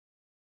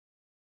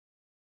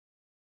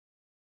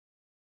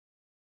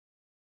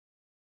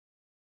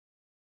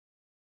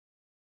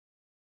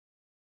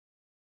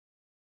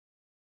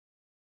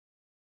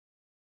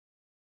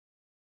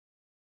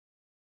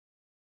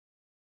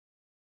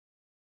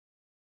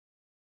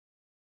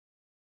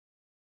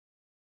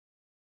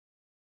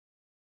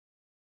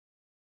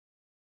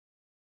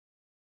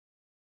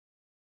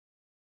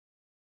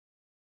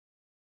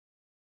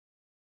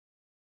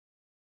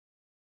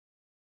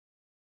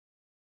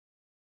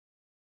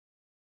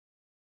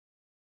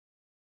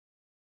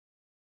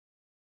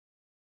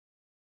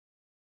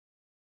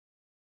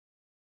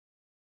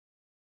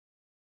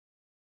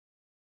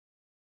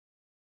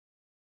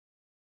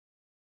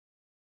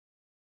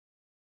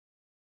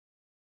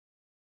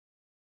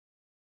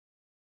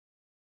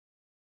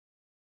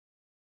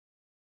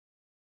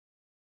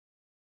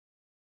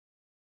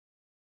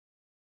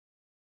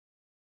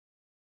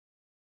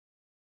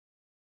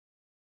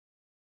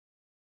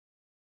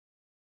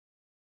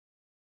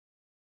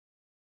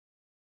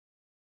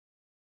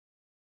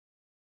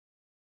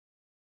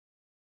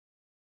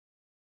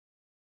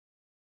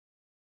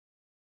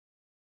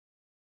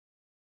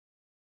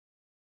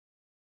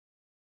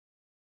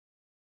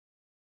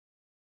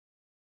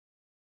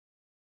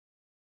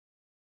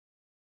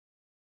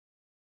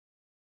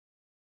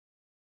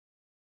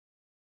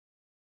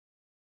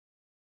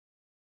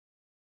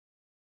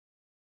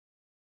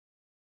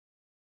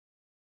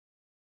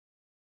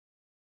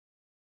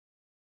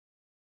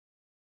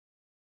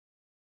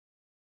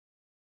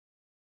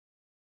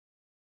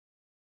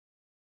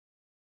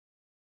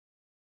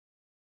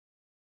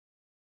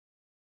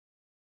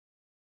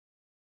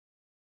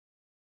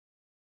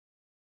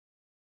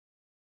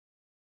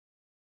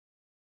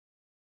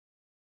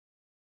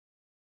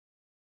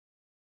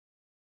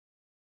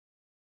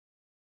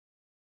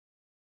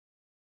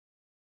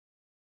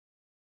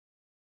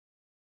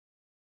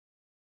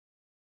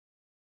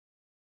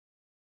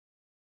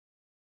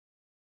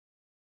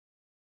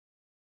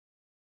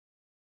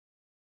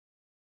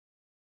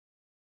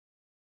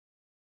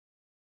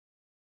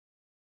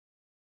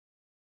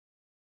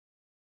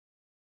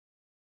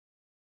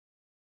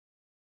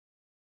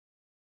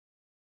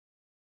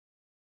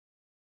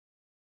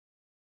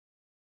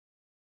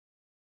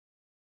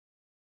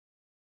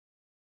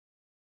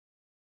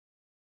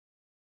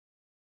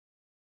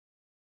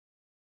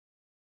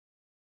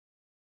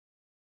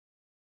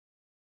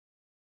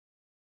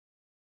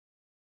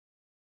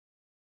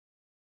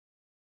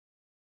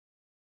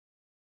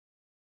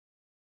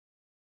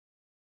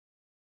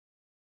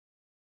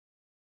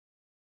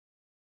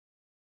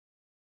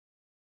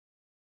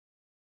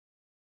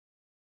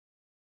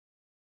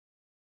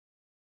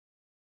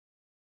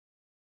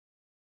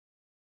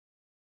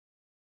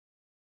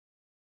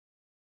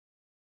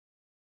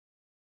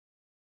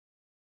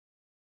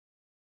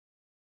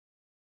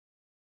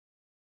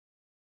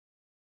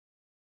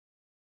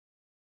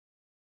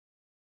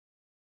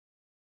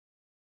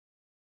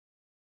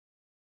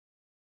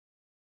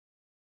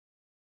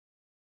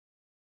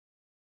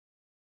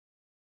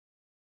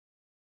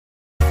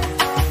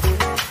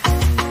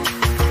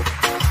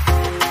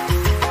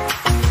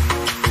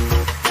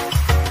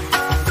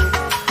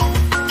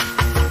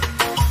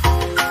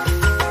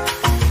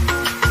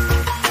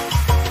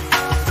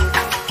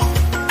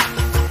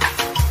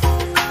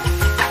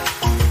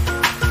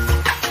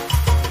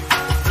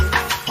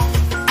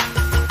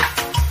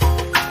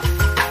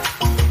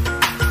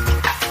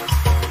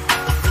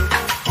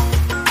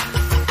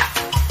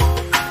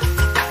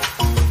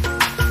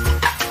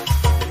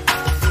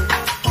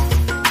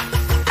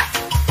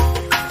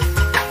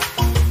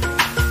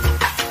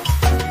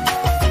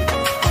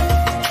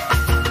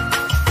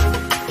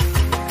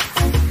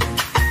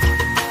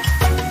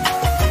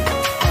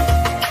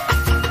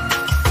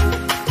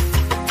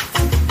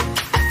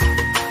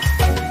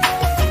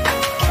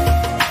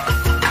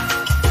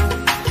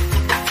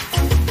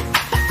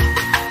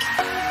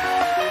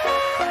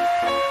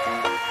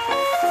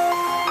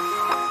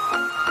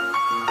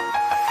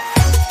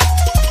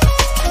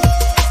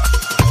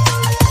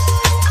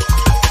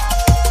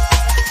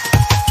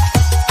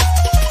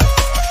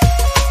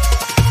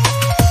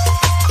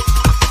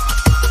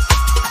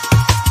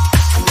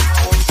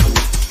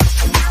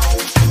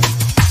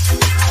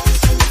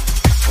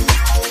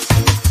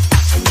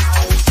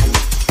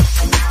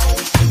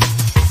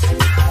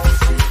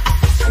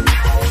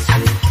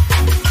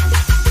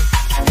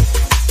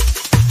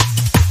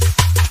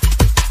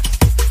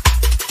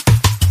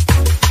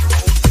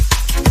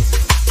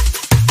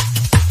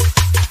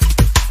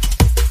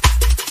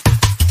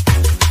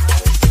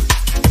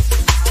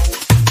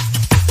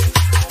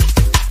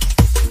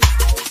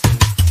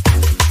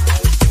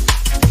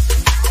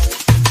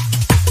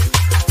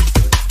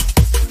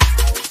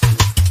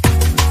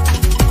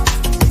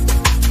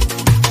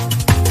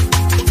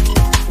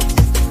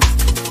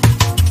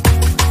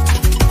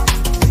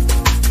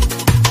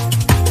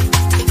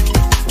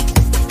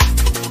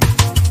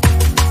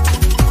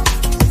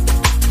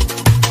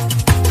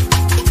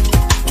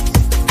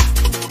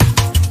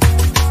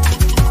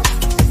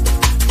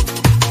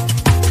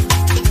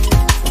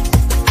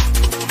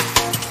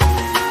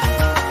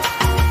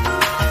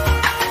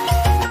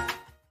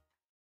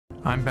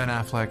I'm Ben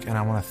Affleck, and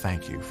I want to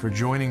thank you for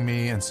joining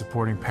me and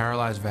supporting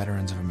Paralyzed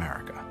Veterans of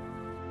America.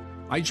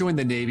 I joined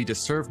the Navy to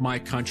serve my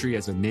country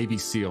as a Navy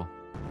SEAL.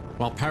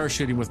 While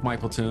parachuting with my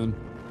platoon,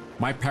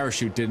 my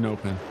parachute didn't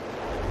open.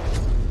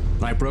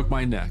 And I broke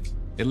my neck.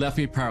 It left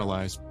me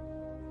paralyzed.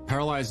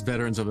 Paralyzed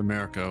Veterans of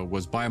America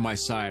was by my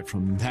side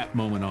from that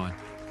moment on.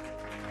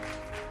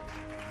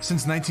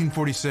 Since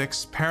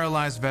 1946,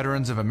 Paralyzed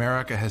Veterans of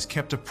America has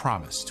kept a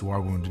promise to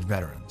our wounded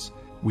veterans.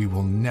 We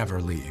will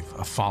never leave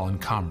a fallen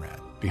comrade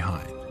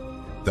behind.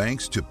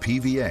 Thanks to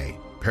PVA,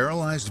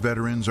 paralyzed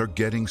veterans are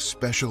getting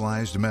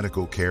specialized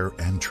medical care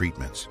and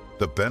treatments,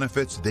 the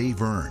benefits they've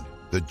earned,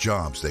 the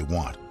jobs they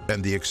want,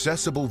 and the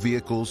accessible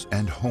vehicles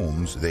and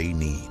homes they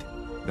need.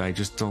 I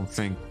just don't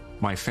think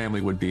my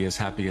family would be as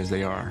happy as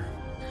they are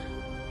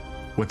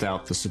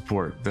without the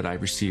support that I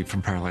received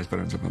from Paralyzed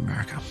Veterans of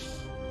America.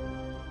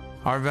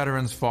 Our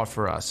veterans fought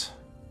for us.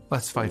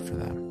 Let's fight for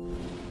them.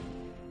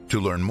 To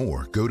learn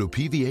more, go to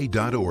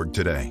pva.org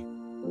today.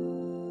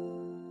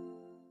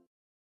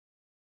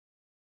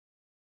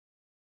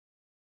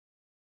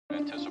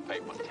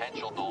 Anticipate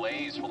potential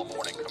delays for the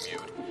morning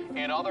commute.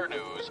 In other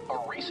news,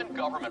 a recent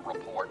government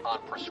report on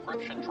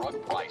prescription drug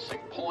pricing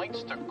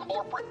points to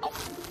corporate...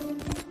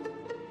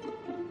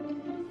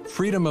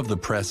 Freedom of the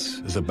press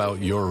is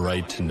about your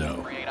right to know.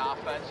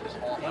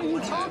 What are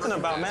you talking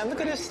about, man? Look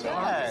at this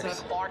stats.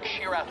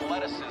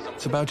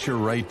 It's about your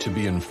right to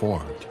be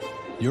informed.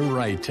 Your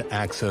right to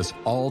access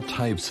all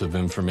types of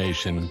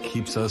information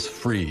keeps us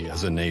free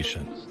as a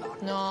nation.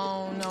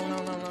 No.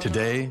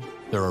 Today,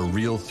 there are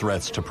real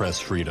threats to press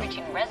freedom.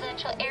 Reaching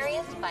residential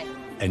areas by...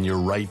 And your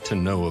right to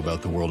know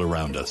about the world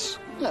around us.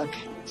 Look.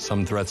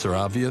 Some threats are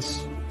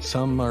obvious,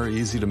 some are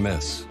easy to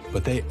miss,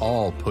 but they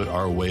all put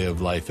our way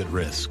of life at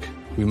risk.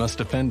 We must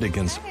defend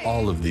against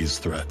all of these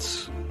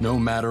threats, no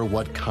matter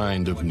what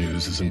kind of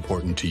news is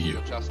important to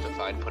you.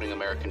 Justified putting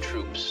American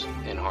troops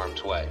in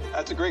harm's way?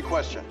 That's a great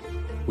question.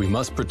 We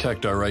must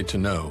protect our right to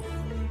know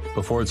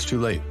before it's too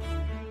late.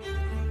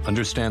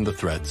 Understand the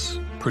threats.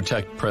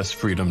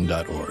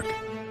 ProtectPressFreedom.org.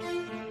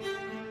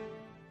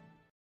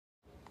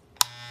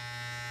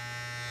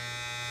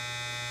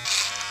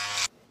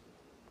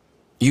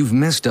 You've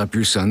messed up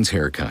your son's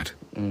haircut.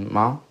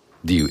 Mom?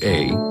 Do you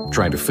A,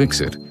 try to fix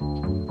it?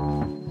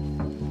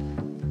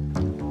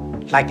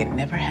 Like it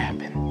never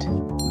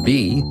happened.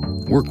 B,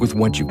 work with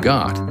what you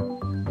got?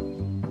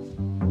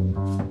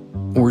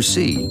 Or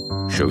C,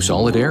 show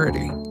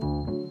solidarity?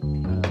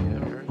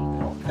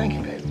 Thank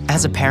you, baby.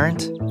 As a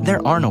parent,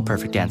 there are no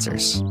perfect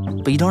answers.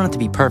 But you don't have to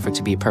be perfect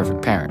to be a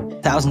perfect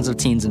parent. Thousands of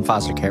teens in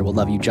foster care will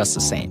love you just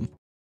the same.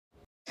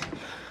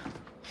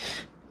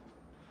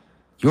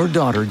 Your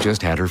daughter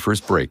just had her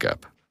first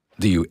breakup.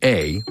 Do you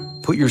A,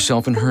 put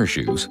yourself in her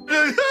shoes?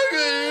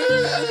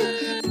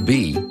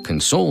 B,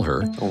 console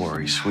her? Don't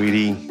worry,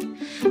 sweetie.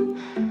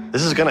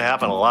 This is gonna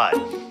happen a lot.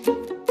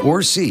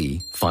 Or C,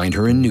 find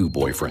her a new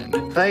boyfriend?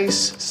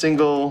 Nice,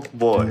 single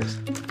boys.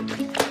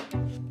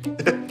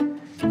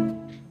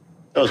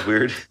 That was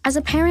weird. As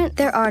a parent,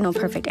 there are no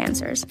perfect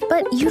answers.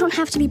 But you don't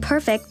have to be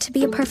perfect to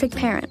be a perfect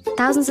parent.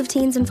 Thousands of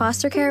teens in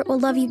foster care will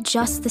love you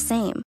just the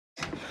same.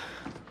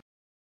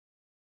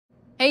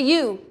 Hey,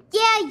 you.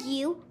 Yeah,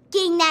 you.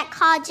 Getting that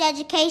college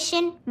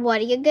education, what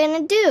are you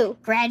gonna do?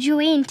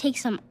 Graduate and take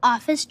some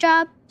office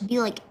job? Be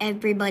like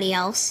everybody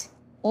else?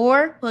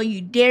 Or will you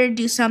dare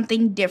do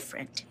something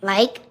different?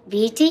 Like,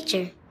 be a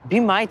teacher. Be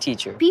my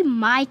teacher. Be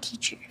my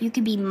teacher. You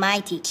could be my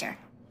teacher.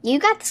 You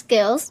got the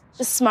skills.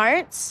 The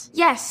smarts?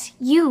 Yes,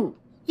 you.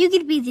 You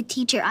could be the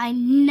teacher I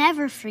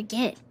never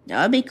forget.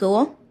 That'd be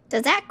cool.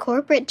 Does that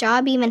corporate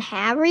job even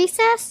have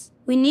recess?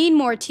 We need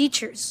more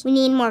teachers. We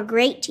need more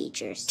great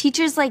teachers.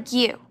 Teachers like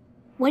you.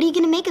 What are you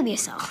gonna make of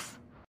yourself?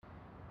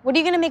 What are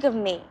you gonna make of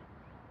me?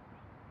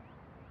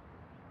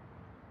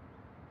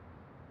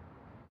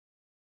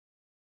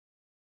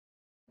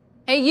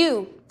 Hey,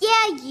 you.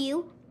 Yeah,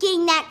 you.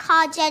 Getting that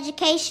college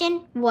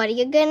education, what are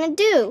you gonna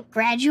do?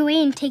 Graduate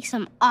and take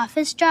some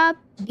office job?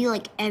 Be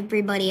like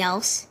everybody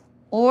else?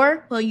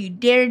 Or will you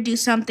dare do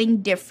something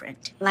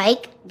different?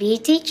 Like, be a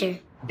teacher.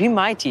 Be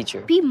my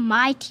teacher. Be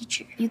my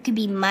teacher. You could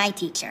be my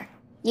teacher.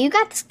 You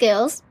got the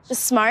skills. The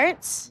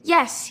smarts?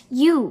 Yes,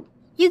 you.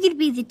 You could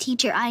be the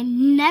teacher I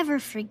never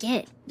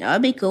forget.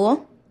 That'd be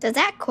cool. Does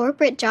that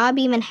corporate job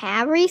even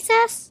have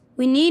recess?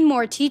 We need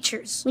more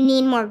teachers. We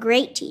need more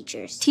great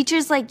teachers.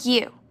 Teachers like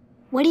you.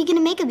 What are you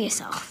gonna make of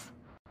yourself?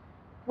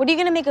 What are you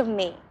gonna make of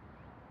me?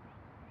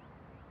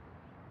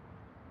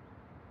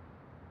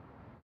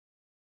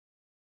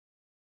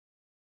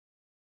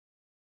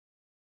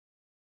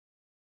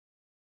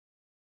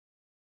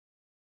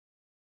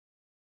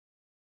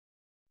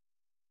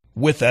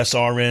 With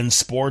SRN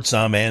Sports,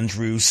 I'm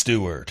Andrew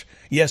Stewart.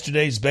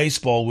 Yesterday's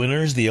baseball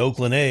winners, the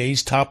Oakland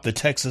A's, topped the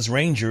Texas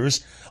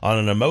Rangers on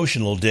an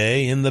emotional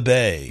day in the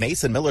Bay.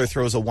 Mason Miller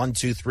throws a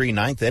 1-2-3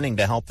 ninth inning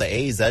to help the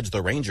A's edge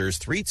the Rangers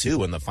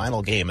 3-2 in the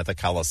final game at the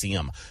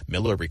Coliseum.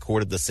 Miller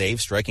recorded the save,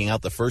 striking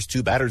out the first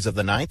two batters of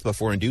the ninth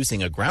before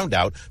inducing a ground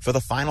out for the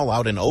final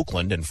out in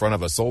Oakland in front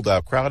of a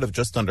sold-out crowd of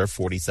just under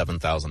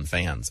 47,000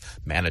 fans.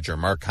 Manager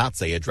Mark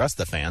Kotze addressed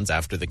the fans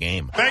after the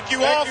game. Thank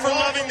you all for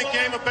loving the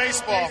game of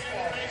baseball.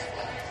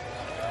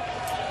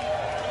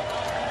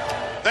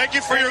 Thank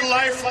you for your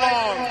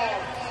lifelong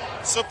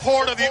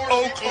support of the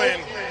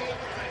Oakland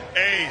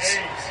A's.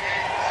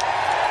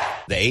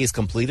 The A's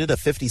completed a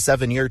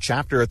 57-year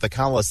chapter at the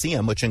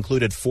Coliseum, which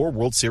included 4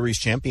 World Series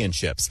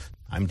championships.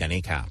 I'm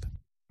Denny Kapp.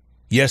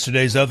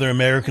 Yesterday's other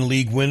American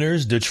League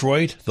winners,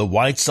 Detroit, the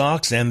White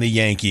Sox, and the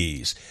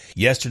Yankees.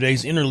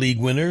 Yesterday's interleague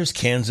winners,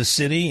 Kansas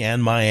City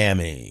and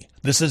Miami.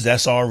 This is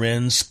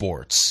SRN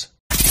Sports.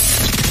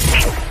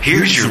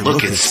 Here's your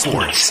look at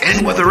sports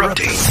and weather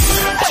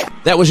update.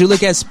 That was your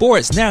look at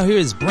sports. Now here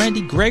is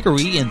Brandy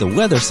Gregory in the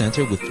Weather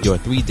Center with your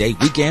 3-day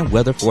weekend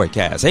weather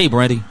forecast. Hey,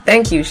 Brandy.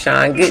 Thank you,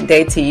 Sean. Good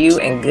day to you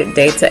and good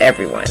day to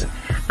everyone.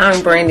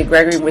 I'm Brandy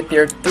Gregory with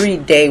your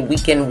 3-day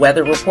weekend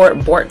weather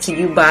report brought to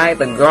you by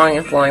the Growing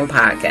and Flowing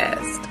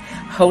Podcast,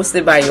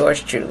 hosted by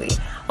yours truly.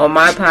 On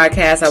my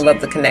podcast, I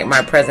love to connect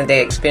my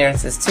present-day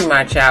experiences to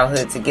my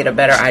childhood to get a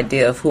better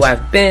idea of who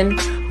I've been,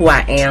 who I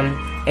am,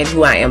 and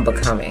who I am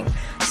becoming.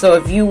 So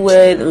if you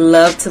would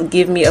love to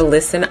give me a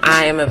listen,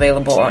 I am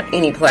available on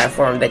any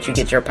platform that you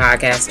get your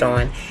podcast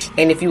on.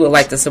 And if you would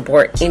like to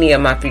support any of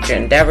my future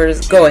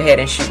endeavors, go ahead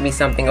and shoot me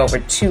something over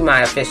to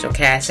my official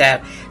Cash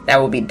App. That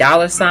will be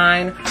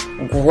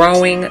 $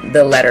 growing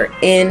the letter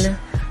N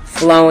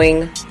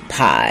flowing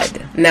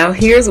pod. Now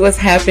here's what's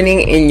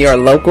happening in your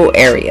local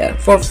area.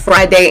 For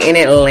Friday in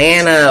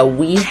Atlanta,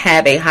 we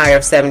have a high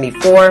of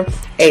 74,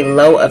 a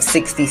low of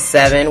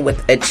 67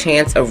 with a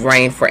chance of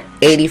rain for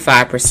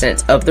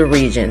 85% of the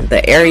region.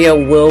 The area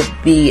will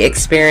be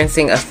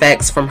experiencing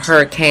effects from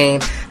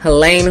Hurricane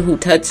Helene, who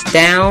touched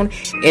down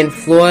in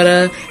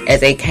Florida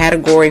as a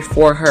Category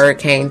 4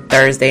 hurricane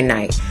Thursday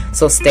night.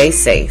 So stay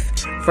safe.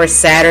 For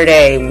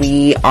Saturday,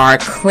 we are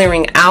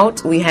clearing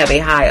out. We have a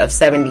high of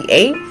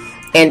 78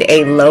 and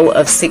a low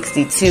of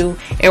 62.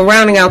 And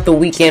rounding out the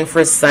weekend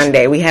for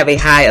Sunday, we have a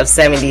high of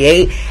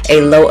 78,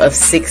 a low of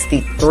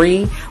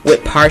 63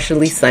 with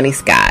partially sunny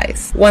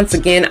skies. Once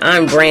again,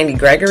 I'm Brandy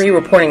Gregory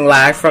reporting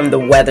live from the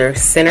Weather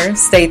Center.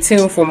 Stay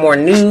tuned for more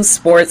news,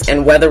 sports,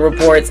 and weather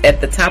reports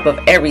at the top of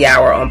every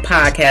hour on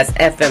Podcast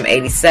FM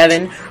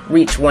 87,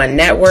 Reach One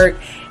Network,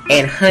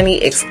 and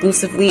Honey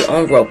exclusively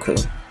on Roku.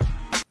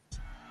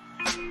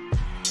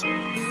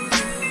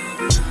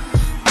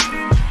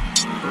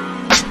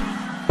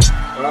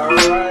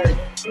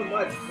 So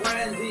much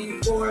Brandy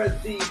for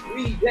the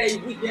 3-day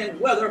weekend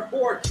weather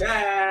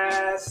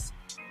forecast.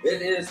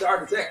 It is the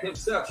architect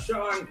himself,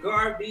 Sean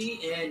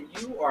Garvey, and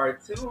you are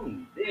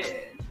tuned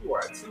in. You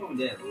are tuned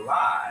in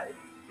live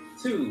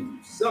to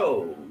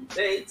So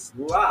Dates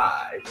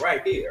Live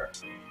right here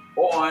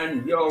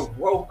on your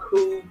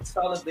Roku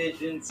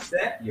television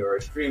set,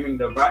 your streaming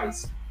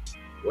device,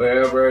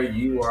 wherever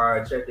you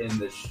are checking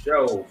the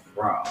show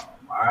from.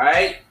 All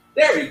right,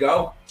 there we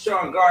go.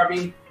 Sean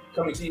Garvey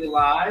coming to you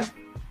live.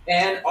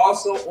 And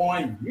also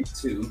on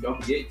YouTube, don't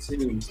forget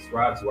to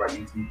subscribe to our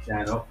YouTube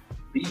channel,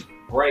 Beat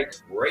Break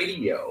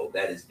Radio.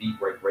 That is Beat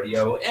Break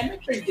Radio. And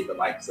make sure you get the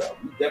likes up.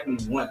 We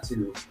definitely want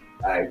to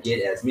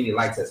get as many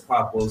likes as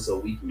possible so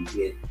we can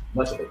get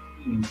much of a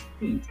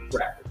huge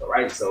traffic. All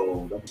right.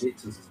 So don't forget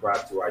to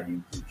subscribe to our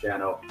YouTube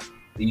channel,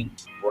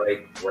 Beat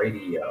Break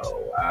Radio.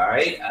 All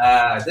right.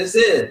 This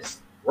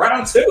is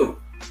round two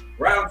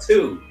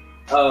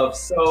of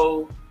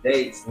So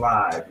Dates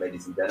Live,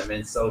 ladies and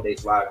gentlemen. So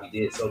Dates Live, we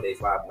did So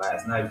Dates Live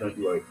last night. We're going to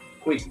do a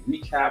quick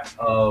recap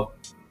of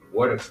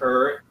what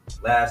occurred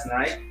last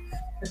night.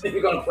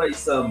 We're going to play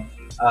some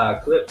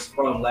clips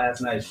from last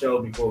night's show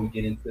before we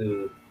get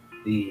into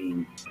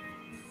the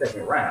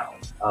second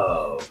round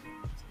of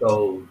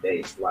So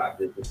Dates Live.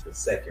 This is the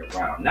second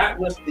round. Not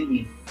with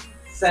the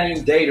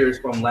same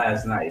daters from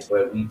last night,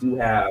 but we do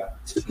have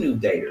 2 new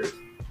daters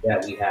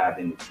that we have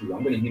in the queue.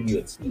 I'm going to give you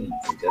a tease in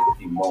just a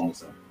few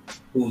moments on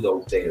who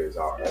those daters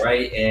are, all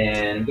right?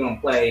 And I'm going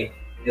to play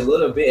a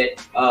little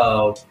bit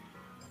of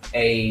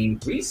a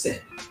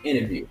recent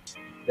interview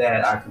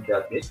that I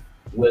conducted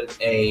with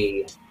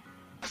a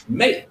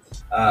mate,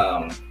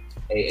 a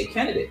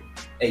candidate,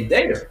 a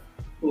dater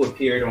who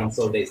appeared on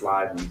So Dates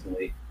Live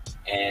recently.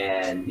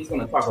 And he's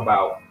going to talk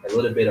about a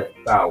little bit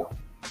about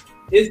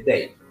his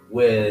date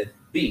with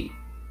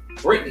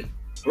Brittany,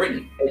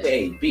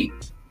 aka B.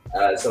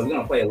 So we're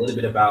going to play a little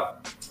bit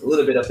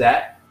of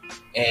that,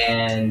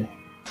 and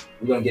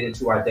we're going to get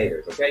into our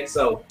daters, okay?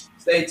 So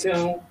stay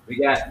tuned. We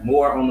got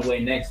more on the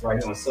way next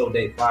right here on So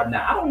Dates Live.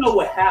 Now, I don't know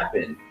what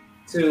happened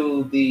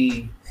to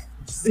the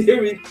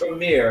series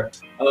premiere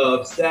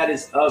of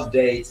Status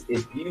Updates.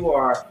 If you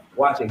are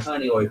watching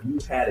Honey, or if you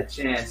had a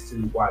chance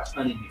to watch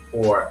Honey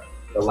before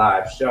the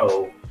live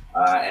show,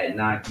 at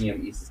 9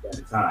 p.m. Eastern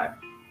Standard Time.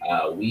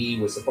 We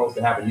were supposed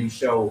to have a new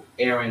show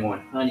airing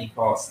on Honey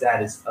called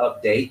Status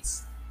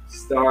Updates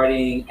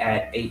starting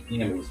at 8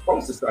 p.m. It was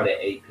supposed to start at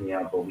 8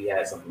 p.m., but we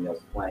had something else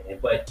planned.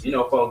 But, you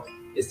know, folks,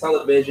 it's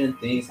television.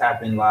 Things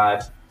happen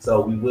live. So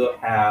we will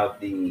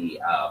have the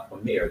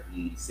premiere,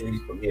 the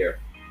series premiere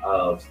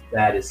of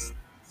Status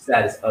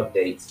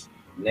Updates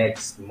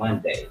next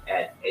Monday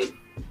at 8.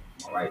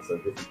 All right, so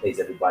just in case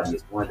everybody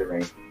is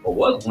wondering or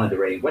was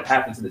wondering what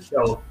happened to the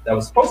show that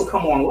was supposed to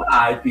come on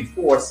live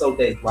before So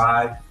Days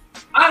Live,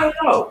 I don't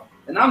know.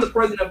 And I'm the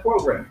president of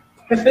programming.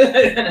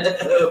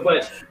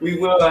 But we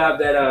will have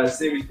that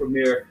series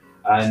premiere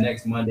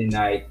next Monday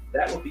night.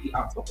 That will be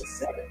October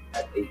 7th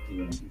at 8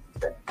 p.m. Eastern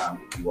Standard Time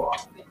with you all on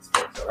the East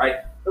Coast. All right,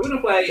 so we're going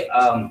to play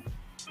a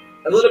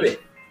little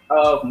bit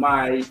of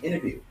my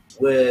interview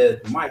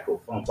with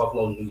Michael from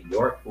Buffalo, New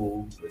York,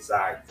 who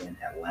resides in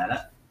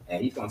Atlanta. And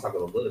he's going to talk a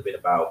little bit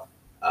about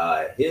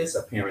his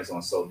appearance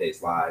on So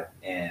Days Live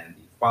and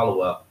the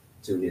follow-up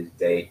to his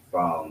date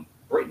from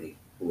Brittany,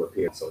 who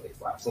appeared on So Days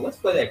Live. So let's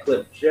play that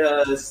clip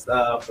just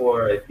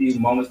for a few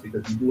moments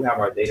because we do have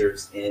our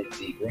daters in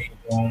the green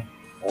room,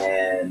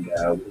 and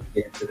we'll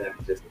get into them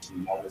in just a few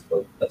moments.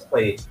 But let's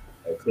play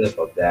a clip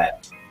of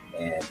that,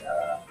 and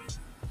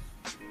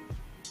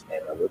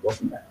we'll go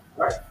from there.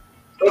 All right.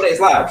 So Days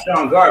Live,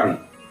 Sean Garvey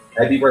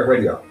at Beat Break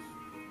Radio.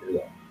 Here we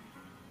go.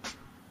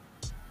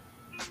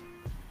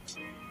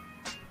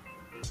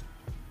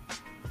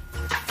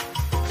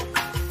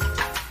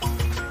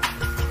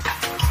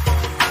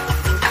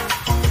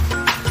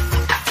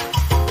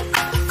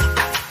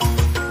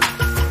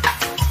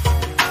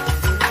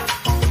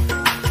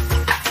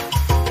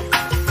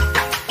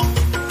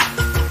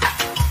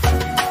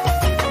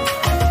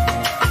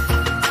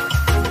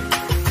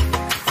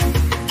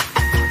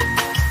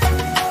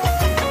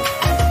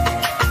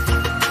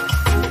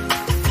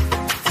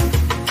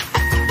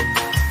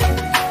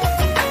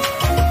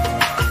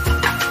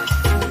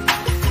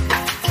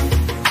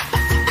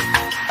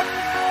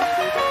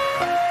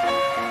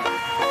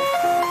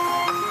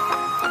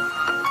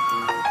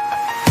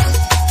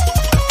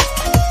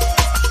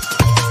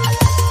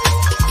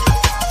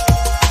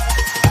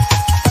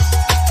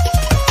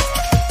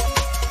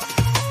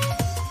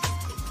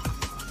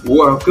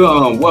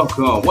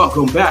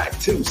 Welcome back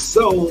to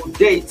So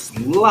Dates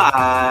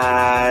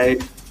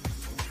Live.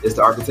 It's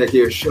the architect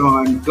here,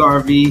 Sean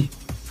Garvey.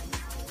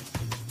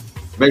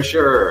 Make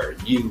sure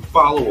you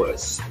follow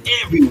us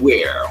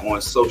everywhere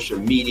on social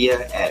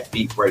media at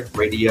Beat Break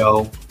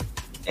Radio.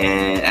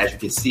 And as you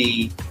can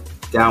see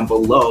down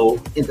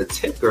below in the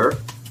ticker,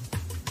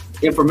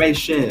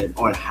 information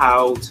on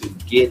how to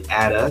get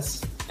at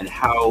us and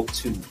how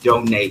to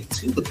donate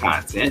to the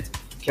content.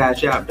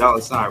 Cash App,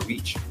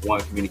 $Reach One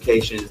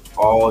Communications.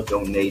 All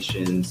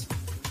donations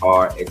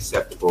are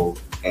acceptable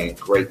and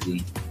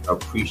greatly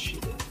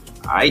appreciated.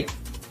 All right,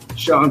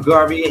 Sean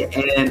Garvey,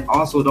 and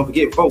also don't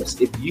forget, folks,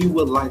 if you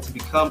would like to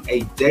become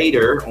a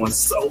dater on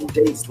So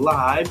Dates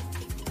Live,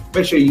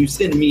 make sure you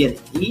send me an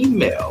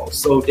email,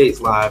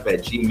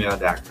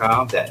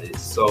 sodateslive@gmail.com. That is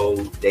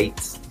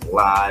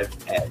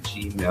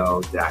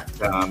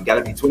sodateslive@gmail.com. Got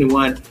to be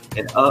 21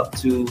 and up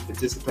to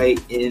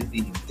participate in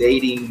the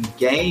dating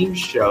game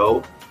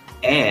show,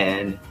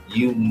 and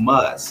you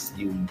must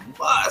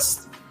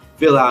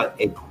fill out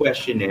a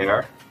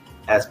questionnaire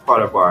as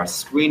part of our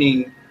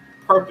screening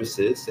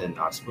purposes and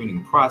our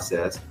screening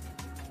process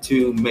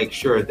to make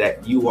sure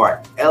that you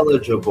are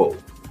eligible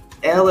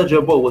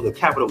with a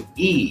capital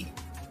E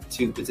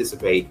to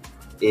participate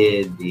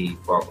in the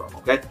program.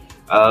 Okay,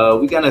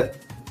 we're gonna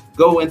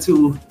go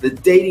into the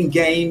dating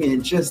game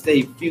in just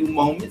a few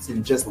moments,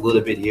 in just a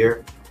little bit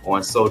here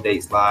on So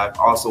Dates Live.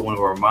 Also want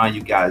to remind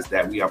you guys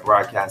that we are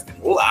broadcasting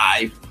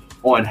live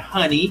on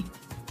Honey.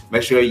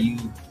 Make sure you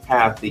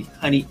have the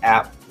Honey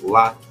app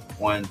locked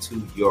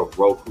onto your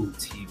Roku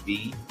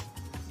TV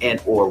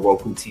and or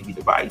Roku TV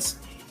device.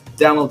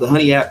 Download the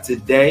Honey app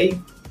today.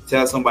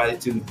 Tell somebody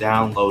to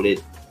download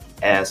it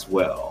as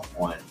well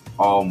on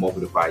all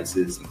mobile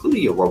devices,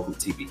 including your Roku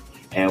TV.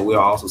 And we're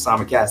also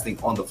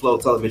simulcasting on the Flow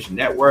Television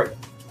Network,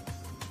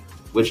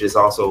 which is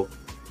also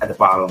at the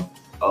bottom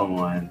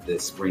on the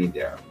screen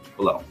there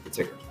below the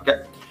ticker.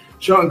 Okay,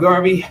 Sean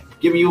Garvey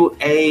giving you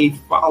a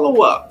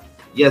follow-up.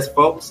 Yes,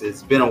 folks,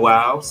 it's been a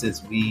while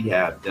since we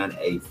have done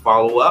a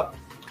follow-up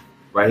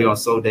right here on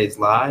So Dates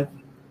Live,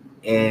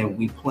 and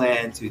we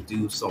plan to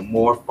do some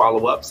more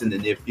follow-ups in the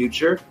near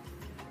future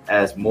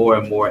as more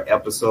and more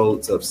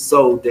episodes of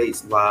So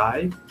Dates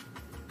Live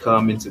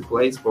come into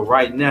place. But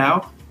right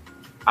now,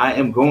 I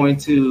am going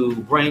to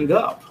bring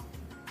up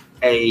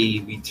a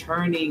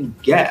returning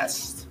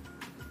guest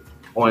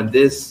on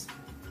this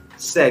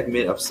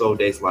segment of So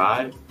Dates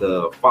Live,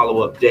 the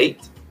follow-up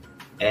date.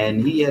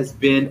 And he has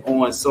been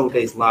on So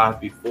Dates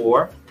Live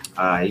before.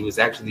 He was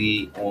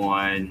actually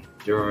on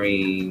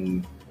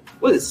during,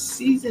 what is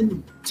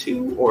season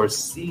 2 or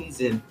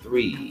season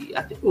 3?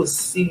 I think it was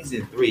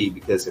season 3,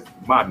 because if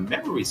my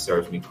memory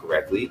serves me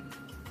correctly,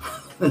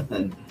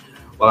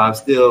 well, I'm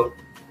still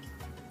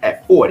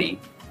at 40.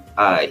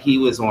 he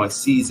was on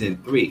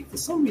season 3. For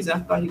some reason, I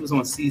thought he was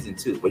on season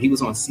 2, but he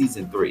was on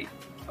season 3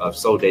 of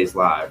Soul Days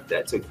Live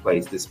that took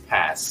place this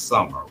past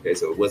summer. Okay,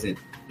 so it wasn't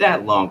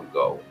that long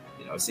ago.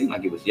 You know, it seemed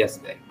like it was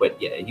yesterday,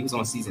 but yeah, he was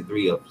on season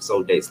 3 of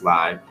Soul Days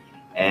Live,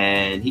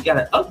 and he got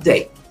an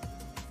update.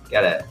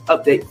 Got an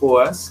update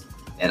for us,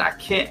 and I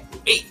can't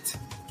wait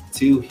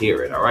to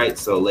hear it. All right,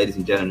 so ladies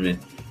and gentlemen,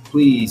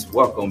 please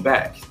welcome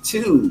back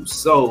to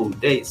Soul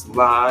Days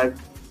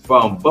Live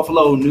from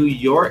Buffalo, New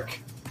York,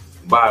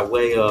 by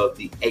way of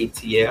the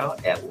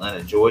ATL,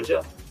 Atlanta,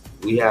 Georgia.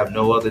 We have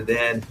no other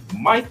than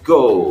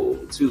Michael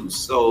to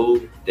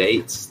Soul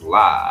Dates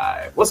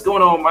Live. What's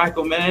going on,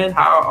 Michael, man?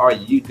 How are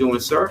you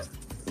doing, sir?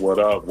 What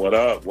up,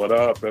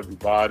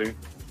 everybody?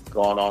 What's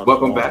going on?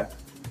 Welcome back.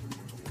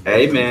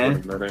 Hey,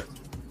 man.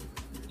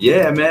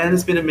 Yeah, man,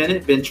 it's been a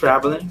minute. Been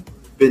traveling.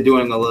 Been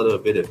doing a little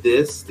bit of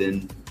this,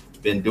 then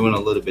been doing a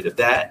little bit of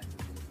that.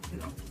 You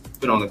know,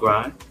 been on the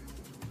grind.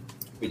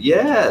 But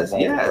yes.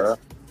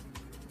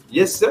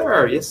 Yes,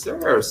 sir. Yes,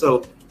 sir.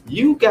 So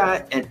you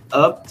got an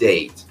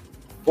update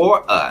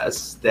for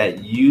us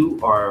that you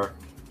are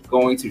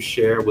going to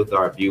share with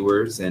our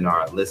viewers and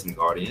our listening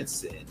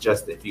audience in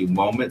just a few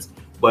moments.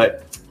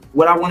 But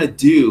what I want to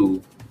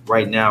do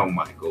right now,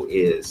 Michael,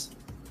 is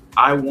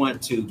I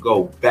want to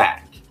go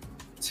back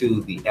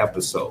to the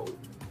episode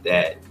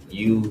that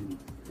you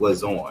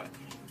was on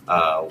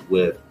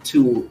with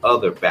 2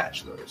 other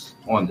bachelors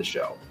on the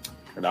show.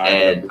 And I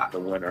ended up the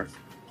winner.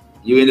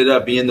 You ended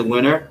up being the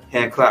winner.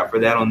 Hand clap for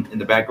that in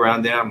the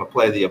background there. I'm going to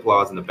play the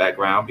applause in the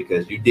background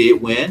because you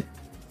did win.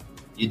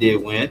 You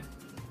did win.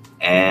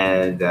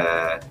 And,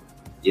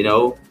 you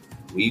know,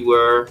 we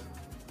were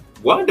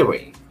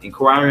wondering,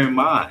 inquiring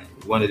minds,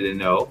 wanted to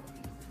know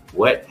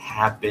what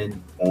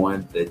happened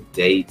on the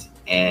date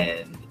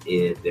and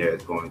if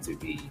there's going to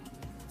be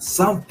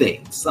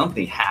something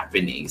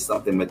happening,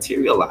 something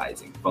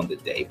materializing from the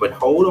date. But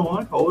hold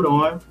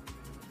on.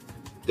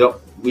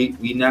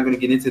 We're not going to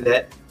get into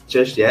that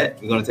just yet.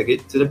 We're going to take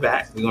it to the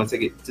back. We're going to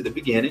take it to the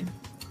beginning.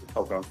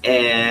 Okay.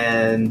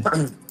 And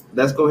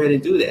let's go ahead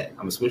and do that. I'm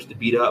going to switch the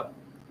beat up.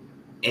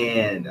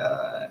 And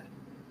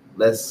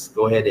let's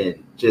go ahead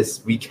and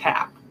just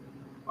recap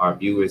our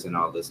viewers and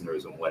our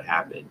listeners on what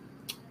happened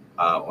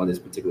on this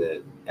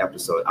particular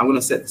episode. I'm going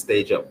to set the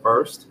stage up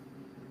first,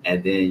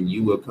 and then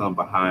you will come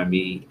behind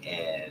me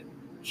and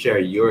share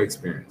your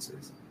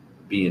experiences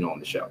being on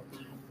the show.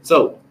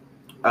 So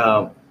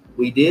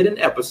we did an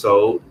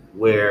episode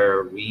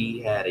where we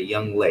had a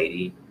young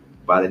lady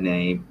by the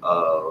name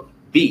of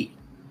B.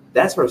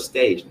 That's her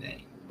stage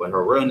name, but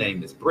her real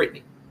name is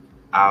Brittany,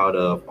 out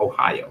of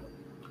Ohio.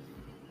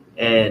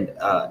 And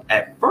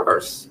at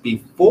first,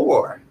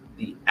 before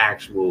the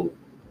actual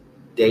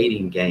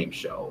dating game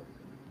show,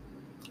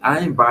 I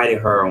invited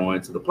her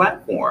onto the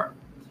platform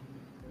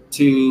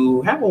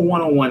to have a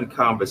one-on-one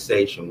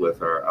conversation with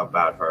her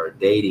about her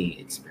dating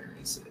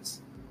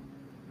experiences.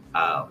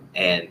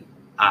 And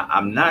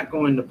I'm not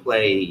going to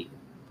play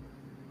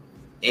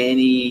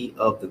any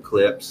of the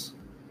clips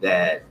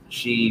that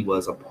she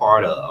was a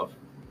part of,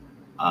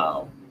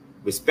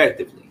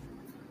 respectively,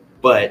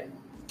 but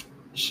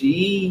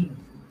she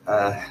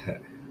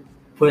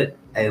put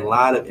a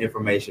lot of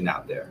information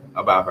out there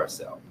about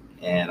herself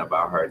and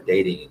about her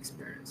dating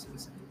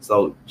experiences.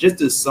 So just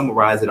to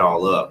summarize it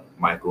all up,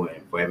 Michael,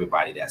 and for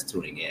everybody that's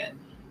tuning in,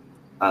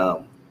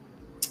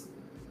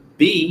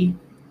 B,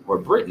 or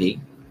Brittany,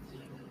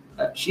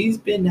 she's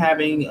been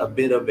having a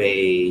bit of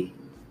a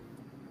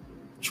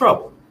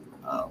trouble,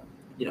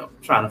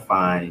 trying to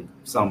find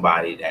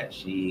somebody that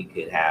she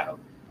could have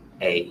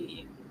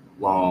a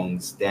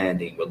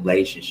long-standing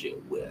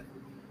relationship with.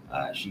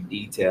 She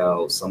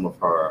detailed some of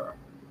her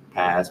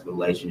past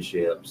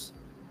relationships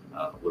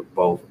with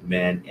both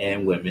men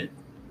and women,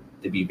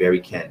 to be very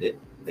candid,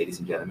 ladies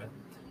and gentlemen.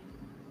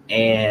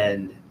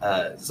 And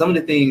some of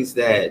the things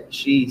that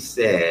she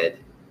said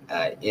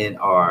in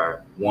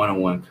our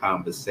one-on-one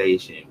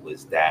conversation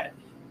was that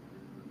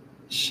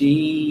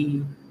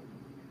she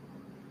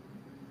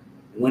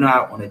went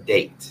out on a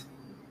date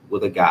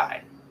with a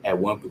guy at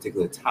one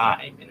particular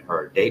time in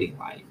her dating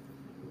life,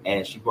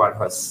 and she brought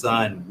her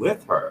son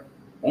with her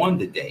on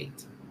the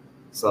date,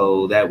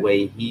 so that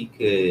way he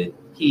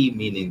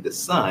meaning the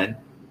son,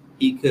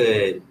 he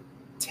could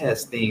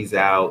test things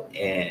out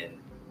and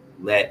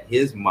let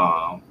his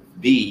mom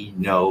B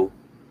know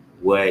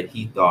what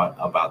he thought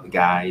about the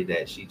guy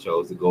that she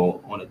chose to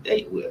go on a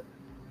date with.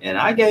 And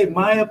I gave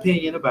my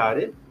opinion about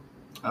it.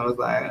 I was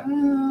like, I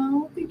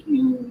don't think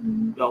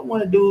you don't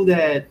want to do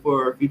that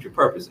for future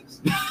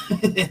purposes. I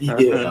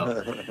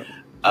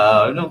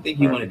don't think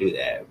you want to do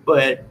that.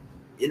 But,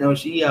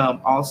 she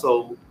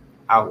also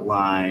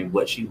outlined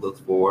what she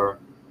looked for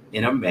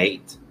in a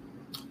mate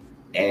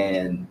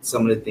and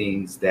some of the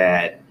things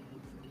that,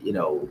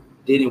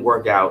 didn't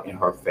work out in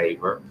her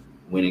favor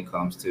when it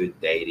comes to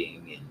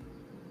dating and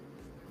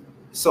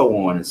so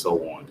on and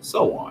so on and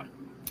so on.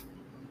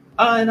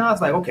 And I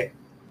was like, okay,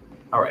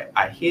 all right,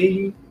 I hear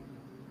you.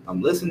 I'm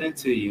listening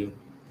to you.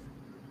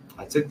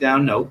 I took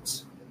down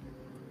notes.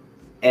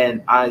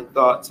 And I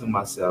thought to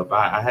myself,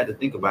 I had to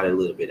think about it a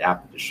little bit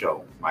after the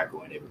show,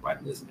 Michael and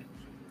everybody listening.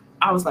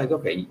 I was like,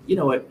 okay, you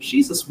know what?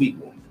 She's a sweet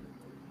woman.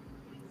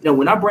 You know,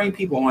 when I bring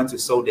people onto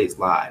Soul Dates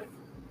Live,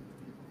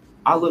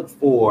 I look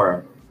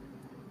for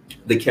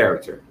the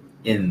character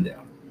in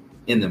them,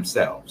 in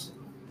themselves.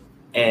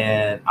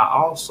 And I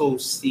also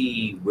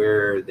see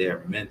where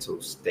their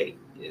mental state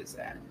is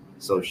at.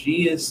 So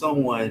she is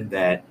someone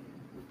that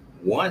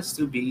wants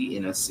to be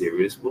in a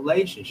serious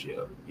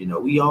relationship. You know,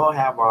 we all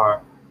have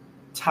our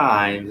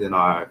times and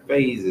our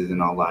phases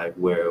in our life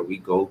where we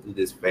go through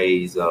this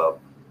phase of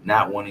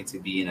not wanting to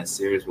be in a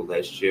serious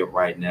relationship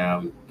right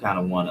now. We kind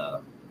of want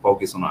to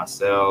focus on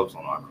ourselves,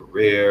 on our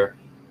career,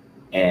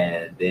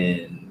 and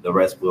then the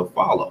rest will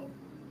follow.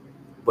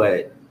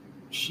 But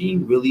she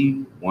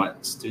really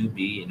wants to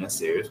be in a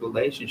serious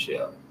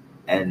relationship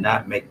and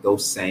not make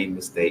those same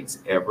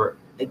mistakes ever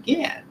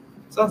again.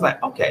 So I was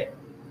like, okay,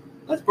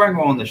 let's bring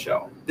her on the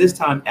show, this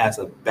time as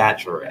a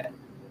bachelorette.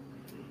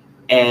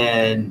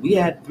 And we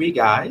had 3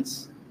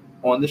 guys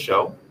on the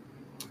show,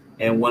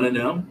 and one of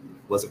them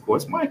was, of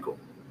course, Michael.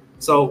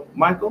 So,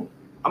 Michael,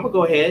 I'm going to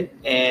go ahead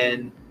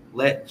and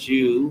let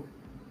you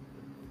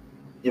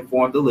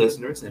inform the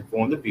listeners,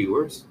 inform the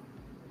viewers,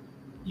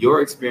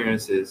 your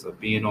experiences of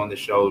being on the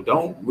show.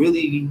 Don't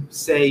really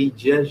say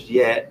just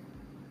yet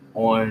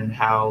on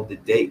how the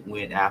date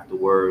went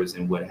afterwards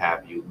and what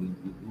have you.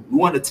 We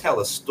want to tell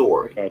a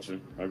story. I got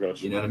you.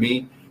 You know what I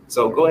mean?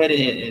 So go ahead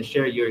and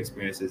share your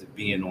experiences of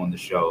being on the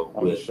show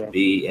with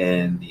B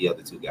and the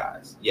other 2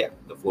 guys. Yeah,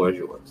 the floor is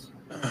yours.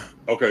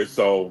 Okay,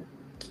 so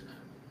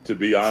to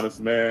be honest,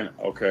 man,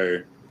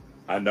 okay,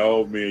 I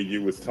know me and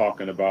you was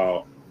talking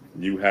about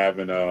you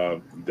having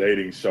a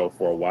dating show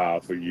for a while,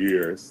 for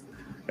years.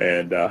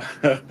 And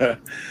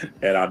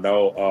and I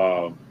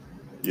know,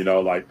 you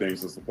know, like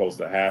things were supposed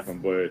to happen,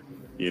 but,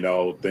 you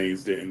know,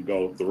 things didn't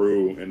go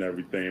through and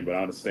everything. But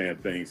I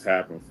understand things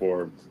happen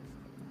for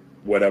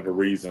whatever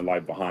reason,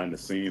 like behind the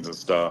scenes and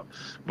stuff.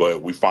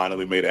 But we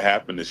finally made it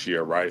happen this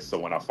year, right? So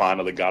when I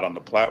finally got on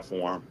the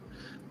platform,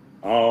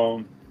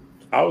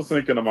 I was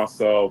thinking to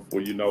myself,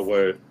 well, you know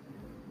what?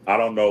 I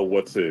don't know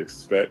what to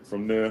expect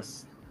from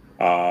this.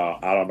 I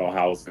don't know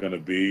how it's going to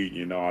be.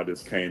 You know, I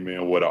just came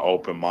in with an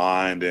open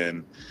mind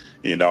and,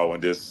 you know,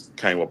 and just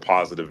came with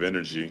positive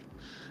energy.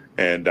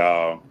 And,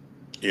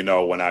 you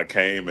know, when I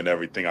came and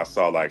everything, I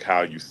saw like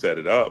how you set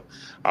it up.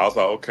 I was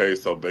like, okay,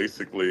 so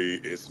basically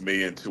it's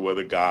me and 2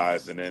 other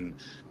guys. And then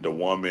the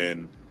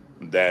woman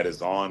that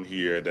is on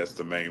here, that's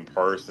the main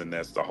person,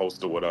 that's the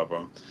host or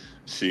whatever,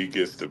 she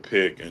gets to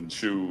pick and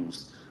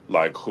choose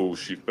like who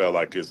she felt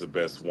like is the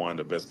best one,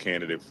 the best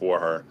candidate for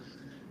her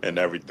and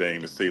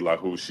everything, to see like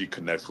who she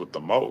connects with the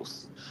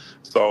most.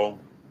 So,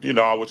 you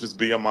know, I was just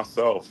being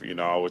myself, you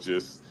know, I was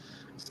just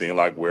seeing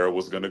like where it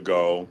was going to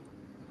go.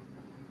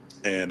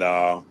 And,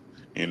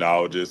 you know, I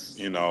was just,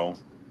 you know,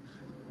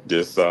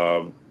 just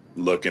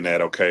looking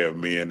at, okay, if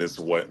me and this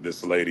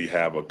lady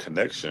have a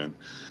connection.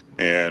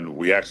 And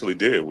we actually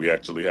did. We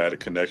actually had a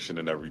connection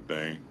and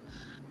everything,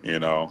 you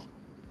know.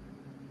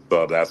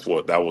 So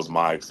that was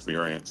my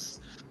experience,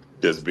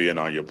 just being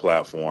on your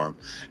platform.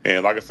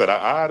 And like I said,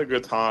 I had a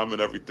good time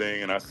and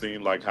everything, and I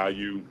seen like how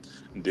you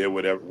did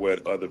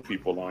with other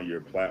people on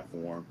your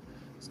platform.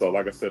 So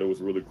like I said, it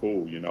was really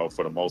cool, you know,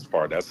 for the most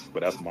part.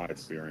 That's my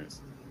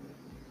experience.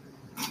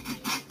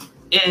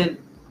 And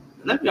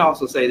let me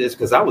also say this,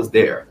 because I was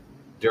there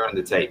during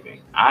the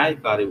taping. I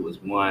thought it was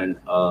one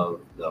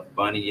of the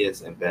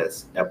funniest and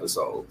best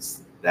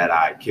episodes that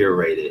I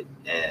curated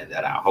and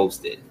that I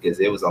hosted, because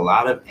there was a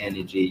lot of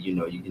energy. You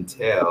know, you can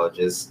tell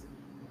just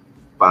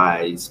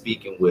by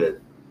speaking with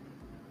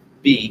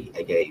B,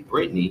 aka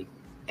Brittany,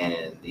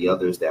 and the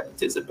others that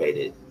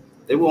participated.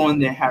 They were on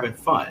there having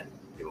fun.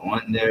 They were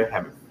on there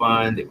having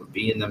fun. They were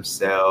being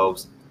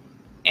themselves.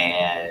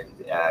 And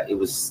it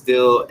was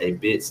still a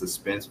bit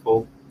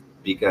suspenseful,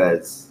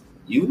 because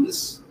you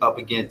was up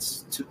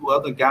against 2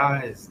 other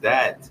guys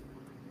that,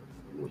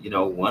 you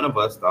know, one of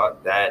us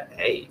thought that,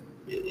 hey,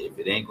 if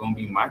it ain't going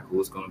to be Michael,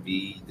 it's going to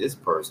be this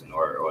person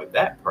or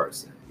that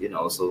person, you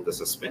know. So the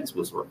suspense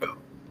was real.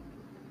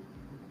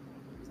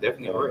 It's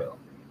definitely real.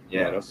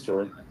 Yeah, that's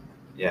true.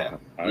 Yeah.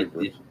 I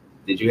agree.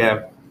 Did you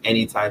have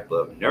any type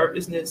of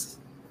nervousness,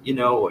 you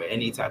know, or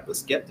any type of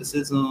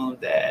skepticism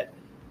that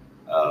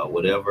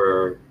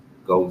whatever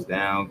goes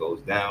down,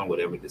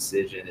 whatever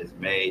decision is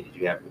made? Did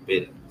you have a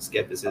bit of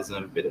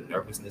skepticism, a bit of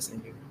nervousness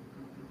in you?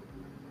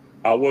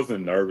 I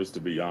wasn't nervous, to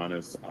be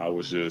honest. I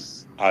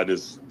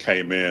just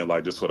came in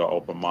like just with an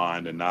open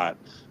mind and not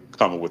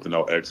coming with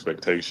no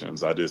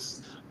expectations. I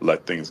just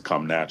let things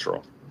come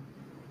natural.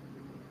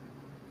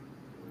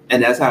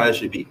 And that's how it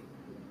should be.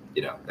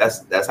 You know,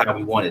 that's how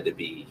we wanted to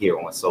be here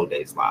on Soul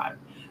Dates Live.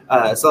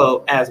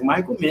 So as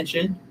Michael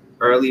mentioned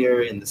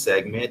earlier in the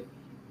segment,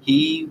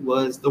 he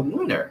was the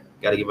winner.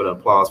 Got to give an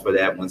applause for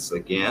that once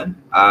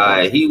again.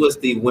 He was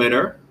the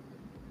winner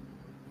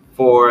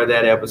for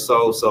that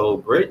episode. So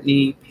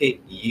Brittany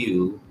picked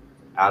you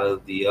out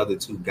of the other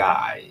 2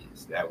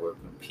 guys that were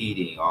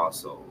competing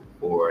also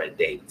for a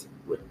date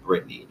with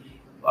Brittany.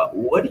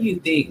 What do you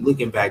think,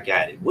 looking back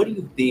at it, what do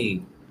you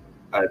think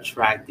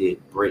attracted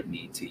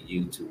Brittany to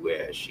you to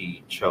where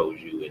she chose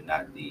you and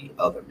not the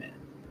other men?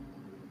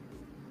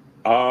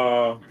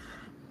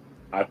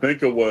 I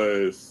think it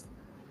was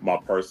my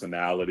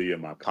personality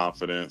and my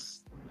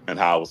confidence and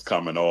how I was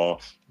coming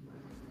off.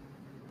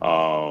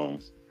 I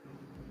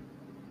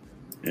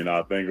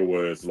think it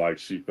was like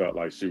she felt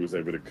like she was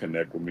able to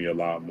connect with me a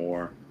lot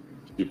more.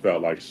 She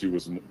felt like she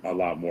was a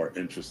lot more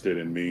interested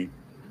in me.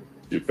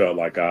 She felt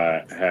like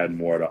I had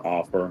more to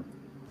offer.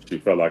 She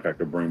felt like I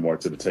could bring more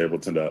to the table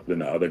than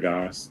the other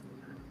guys.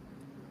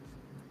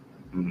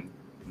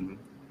 Mm-hmm.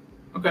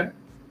 Okay.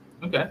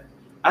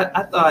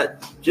 I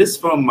thought, just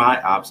from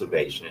my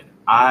observation,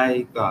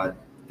 I thought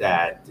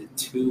that the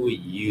two of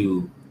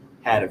you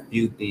had a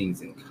few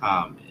things in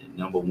common.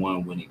 Number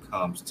one, when it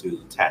comes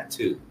to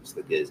tattoos,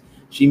 because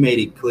she made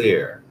it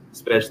clear,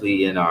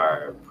 especially in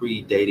our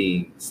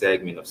pre-dating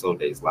segment of Soul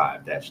Days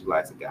Live, that she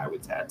likes a guy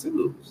with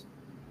tattoos.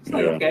 It's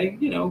like, okay,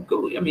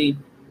 cool. I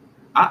mean,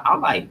 I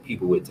like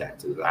people with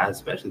tattoos. I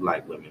especially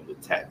like women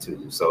with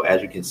tattoos. So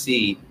as you can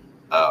see,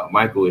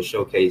 Michael is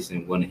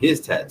showcasing one of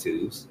his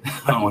tattoos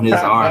on his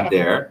arm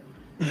there.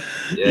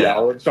 Yeah, I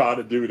was trying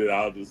to do that.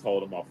 I was just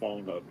holding my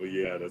phone up, but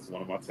yeah, that's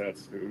one of my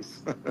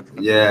tattoos.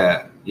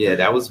 Yeah,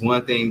 that was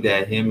one thing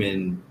that him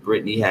and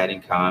Brittany had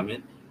in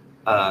common.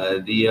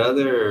 The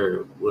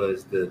other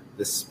was the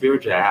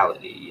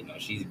spirituality.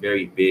 She's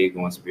very big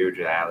on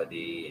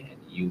spirituality, and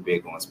you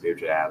big on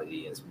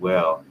spirituality as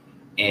well.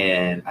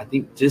 And I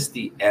think just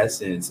the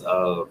essence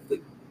of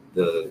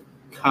the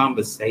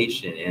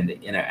conversation and the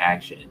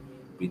interaction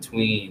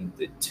between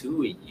the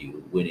two of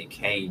you when it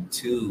came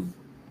to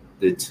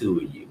the two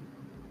of you,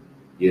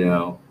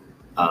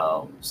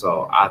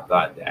 so I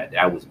thought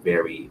that was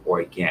very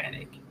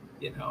organic,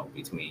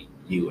 between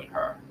you and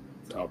her.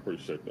 So I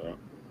appreciate that.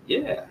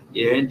 Yeah,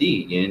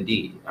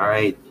 indeed. All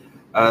right.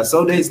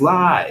 Soul Days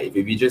Live.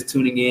 If you're just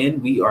tuning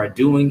in, we are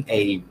doing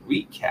a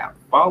recap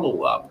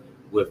follow-up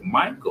with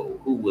Michael,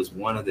 who was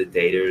one of the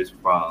daters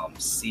from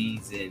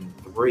season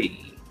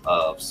 3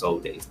 of Soul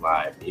Days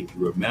Live. If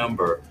you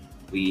remember,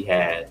 we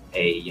had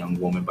a young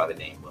woman by the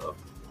name of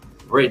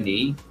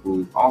Brittany,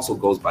 who also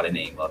goes by the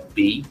name of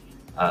B.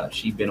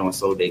 She's been on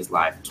Soul Days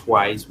Live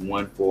twice,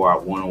 one for our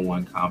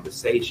one-on-one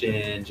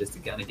conversation, just to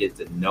kind of get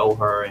to know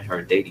her and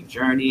her dating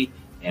journey.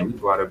 And we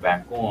brought her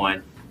back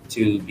on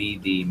to be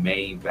the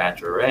main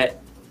bachelorette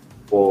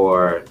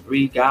for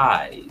 3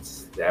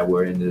 guys that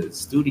were in the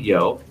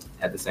studio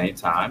at the same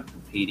time,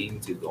 competing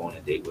to go on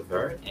a date with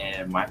her.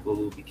 And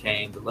Michael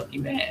became the lucky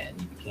man.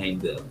 He became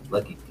the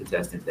lucky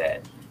contestant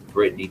that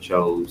Brittany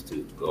chose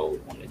to go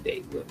on a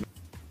date with.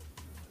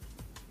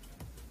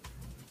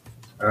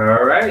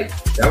 All right,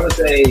 that was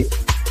a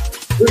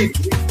brief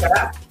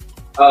recap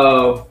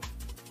of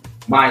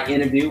my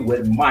interview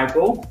with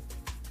Michael.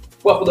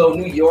 Buffalo,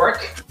 New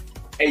York,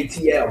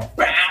 ATL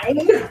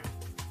bound.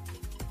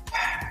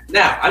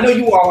 Now, I know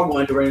you all are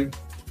wondering,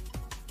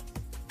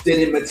 did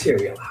it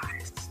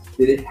materialize?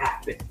 Did it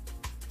happen?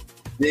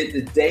 Did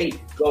the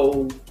date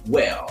go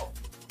well?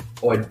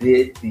 Or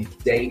did the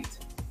date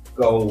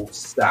go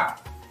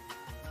south?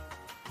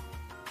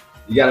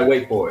 You gotta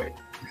wait for it.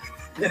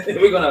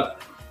 We're gonna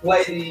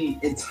play the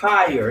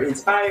entire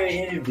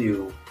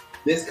interview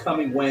this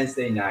coming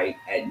Wednesday night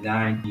at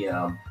 9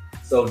 p.m.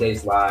 Soul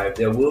Days Live.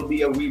 There will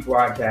be a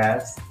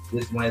rebroadcast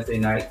this Wednesday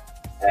night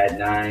at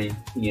 9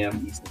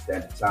 p.m. Eastern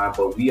Standard Time,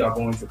 but we are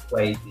going to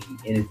play the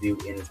interview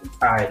in its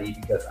entirety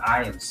because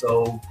I am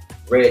so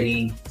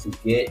ready to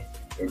get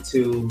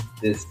into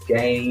this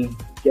game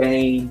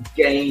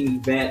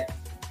event.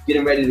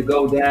 Getting ready to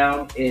go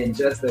down in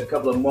just a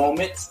couple of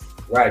moments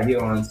right here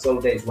on Soul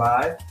Days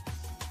Live.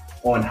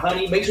 On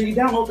Honey, make sure you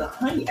download the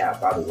Honey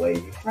app, by the way.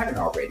 If you haven't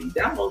already,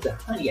 download the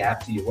Honey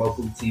app to your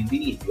Roku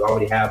TV. If you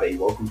already have a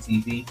Roku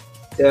TV,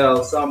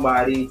 tell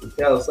somebody to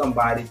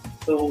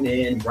tune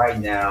in right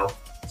now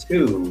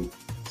to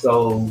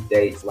Soul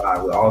Days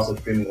Live. We're also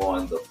streaming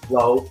on the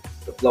Flow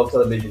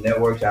Television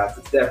Network. Shout out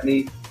to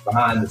Stephanie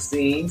behind the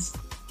scenes.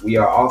 We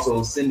are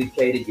also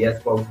syndicated.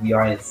 Yes, folks, we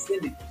are in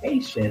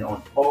syndication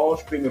on all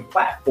streaming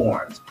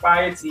platforms: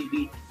 Fire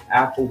TV,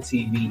 Apple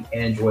TV,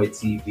 Android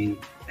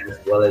TV, as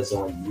well as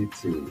on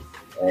YouTube.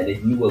 And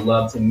if you would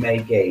love to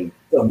make a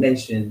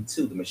donation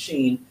to the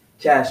machine,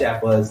 Cash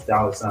App us,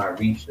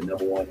 $reach, the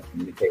number one in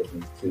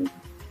communications to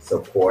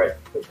support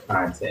the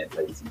content,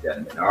 ladies and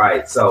gentlemen. All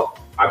right, so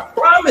I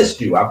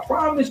promised you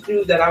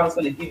that I was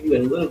going to give you a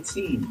little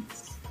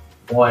tease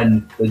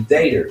on the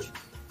daters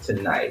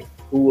tonight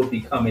who will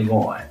be coming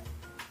on.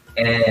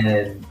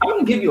 And I'm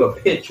going to give you a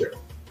picture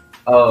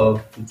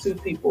of the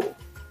 2 people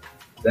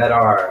that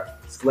are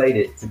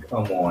slated to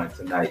come on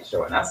tonight's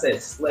show. And I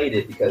said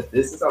slated because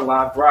this is a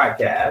live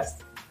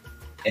broadcast,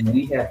 and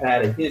we have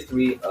had a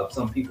history of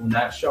some people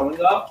not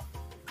showing up,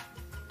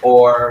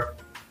 or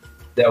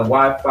their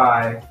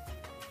Wi-Fi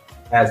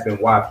has been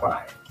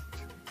Wi-Fi.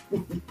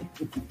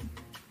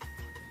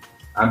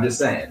 I'm just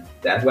saying,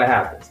 that's what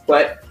happens.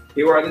 But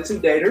here are the 2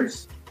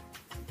 daters.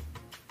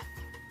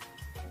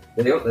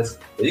 There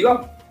you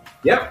go.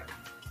 Yep.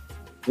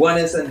 One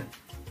is an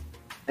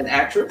an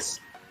actress.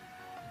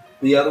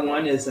 The other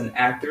one is an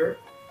actor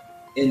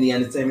in the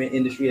entertainment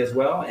industry as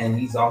well, and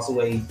he's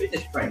also a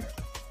fitness trainer,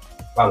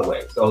 by the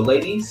way. So,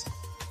 ladies,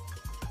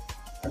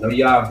 I know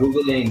y'all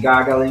googling and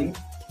goggling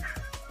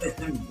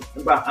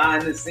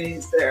behind the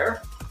scenes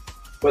there,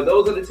 but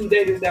those are the two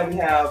daters that we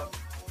have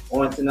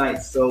on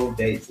tonight's So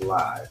Dates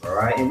Live. All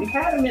right, and we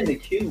had him in the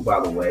queue, by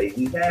the way.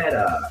 We had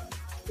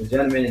the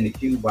gentleman in the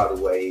queue, by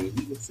the way.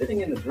 He was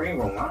sitting in the green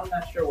room. I'm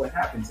not sure what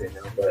happened to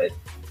him, but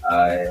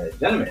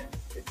gentlemen,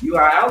 if you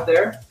are out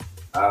there,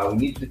 we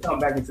need you to come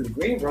back into the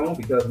green room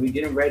because we're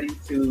getting ready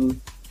to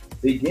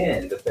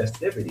begin the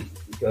festivities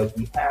because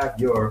we have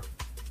your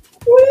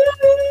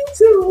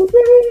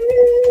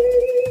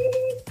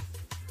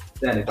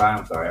standing by.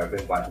 I'm sorry, I've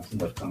been watching too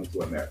much Coming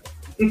to America.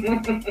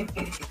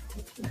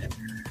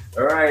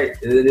 All right,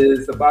 it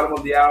is the bottom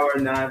of the hour,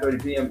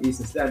 9:30 p.m.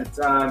 Eastern Standard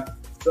Time.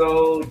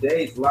 So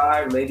Dates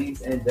Live,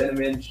 ladies and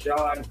gentlemen,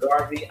 Sean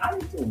Garvey. I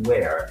need to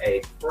wear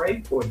a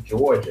Pray for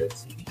Georgia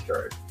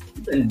t-shirt.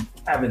 We've been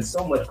having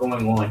so much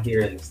going on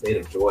here in the state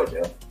of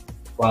Georgia,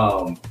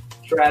 from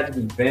tragic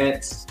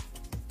events,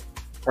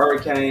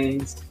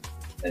 hurricanes,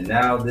 and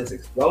now this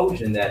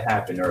explosion that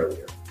happened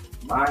earlier.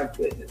 My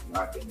goodness,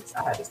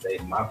 I had to stay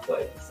in my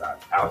place inside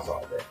the house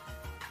all day.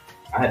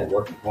 I had to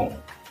work from home,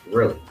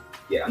 really.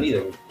 Yeah, I need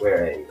to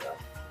wear a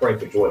Pray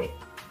for Georgia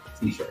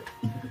t-shirt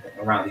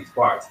around these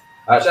parts.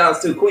 Shout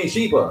outs to Queen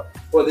Sheba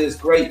for this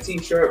great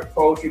t-shirt,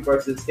 Poetry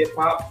versus Hip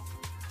Hop.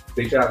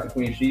 Big shout out to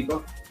Queen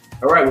Sheba.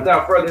 All right,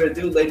 without further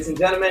ado, ladies and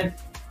gentlemen,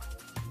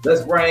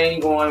 let's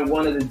bring on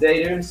one of the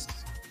daters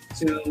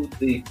to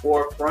the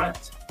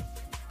forefront.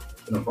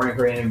 I'm gonna bring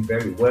her in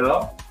very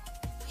well.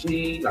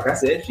 She, like I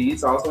said,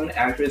 she's also an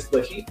actress,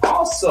 but she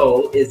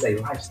also is a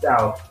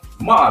lifestyle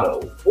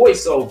model,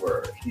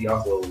 voiceover. She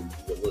also do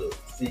a little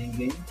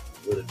singing,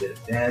 a little bit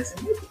of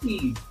dancing.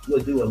 Maybe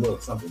we'll do a little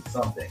something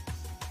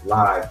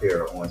live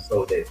here on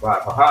So Dates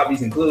Live. Her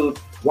hobbies include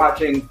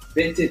watching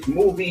vintage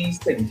movies,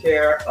 taking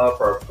care of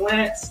her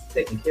plants,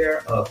 taking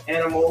care of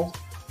animals,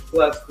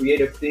 plus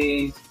creative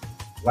things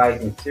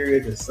like interior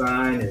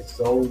design and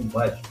so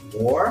much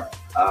more.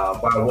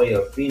 By way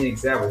of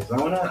Phoenix,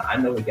 Arizona, I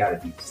know it got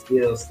to be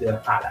still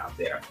hot out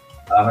there.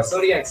 Her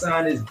zodiac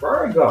sign is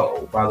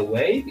Virgo, by the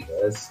way,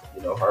 because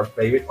you know her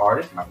favorite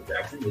artist, Michael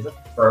Jackson, is a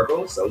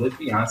Virgo. So is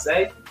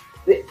Beyonce.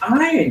 The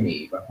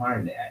irony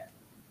behind that,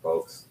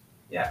 folks.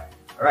 Yeah.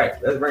 All right,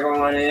 let's bring her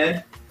on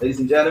in, ladies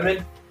and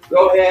gentlemen.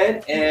 Go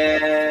ahead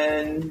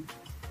and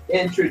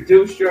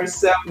introduce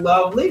yourself,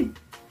 lovely.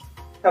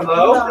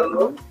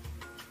 Hello.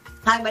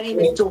 Hi, my name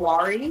is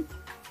Duwari.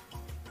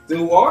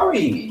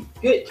 Duwari.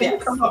 Good. Can you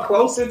come up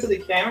closer to the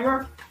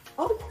camera?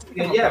 Oh,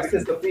 yeah,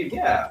 because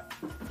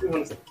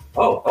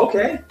oh,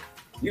 okay.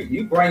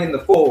 You bringing the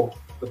full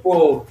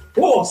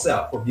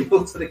self of you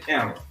to the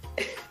camera.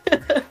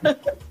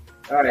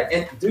 All right,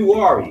 and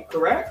Duwari,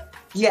 correct?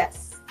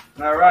 Yes.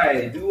 All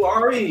right,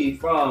 Duwari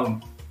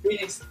from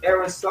Phoenix,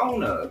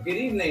 Arizona. Good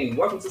evening.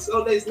 Welcome to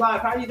So Dates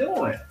Live. How you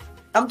doing?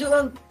 I'm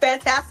doing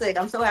fantastic.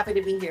 I'm so happy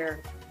to be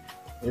here.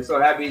 We're so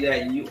happy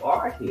that you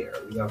are here.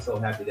 We are so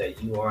happy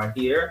that you are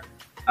here.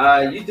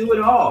 You do it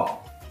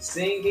all.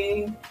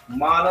 Singing,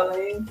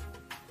 modeling,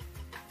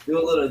 do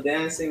a little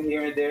dancing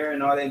here and there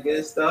and all that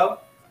good stuff.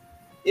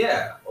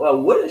 Yeah. Well,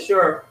 what is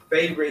your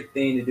favorite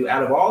thing to do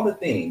out of all the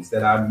things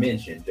that I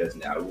mentioned just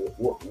now?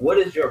 What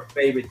is your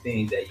favorite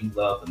thing that you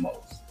love the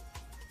most?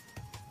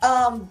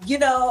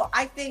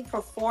 I think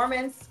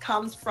performance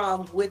comes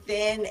from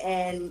within,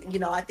 and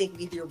I think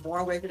either you're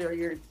born with it or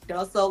you're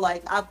so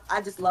like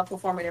I just love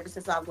performing ever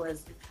since I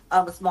was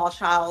a small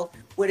child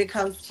when it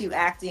comes to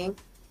acting.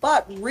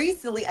 But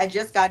recently I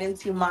just got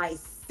into my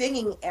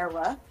singing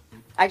era.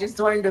 I just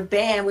joined a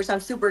band, which I'm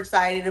super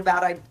excited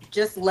about. I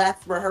just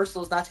left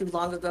rehearsals not too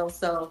long ago,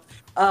 so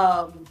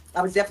I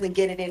was definitely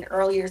getting in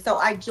earlier. So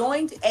I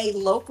joined a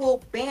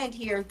local band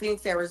here in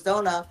Phoenix,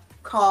 Arizona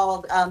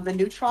called the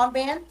Neutron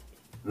Band.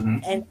 Mm-hmm.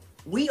 And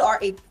we are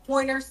a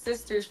Pointer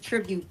Sisters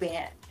tribute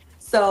band.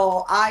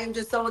 So I am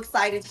just so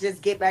excited to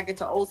just get back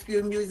into old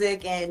school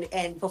music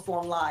and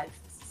perform live.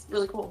 It's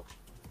really cool.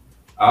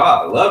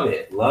 Ah, love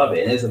it.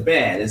 And it's a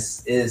band.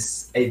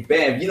 It's a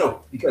band,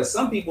 because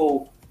some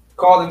people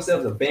call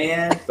themselves a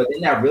band, but they're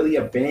not really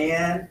a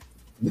band.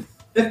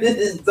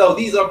 So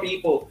these are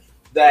people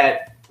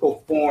that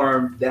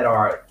perform that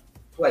are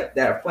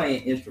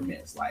playing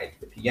instruments like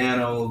the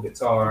piano,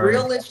 guitar.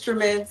 Real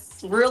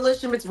instruments,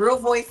 real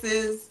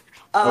voices.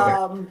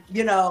 Okay.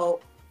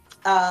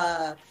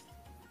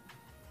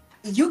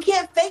 You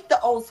can't fake the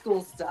old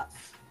school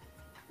stuff.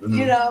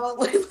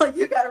 Mm-hmm. Like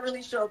you got to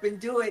really show up and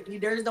do it.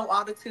 There's no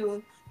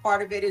auto-tune.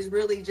 Part of it is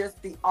really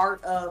just the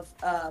art of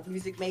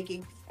music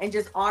making and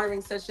just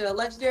honoring such a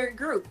legendary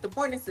group, the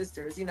Pointer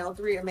Sisters.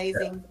 Three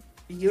amazing,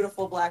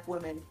 beautiful Black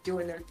women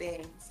doing their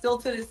thing still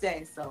to this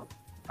day. So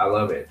I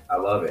love it.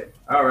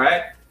 All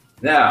right,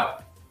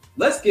 now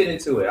let's get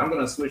into it. I'm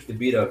gonna switch the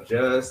beat up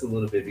just a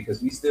little bit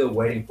because we're still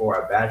waiting for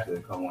our bachelor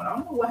to come on. I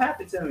don't know what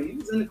happened to him. He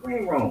was in the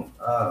green room.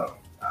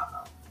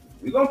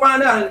 We're gonna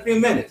find out in a few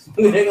minutes.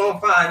 We're gonna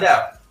find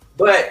out.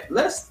 But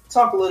let's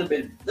talk a little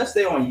bit. Let's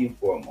stay on you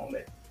for a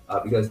moment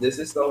because this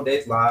is So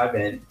Days Live.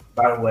 And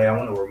by the way, I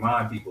want to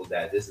remind people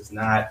that this is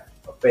not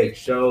a fake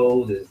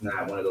show. This is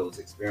not one of those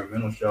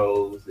experimental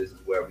shows. This is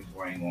where we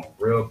bring on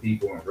real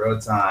people in real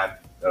time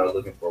that are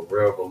looking for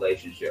real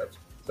relationships.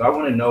 So I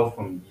want to know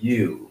from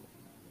you,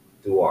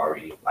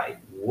 Duari,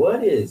 like,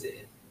 what is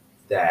it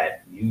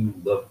that you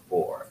look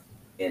for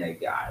in a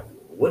guy?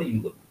 What do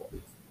you look for?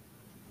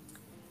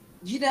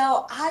 You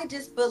know, I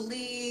just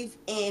believe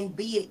in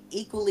being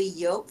equally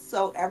yoked.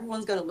 So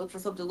everyone's going to look for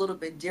something a little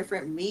bit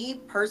different. Me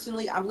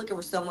personally, I'm looking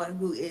for someone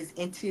who is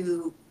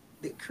into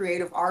the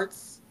creative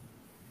arts.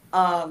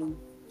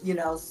 You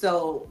know,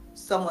 so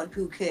someone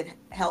who could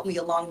help me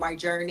along my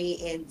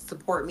journey and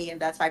support me in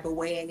that type of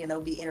way, and, you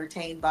know, be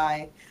entertained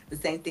by the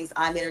same things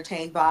I'm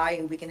entertained by,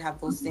 and we can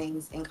have those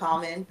things in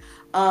common.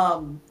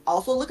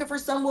 Also looking for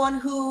someone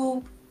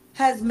who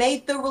has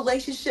made the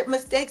relationship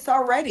mistakes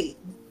already,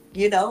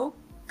 you know,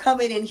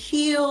 coming in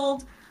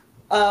healed,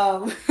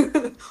 um,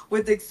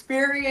 with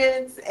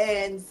experience,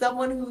 and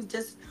someone who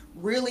just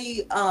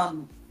really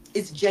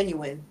is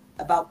genuine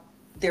about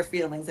their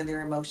feelings and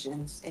their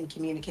emotions and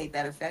communicate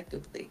that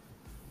effectively.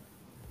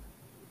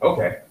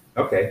 Okay.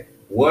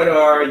 What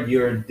are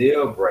your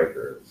deal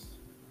breakers?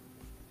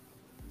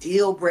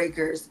 Deal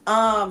breakers.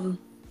 You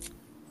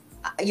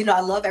know, I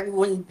love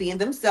everyone being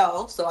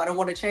themselves, so I don't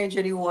want to change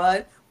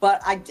anyone.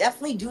 But I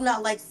definitely do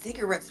not like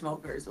cigarette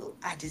smokers.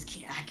 I just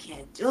can't. I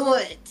can't do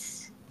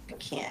it. I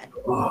can't.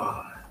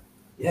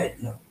 Yeah,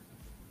 no.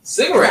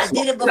 Cigarettes. I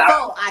did it before.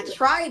 I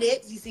tried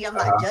it. You see, I'm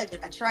not judging.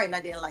 I tried and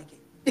I didn't like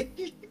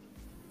it.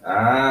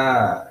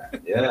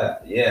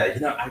 Yeah. You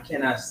know, I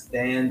cannot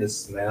stand the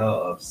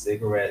smell of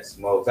cigarette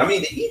smokes. I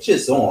mean, to each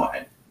his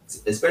own,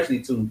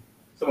 especially to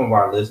some of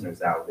our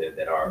listeners out there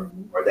that are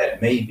or that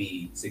may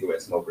be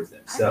cigarette smokers I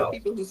know themselves.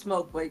 people who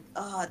smoke, but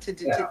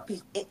to be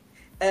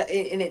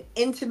in an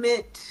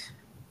intimate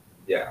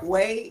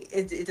way,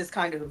 it just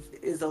kind of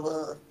is a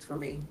little for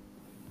me.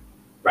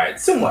 Right,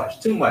 too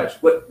much.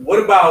 What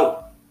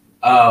about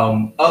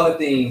other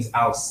things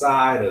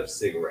outside of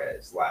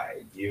cigarettes?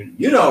 Like you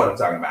know what I'm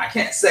talking about. I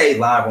can't say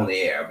live on the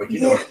air, but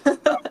you know.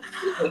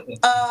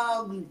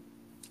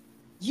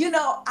 You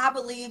know, I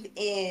believe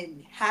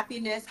in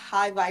happiness,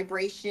 high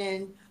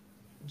vibration,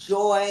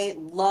 joy,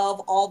 love,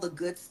 all the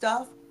good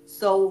stuff.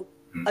 So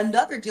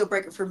another deal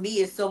breaker for me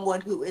is someone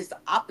who is the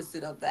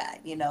opposite of that,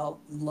 you know,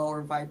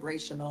 lower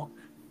vibrational,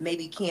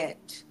 maybe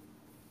can't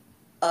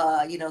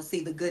you know,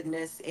 see the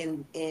goodness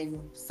in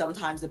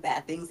sometimes the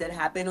bad things that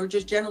happen, or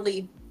just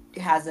generally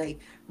has a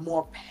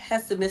more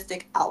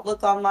pessimistic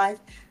outlook on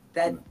life.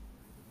 That,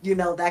 you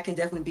know, that can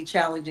definitely be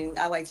challenging.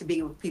 I like to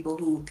be with people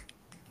who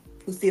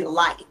see the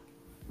light.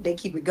 They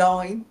keep it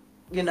going,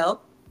 you know,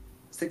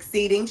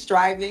 succeeding,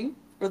 striving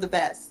for the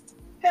best.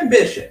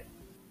 Ambition.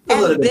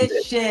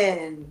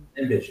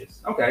 Ambitious.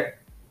 Okay.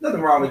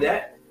 Nothing wrong with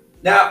that.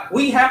 Now,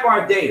 we have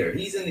our dater.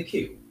 He's in the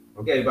queue.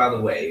 Okay, by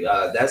the way,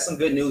 that's some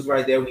good news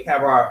right there. We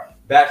have our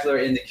bachelor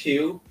in the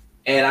queue.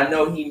 And I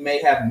know he may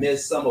have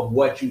missed some of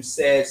what you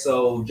said.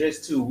 So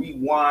just to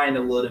rewind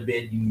a little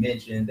bit, you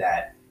mentioned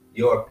that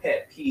your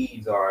pet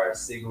peeves are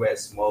cigarette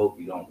smoke.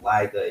 You don't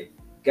like a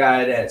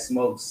guy that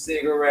smokes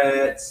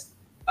cigarettes.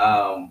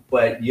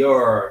 But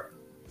your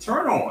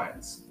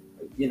turn-ons,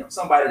 you know,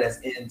 somebody that's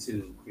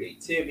into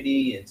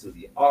creativity, into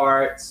the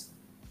arts,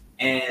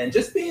 and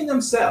just being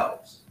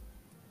themselves,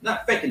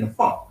 not faking the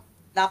funk.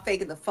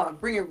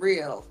 Bring it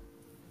real.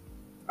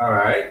 All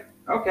right.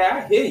 Okay,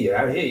 I hear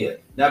you.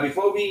 Now,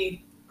 before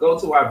we go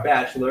to our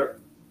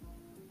bachelor,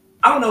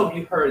 I don't know if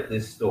you heard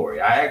this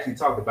story. I actually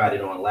talked about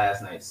it on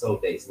last night's So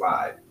Days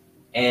Live.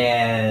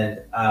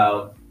 And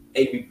a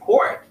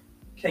report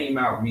came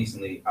out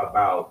recently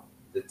about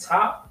the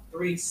top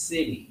 3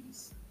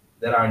 cities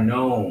that are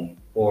known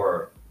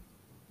for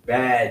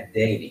bad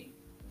dating,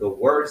 the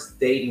worst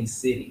dating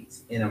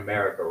cities in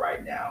America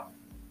right now.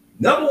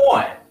 Number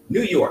 1,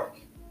 New York.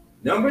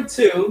 Number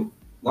 2,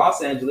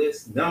 Los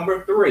Angeles.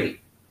 Number 3,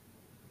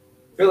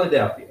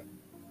 Philadelphia.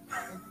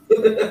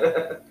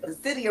 The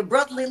city of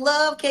brotherly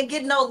love can't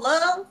get no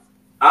love.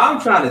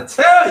 I'm trying to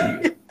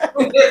tell you.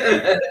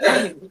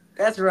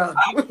 That's rough.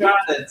 I'm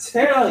trying to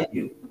tell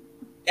you.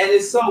 And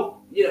it's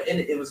so, you know, and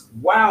it was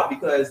wild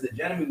because the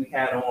gentleman we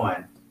had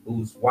on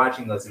who's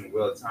watching us in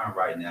real time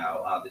right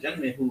now, the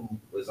gentleman who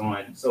was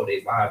on So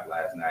Days Live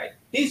last night,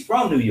 he's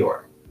from New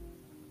York.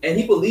 And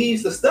he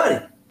believes the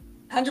study.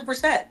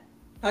 100%.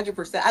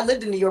 I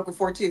lived in New York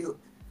before too.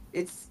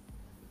 It's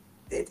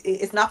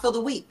not for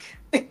the weak.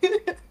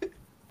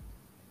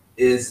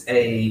 Is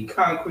a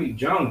concrete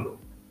jungle,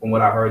 from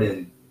what I heard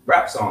in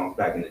rap songs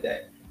back in the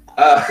day.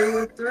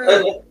 Through and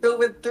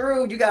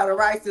through, you gotta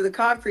rise through the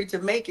concrete to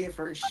make it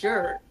for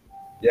sure.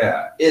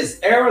 Yeah, is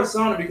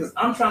Arizona, because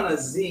I'm trying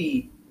to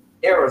see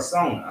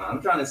Arizona.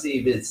 I'm trying to see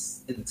if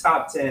it's in the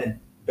top 10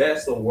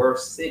 best or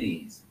worst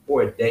cities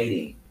for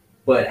dating.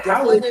 But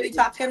how is it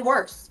top 10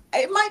 worst?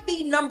 It might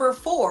be number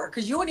 4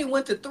 because you only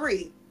went to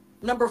 3.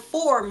 Number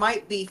 4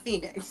 might be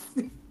Phoenix.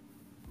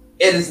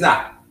 It is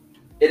not.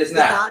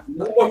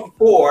 Number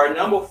 4,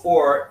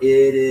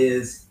 it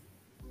is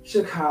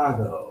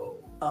Chicago.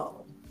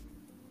 Oh.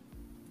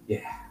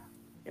 Yeah.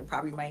 And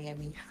probably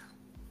Miami.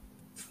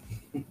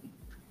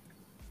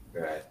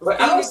 Right. But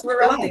I don't Phoenix, see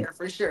we're up Atlanta. there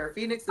for sure.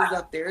 Phoenix is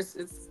up there.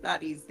 It's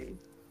not easy.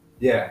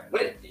 Yeah,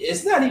 but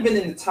it's not even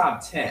in the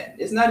top 10.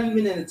 It's not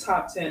even in the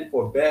top 10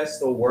 for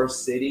best or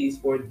worst cities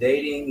for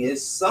dating.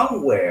 It's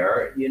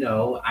somewhere,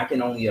 I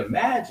can only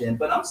imagine.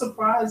 But I'm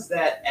surprised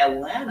that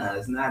Atlanta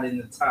is not in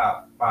the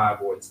top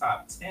 5 or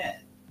top 10.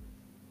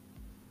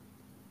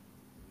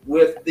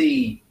 With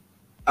the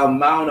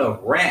amount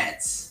of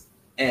rants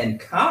and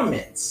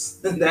comments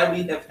that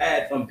we have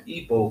had from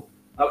people.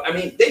 I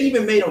mean, they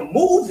even made a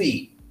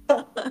movie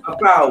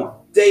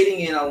about dating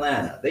in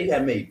Atlanta. They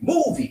have made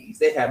movies.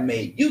 They have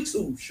made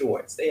YouTube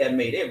shorts. They have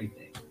made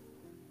everything.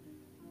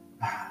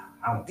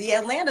 The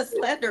Atlanta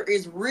slander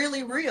is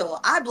really real.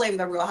 I blame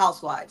the Real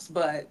Housewives,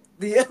 but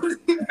the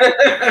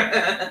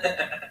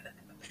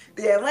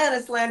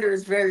Atlanta slander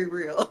is very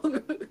real.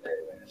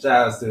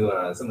 Shout outs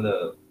to some of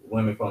the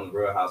women from the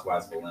Real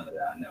Housewives of Atlanta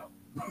that I know.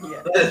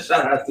 Yeah.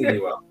 Shout out to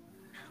you all.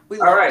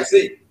 All right,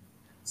 see.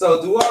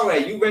 So,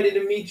 Duare, you ready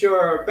to meet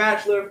your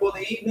bachelor for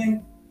the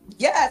evening?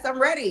 Yes,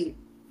 I'm ready.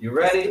 You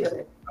ready?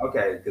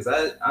 Okay, because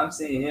I'm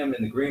seeing him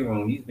in the green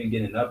room. He's been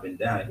getting up and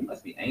down. He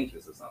must be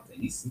anxious or something.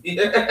 He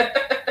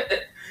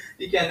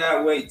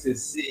cannot wait to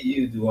see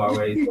you,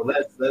 Duare. So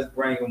let's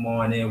bring him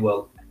on in.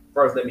 Well,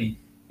 first let me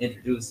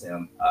introduce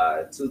him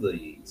to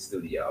the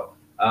studio.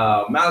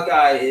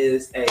 Malachi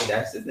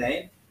that's his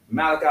name.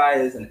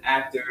 Malachi is an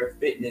actor,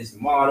 fitness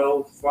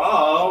model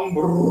from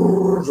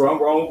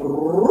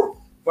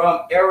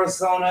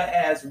Arizona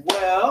as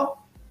well.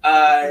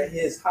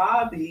 His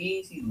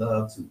hobbies, he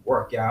loves to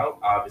work out.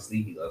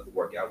 Obviously, he loves to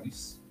work out. We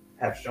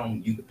have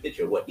shown you the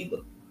picture of what he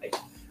looked like.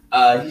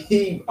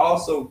 He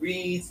also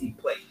reads, he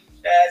plays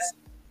chess.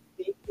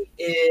 He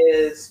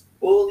is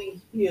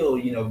fully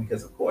healed,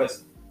 because of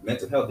course,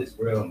 mental health is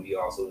real, and we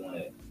also want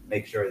to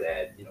make sure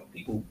that,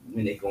 people,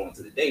 when they go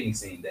into the dating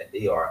scene, that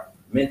they are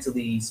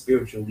mentally,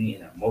 spiritually,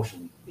 and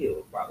emotionally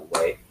healed, by the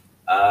way.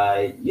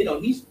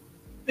 He's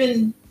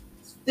been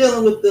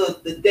dealing with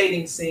the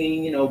dating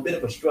scene, a bit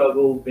of a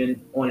struggle, been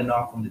on and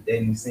off from the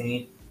dating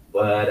scene,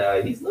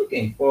 but he's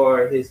looking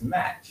for his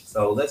match.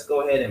 So let's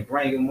go ahead and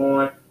bring him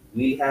on.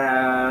 We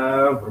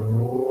have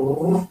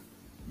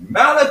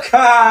Malachi.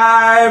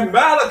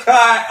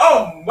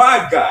 Oh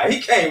my God,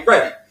 he came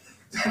ready.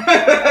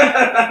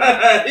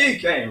 He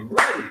came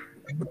ready.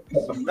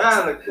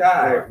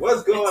 Malachi,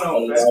 what's going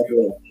on,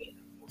 man?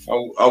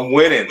 I'm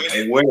winning.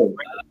 Wait.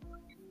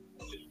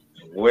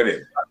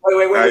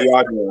 How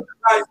y'all doing?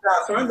 Guys,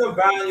 turn the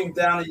volume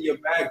down in your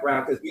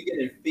background because we're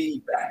getting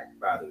feedback,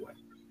 by the way.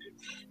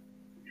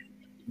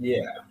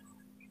 Yeah.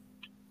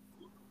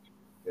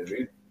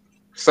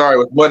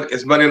 Sorry,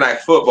 it's Monday Night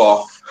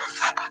Football.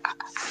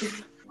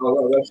 She's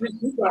going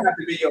to have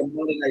to be your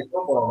Monday Night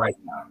Football right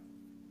now.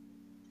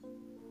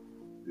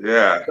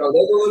 Yeah. So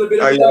there's a little bit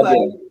of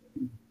delay.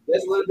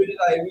 We're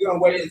going to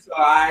wait until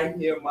I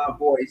hear my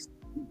voice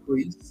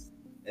decrease,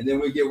 and then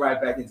we'll get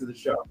right back into the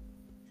show.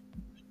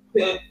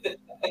 This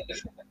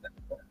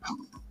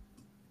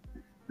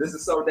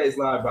is So Days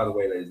Live, by the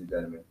way, ladies and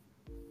gentlemen.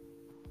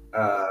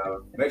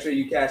 Make sure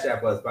you cash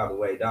app us, by the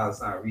way,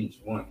 $reach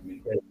one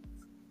communication.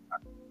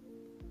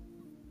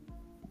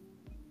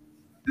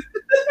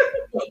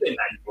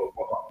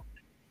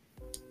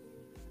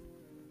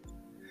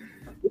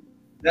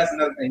 That's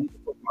another thing. You can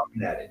put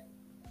talking at it.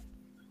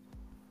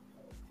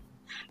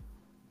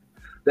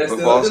 There's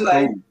still a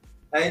delay.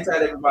 Hang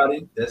tight,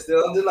 everybody. There's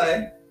still a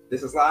delay.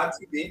 This is live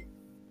TV.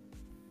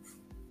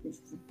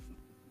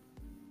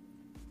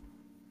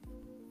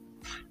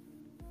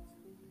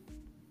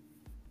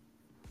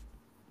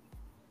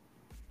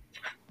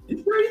 You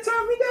sure you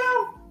turned me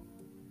down?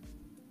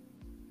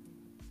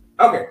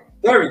 Okay,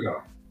 there we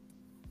go.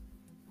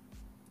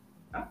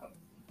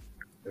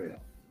 There we go.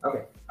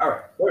 Okay, all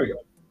right, there we go.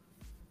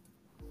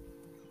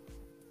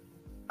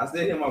 I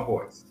still hear my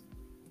voice.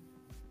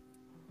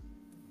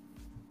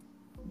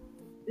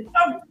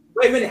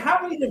 Wait a minute,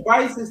 how many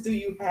devices do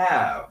you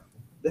have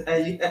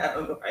that you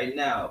have right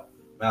now,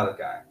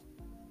 Malachi?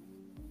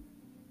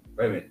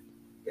 Wait a minute.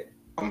 Okay.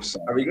 I'm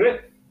sorry. Are we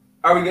good?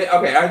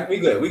 Okay, we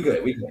good. We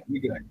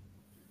good.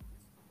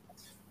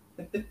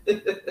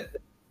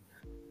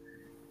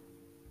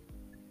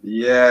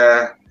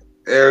 Yeah,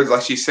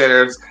 like she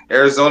said,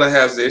 Arizona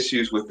has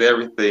issues with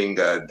everything,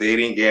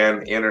 dating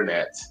and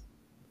internet.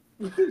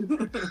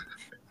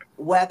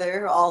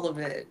 Weather, all of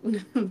it.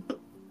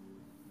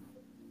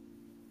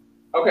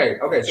 Okay.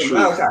 So True.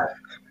 Malachi,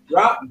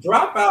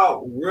 drop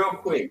off real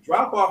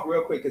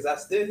quick, because I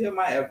still hear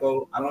my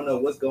echo. I don't know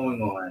what's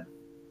going on.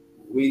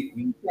 We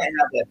can't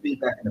have that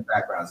feedback in the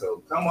background.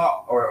 So come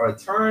up or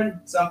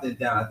turn something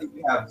down. I think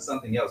we have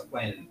something else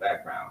playing in the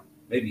background.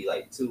 Maybe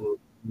like two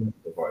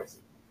voices.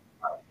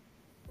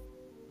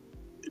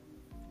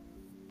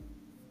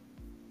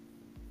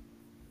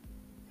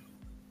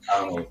 I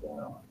don't know what's going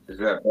on. Is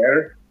that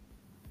better?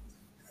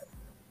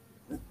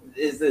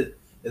 It's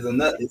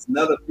another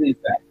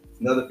feedback.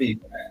 It's another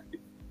feedback.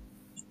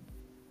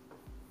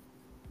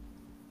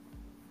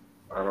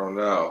 I don't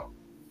know.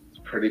 It's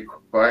pretty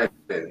quiet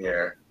in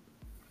here.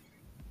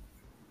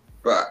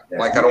 But Yeah,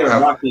 like I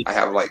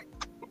have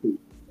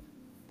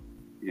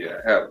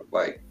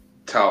like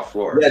tile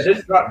floors. Yeah,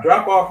 just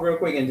drop off real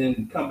quick and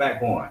then come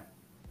back on.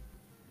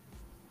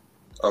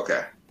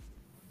 Okay.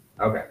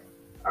 Okay.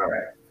 All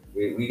right.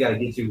 We gotta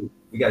get you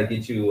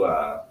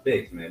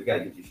fixed, man. We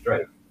gotta get you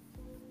straight.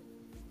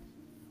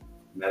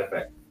 Matter of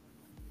fact.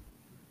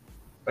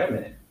 Wait a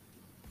minute.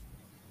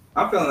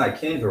 I'm feeling like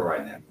Kendra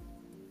right now.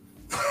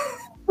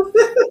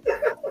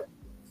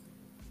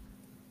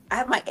 I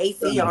have my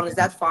AC on. Is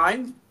that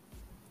fine?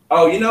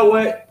 Oh, you know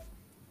what?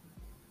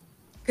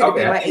 Could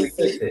Okay, it be my I think AC?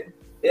 we fixed it.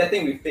 Yeah, I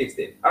think we fixed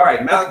it. All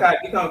right, Malachi,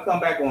 if you come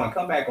back on.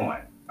 Come back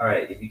on. All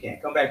right, if you can,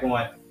 come back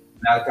on.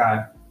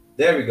 Malachi.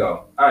 There we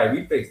go. All right,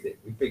 we fixed it.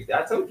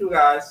 I told you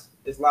guys,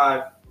 it's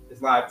live.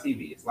 It's live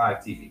TV. It's live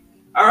TV.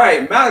 All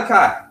right,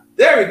 Malachi.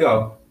 There we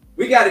go.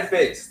 We got it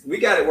fixed. We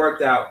got it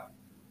worked out.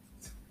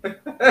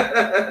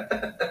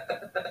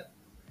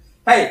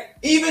 Hey,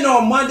 even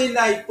on Monday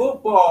Night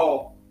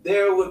Football,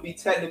 there would be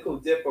technical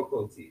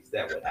difficulties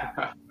that would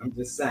happen. I'm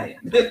just saying.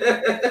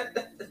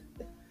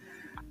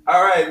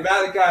 All right,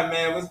 Malachi,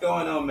 man, what's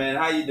going on, man?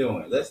 How you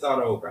doing? Let's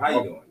start over. How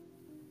you doing?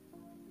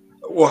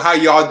 Well, how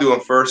y'all doing?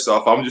 First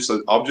off, I'm just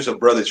a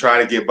brother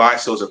trying to get by.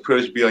 So it's a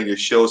privilege to be on your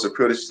show. It's a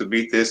privilege to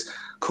meet this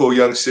cool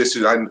young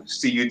sister. I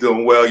see you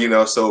doing well, you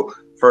know. So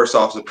first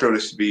off, it's a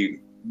privilege to be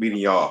meeting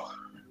y'all.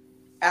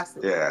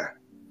 Absolutely. Yeah.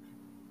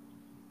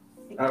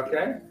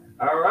 Okay.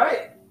 All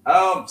right.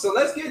 So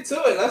let's get to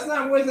it. Let's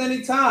not waste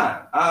any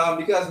time.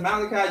 Because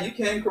Malachi, you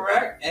came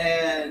correct,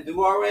 and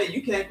Duare,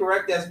 you came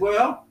correct as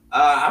well.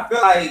 I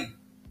feel like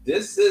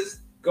this is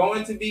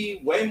going to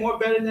be way more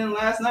better than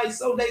last night's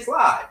So Days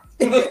Live.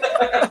 I'm just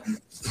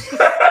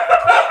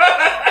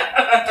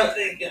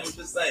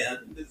saying. I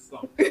think this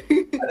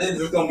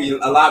is going to be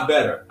a lot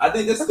better. I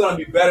think this is going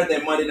to be better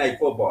than Monday Night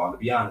Football, to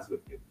be honest with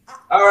you.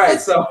 All right,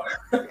 so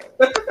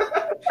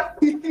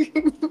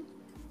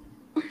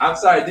I'm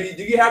sorry.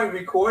 Do you have it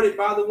recorded,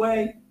 by the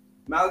way,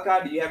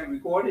 Malachi? Do you have it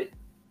recorded?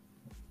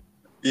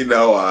 You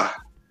know,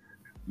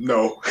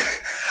 no.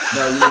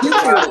 No,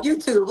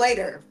 YouTube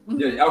later.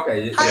 Yeah,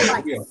 okay.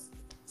 Highlights.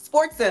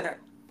 Sports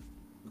Center.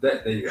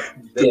 There you go.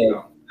 There you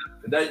go.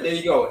 There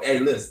you go. Hey,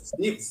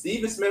 listen,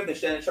 Stephen Smith and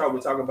Shannon Sharp,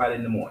 we'll talk about it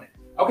in the morning.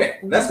 Okay,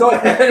 let's go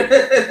ahead.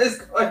 Let's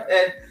go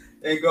ahead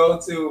and go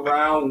to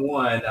round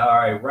one. All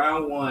right,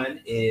 round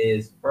one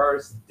is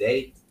first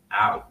date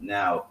out.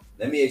 Now,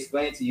 let me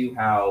explain to you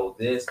how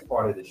this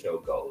part of the show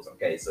goes.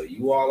 Okay, so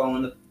you all are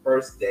on the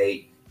first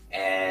date,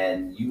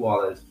 and you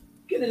all are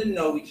getting to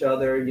know each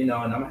other, you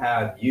know, and I'm gonna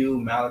have you,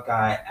 Malachi,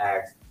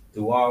 ask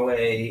Duale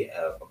a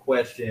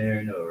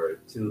question or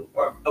two,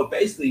 or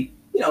basically,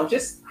 you know,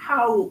 just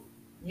how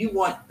you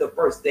want the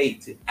first date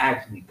to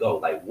actually go.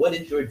 Like, what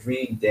is your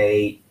dream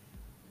date?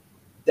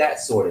 That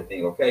sort of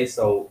thing. Okay,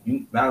 so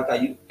you,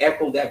 Malachi, you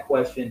echo that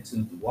question to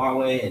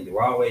Duale, and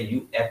Duale,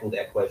 you echo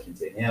that question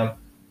to him.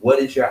 What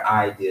is your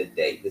ideal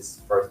date? This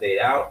is first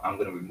date out. I'm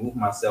going to remove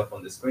myself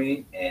from the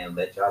screen and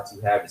let y'all two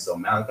have it. So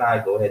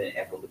Malachi, go ahead and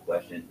echo the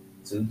question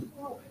to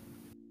Duale.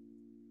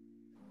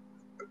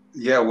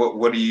 Yeah,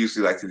 what do you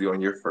usually like to do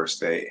on your first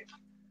date?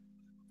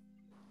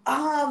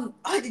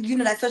 You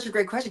know, that's such a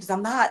great question because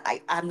I'm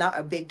not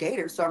a big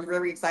dater, so I'm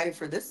really excited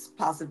for this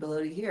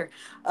possibility here.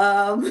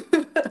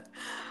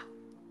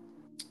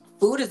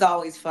 Food is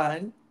always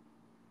fun.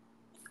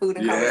 Food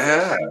and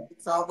conversation,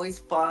 it's always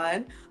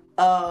fun.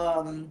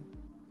 A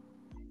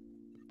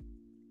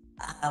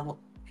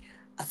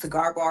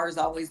cigar bar is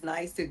always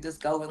nice to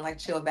just go and like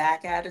chill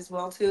back at as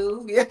well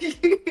too.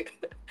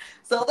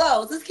 So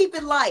those, let's keep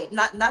it light,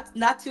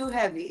 not too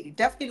heavy.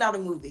 Definitely not a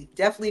movie.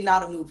 Definitely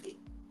not a movie.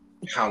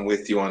 I'm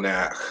with you on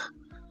that.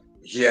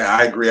 Yeah,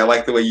 I agree. I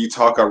like the way you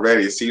talk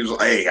already. It seems like,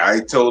 hey, I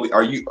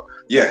agree.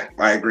 Yeah,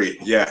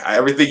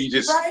 everything you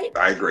just, right?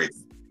 I agree.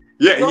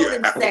 Yeah, grown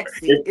and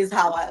sexy is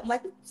how I'm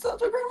like, so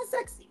grown and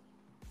sexy.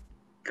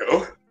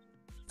 Go.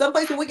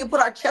 Someplace where we can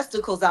put our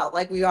chesticles out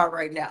like we are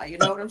right now. You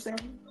know what I'm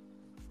saying?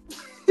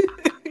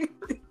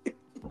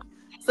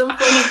 Some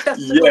funny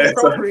chesticle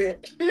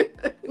appropriate.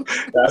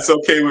 That's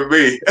okay with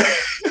me.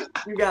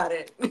 You got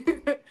it.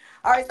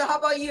 All right, so how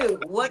about you?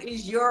 What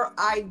is your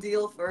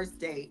ideal first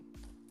date?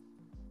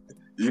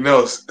 You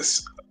know,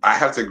 I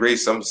have to agree,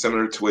 something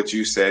similar to what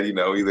you said, you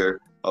know, either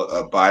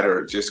a bite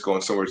or just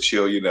going somewhere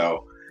chill, you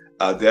know,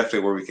 definitely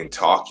where we can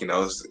talk, you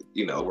know,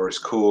 where it's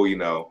cool, you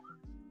know,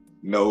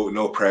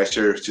 no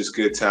pressure, just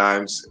good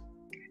times,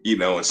 you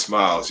know, and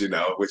smiles, you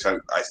know, which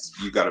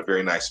you got a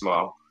very nice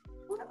smile.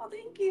 Well,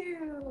 thank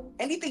you.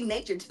 Anything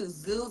nature too.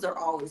 Zoos are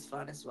always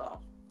fun as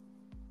well.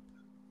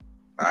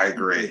 I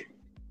agree.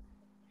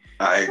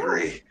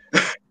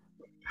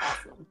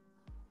 Awesome.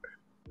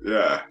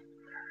 Yeah.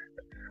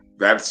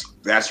 That's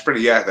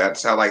pretty,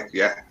 that's how, like,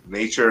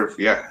 nature,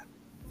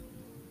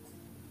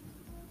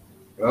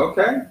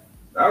 Okay.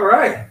 All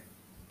right.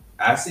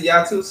 I see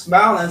y'all two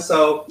smiling,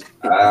 so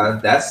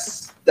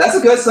that's a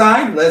good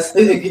sign. Let's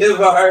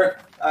give our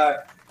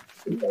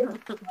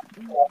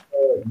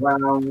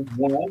round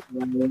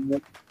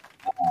one.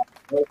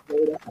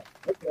 Okay.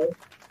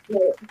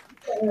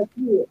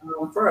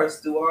 So,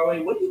 first,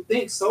 Duarte, what do you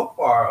think so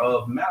far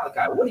of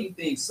Malachi? What do you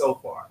think so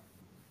far?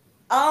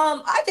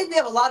 I think we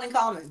have a lot in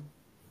common.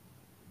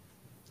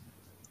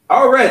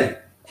 Already.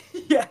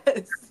 Yes.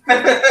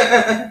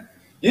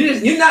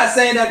 You're not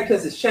saying that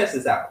because his chest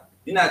is out.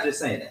 You're not just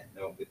saying that.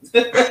 No.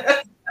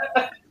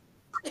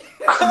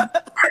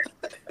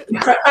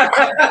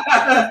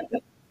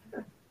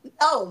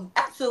 No,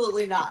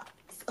 absolutely not.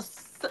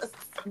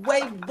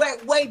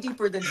 Way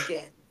deeper than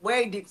skin.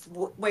 Way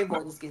more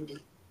than skin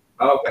deep.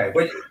 Okay,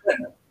 but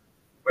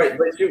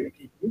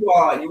you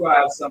all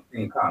have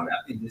something in common.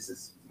 I think this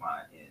is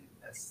mine, and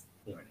that's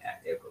hearing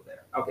that echo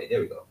there. Okay, there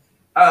we go.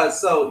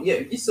 So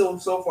yeah,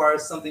 so far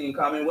something in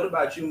common. What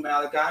about you,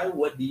 Malachi?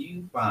 What do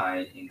you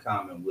find in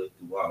common with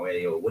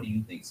Duarte, or what do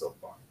you think so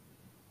far?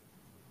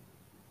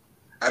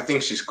 I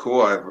think she's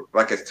cool.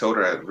 Like I told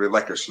her, I really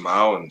like her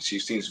smile, and she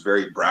seems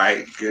very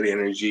bright, good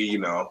energy. You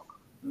know,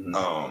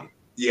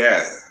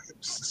 yeah.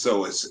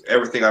 So it's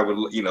everything I would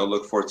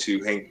look forward to.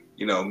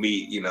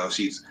 Meet.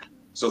 She's.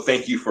 So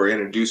thank you for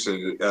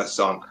introducing us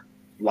on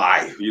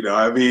live.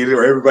 I mean,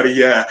 or everybody.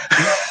 Yeah.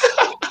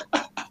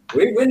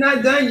 We're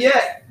not done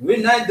yet.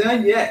 We're not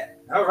done yet.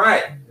 All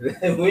right.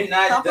 We're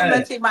not done.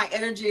 Complimenting my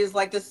energy is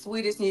like the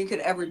sweetest thing you could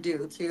ever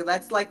do, too.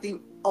 That's like the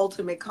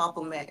ultimate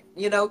compliment,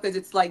 because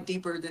it's like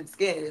deeper than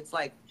skin. It's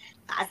like,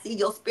 I see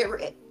your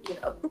spirit,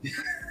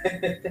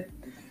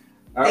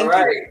 All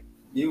right.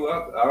 You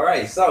up? All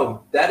right.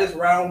 So that is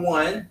round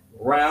one.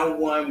 Round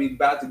one. We're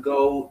about to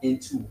go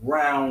into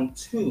round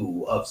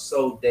two of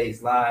So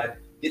Days Live.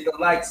 Get the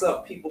likes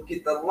up, people.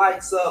 Get the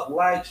likes up.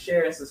 Like,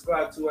 share, and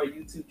subscribe to our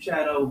YouTube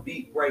channel,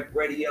 Beat Break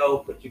Radio.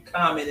 Put your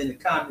comment in the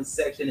comment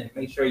section and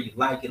make sure you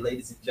like it,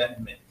 ladies and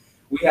gentlemen.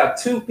 We have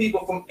two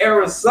people from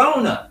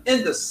Arizona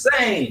in the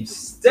same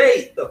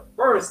state the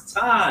first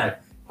time,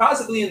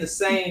 possibly in the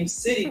same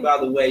city, by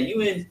the way.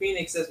 You in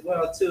Phoenix as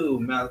well, too,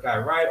 Malachi,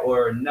 right?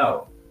 Or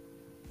no?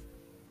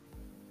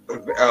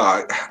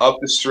 Up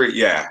the street,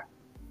 yeah.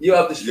 You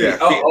up the street? Yeah.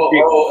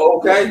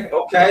 Okay.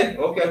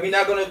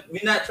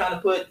 We're not trying to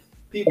put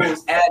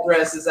people's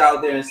addresses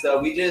out there and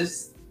stuff.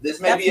 This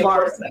may be a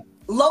person.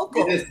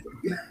 Local.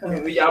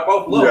 Y'all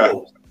both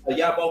locals. Yeah.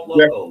 Y'all both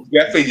locals.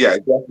 Definitely, yeah.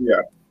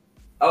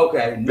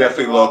 Okay.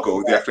 Definitely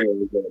local.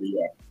 Definitely,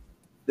 yeah.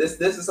 This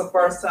is the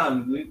first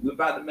time we're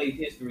about to make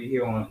history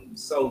here on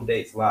Soul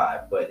Dates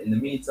Live. But in the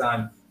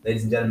meantime,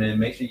 ladies and gentlemen,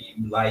 make sure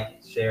you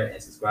like, share,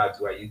 and subscribe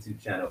to our YouTube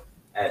channel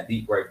at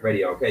Beat Break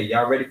Radio. Okay,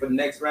 y'all ready for the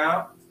next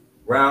round?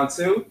 Round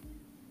two.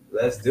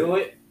 Let's do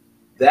it.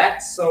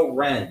 That's so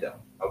random.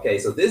 Okay,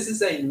 so this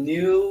is a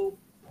new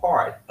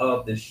part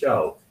of the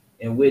show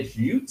in which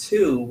you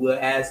two will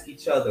ask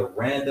each other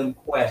random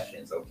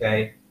questions,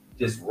 okay?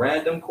 Just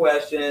random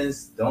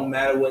questions, don't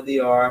matter what they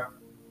are.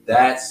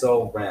 That's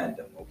so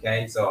random,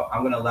 okay? So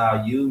I'm going to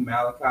allow you,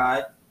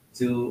 Malachi,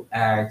 to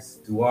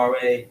ask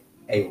Duarte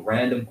a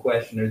random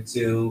question or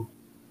two.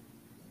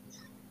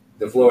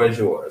 The floor is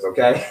yours,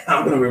 okay?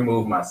 I'm going to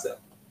remove myself.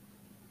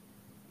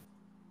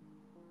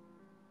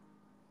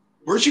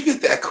 Where'd you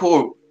get that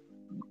cool...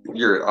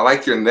 I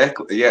like your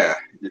necklace. Yeah,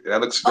 that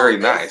looks very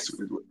nice.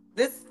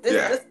 This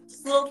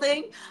little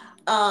thing.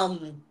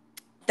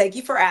 Thank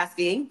you for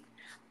asking.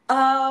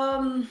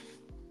 I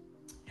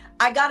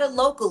got it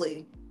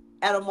locally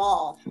at a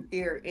mall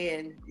here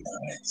in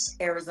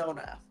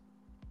Arizona.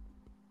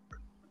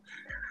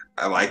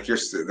 I like your.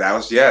 That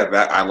was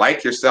I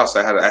like your stuff. So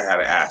I had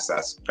to ask.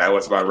 That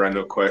was my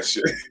random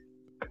question.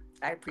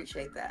 I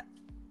appreciate that.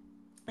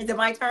 Is it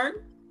my turn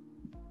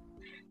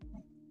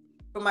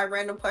for my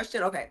random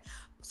question? Okay.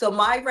 So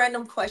my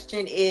random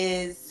question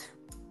is,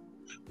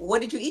 what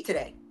did you eat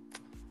today?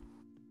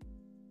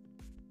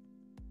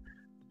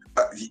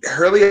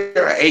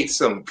 Earlier, I ate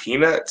some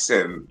peanuts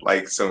and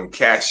like some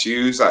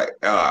cashews. I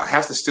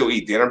have to still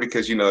eat dinner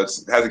because it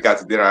hasn't got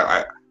to dinner.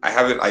 I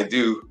haven't. I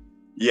do.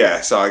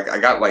 Yeah. So I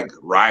got like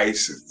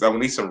rice. I'm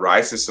gonna eat some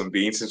rice and some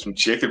beans and some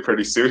chicken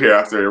pretty soon here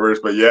afterwards.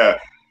 But yeah.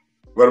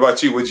 What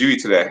about you? What'd you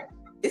eat today?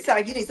 It's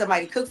like you need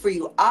somebody to cook for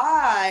you.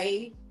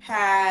 I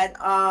had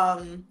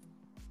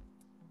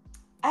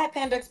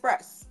Panda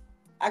Express.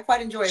 I quite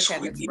enjoyed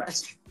Panda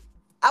Express.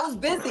 I was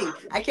busy.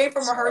 I came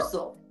from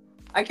rehearsal.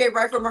 I came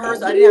right from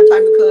rehearsal. I didn't have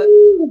time to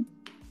cook.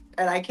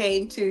 And I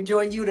came to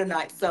join you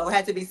tonight. So it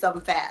had to be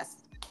something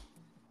fast.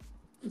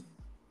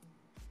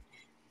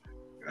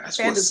 That's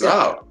what's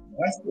up.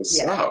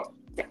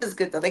 Panda's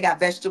good though. They got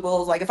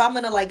vegetables. Like if I'm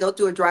going to go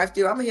through a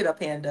drive-thru, I'm going to hit up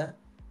Panda.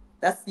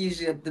 That's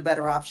usually the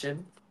better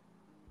option.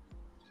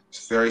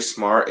 It's very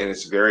smart and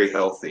it's very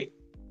healthy.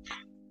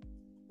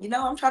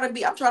 I'm trying to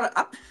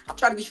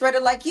be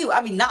shredded like you.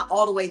 I mean, not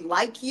all the way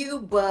like you,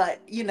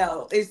 but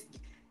it's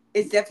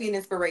definitely an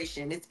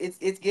inspiration.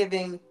 It's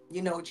giving,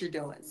 what you're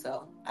doing.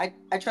 So I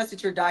trust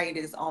that your diet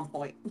is on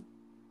point.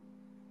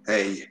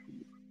 Hey,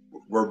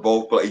 we're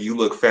both, but you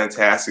look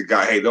fantastic.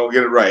 God, hey, don't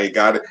get it right.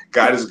 God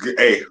is good.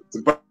 Hey,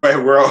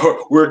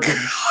 we're good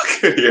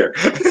here.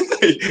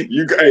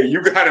 You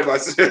got it,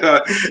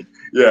 myself.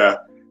 Yeah.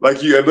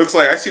 Like you, it looks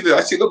like I see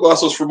the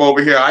muscles from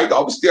over here.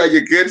 I'm still on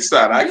your good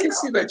side. I can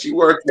see that you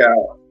work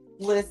out.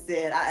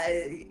 Listen,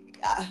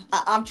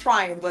 I'm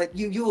trying, but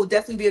you will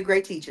definitely be a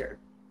great teacher,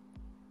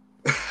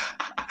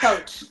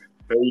 coach,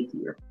 Thank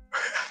you.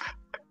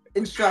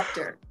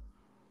 instructor.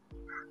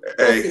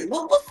 Hey.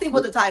 We'll see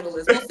what the title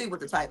is. We'll see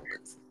what the title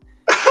is.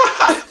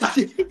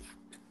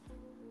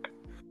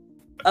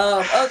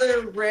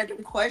 Other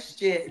random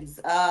questions.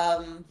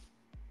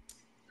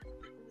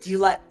 Do you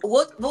like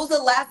what was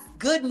the last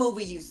good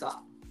movie you saw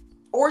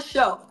or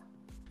show?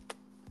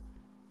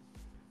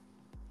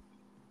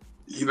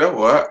 You know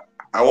what?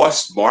 I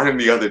watched Martin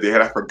the other day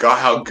and I forgot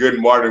how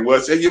good Martin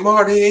was. Hey, you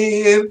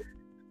Martin.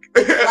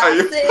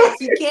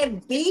 Classics. You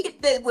can't beat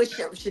it with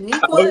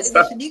Shaniqua. Is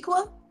it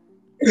Shaniqua?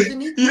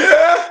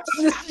 Yeah.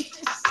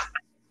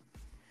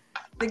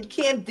 You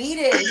can't beat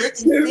it.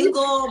 Written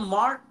Single,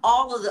 Mark,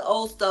 all of the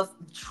old stuff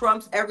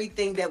trumps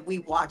everything that we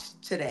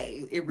watched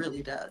today. It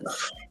really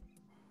does.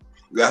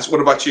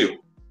 What about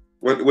you?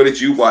 What did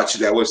you watch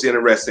that was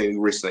interesting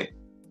recently?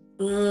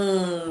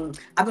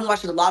 I've been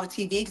watching a lot of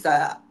TV because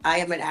I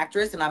am an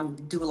actress and I'm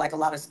doing like a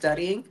lot of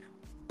studying.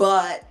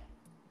 But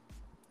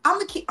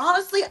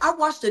honestly, I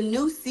watched a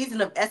new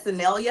season of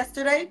SNL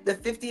yesterday, the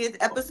 50th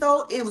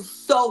episode. It was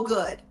so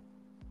good.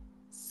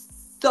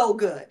 So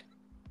good.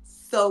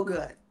 So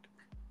good.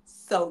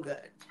 So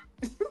good.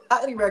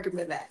 Highly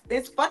recommend that.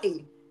 It's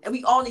funny. And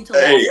we all need to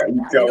laugh right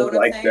now. You know what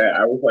I'm saying? That.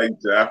 I was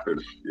like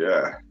Jafford.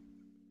 Yeah.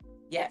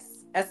 Yes.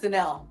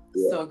 SNL.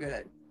 Yeah. So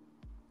good.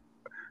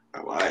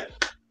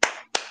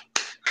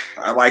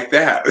 I like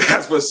that.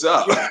 That's what's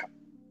up. Yeah.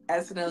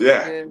 SNL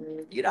is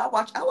good. You know, I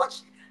watch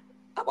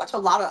a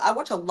lot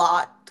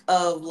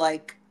of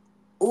like,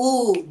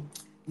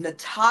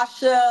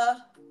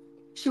 Natasha.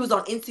 She was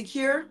on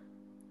Insecure.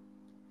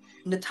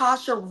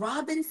 Natasha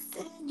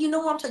Robinson. You know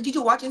what I'm talking? Did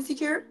you watch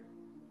Insecure?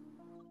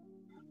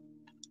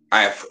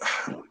 I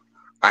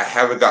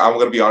haven't got. I'm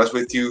gonna be honest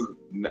with you.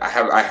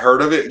 I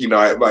heard of it. You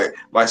know,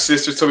 my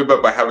sister told me about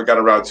it, but I haven't got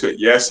around to it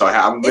yet. So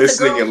I'm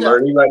listening and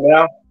learning right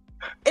now.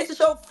 It's a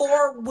show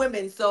for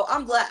women, so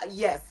I'm glad.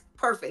 Yes,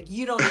 perfect.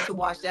 You don't need to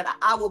watch that.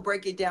 I will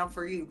break it down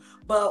for you.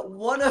 But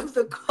one of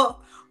the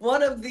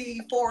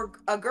four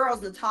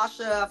girls,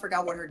 Natasha, I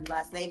forgot what her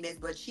last name is,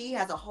 but she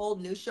has a whole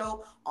new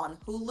show on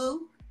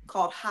Hulu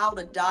called How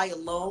to Die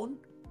Alone.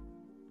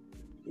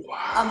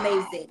 Wow.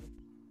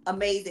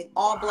 Amazing.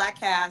 All black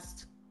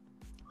cast.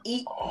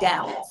 Eat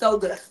down. So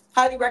good.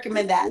 Highly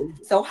recommend that.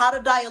 So How to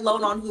Die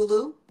Alone on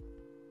Hulu.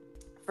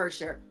 For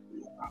sure.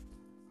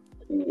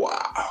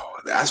 Wow.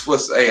 That's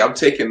what's I'm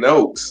taking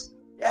notes.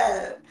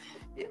 Yeah.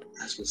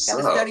 That's what's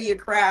Gotta study your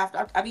craft.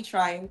 I be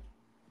trying.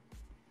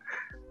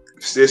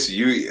 Sis,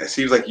 it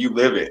seems like you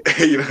live it.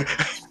 You know?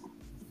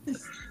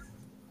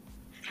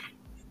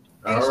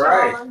 All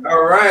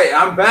right.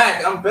 I'm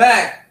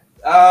back.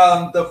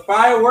 The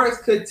fireworks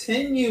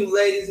continue,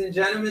 ladies and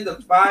gentlemen.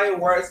 The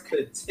fireworks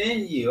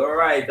continue. All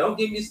right. Don't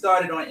get me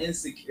started on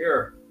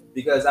Insecure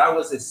because I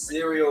was a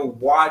serial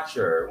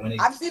watcher when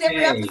I've seen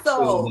every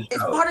episode.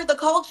 It's part of the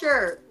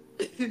culture.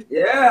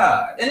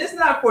 Yeah. And it's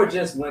not for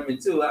just women,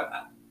 too.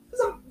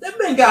 There've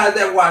been guys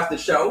that watch the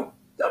show.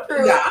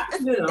 True.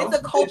 It's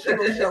a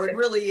cultural show. It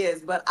really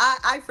is. But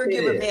I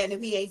forgive a man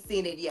if he ain't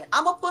seen it yet.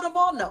 I'm going to put him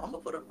on. I'm going to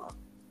put him on.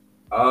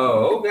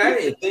 Oh,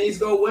 okay. If things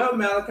go well,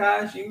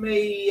 Malachi, she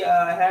may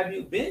have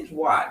you binge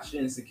watch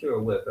Insecure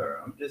with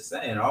her. I'm just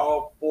saying,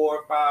 all 4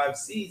 or 5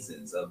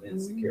 seasons of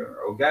Insecure.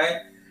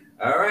 Okay.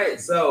 All right.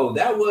 So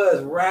that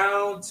was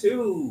round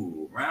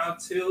 2.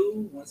 Round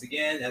 2. Once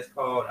again, that's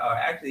called.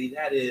 Actually,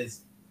 that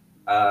is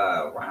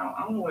round.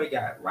 I don't know where you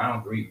got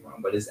round 3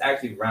 from, but it's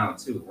actually round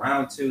 2.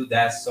 Round 2.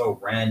 That's so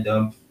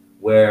random,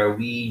 where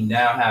we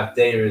now have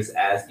daters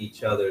ask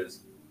each other's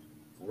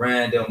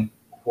random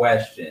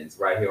questions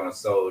right here on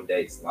Soul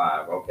Dates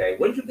Live. Okay,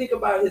 what did you think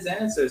about his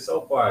answers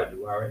so far,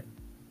 Duhari?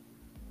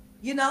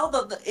 You know,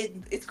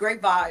 it's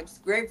great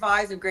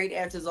vibes and great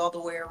answers all the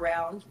way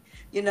around.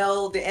 You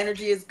know, the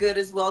energy is good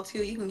as well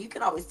too. You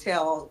can always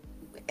tell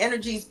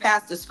energy's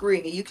past the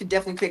screen. You can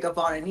definitely pick up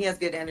on it. And he has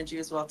good energy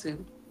as well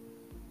too.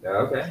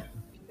 Okay.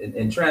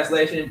 In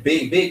translation,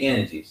 big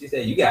energy. She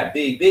said you got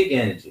big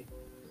energy.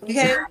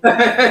 Okay.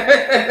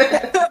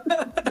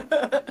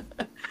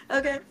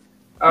 Okay.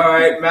 All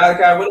right,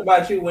 Malachi, what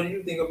about you? What do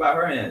you think about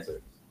her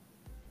answer?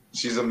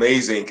 She's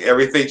amazing.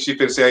 Everything she's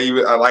been saying,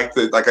 I like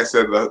like I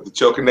said, the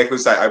choker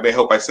necklace. I may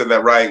hope I said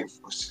that right.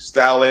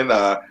 Styling.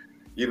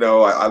 You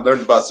know, I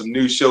learned about some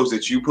new shows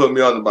that you put me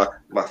on.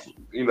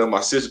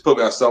 My sister put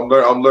me on. So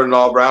I'm learning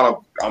all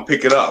around. I'm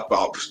picking up.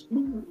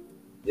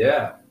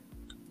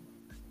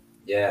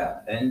 Yeah,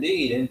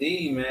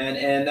 indeed, man.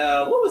 And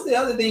what was the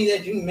other thing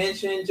that you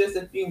mentioned just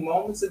a few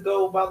moments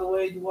ago, by the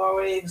way,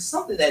 Duare? It was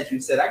something that you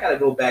said. I got to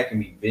go back and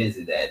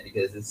revisit that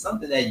because it's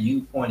something that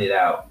you pointed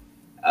out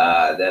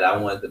that I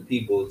want the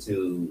people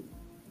to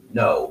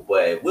know.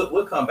 But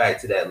we'll come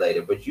back to that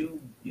later. But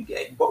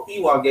both of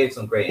you all gave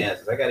some great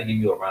answers. I got to give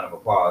you a round of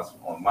applause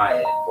on my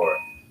end for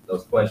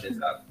those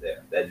questions out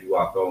there that you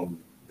all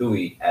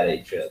threw at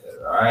each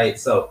other. All right,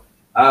 so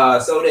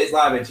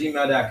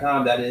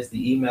SoulDaysLive@gmail.com. That is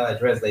the email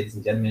address, ladies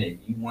and gentlemen. If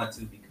you want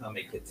to become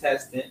a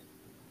contestant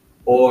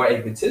or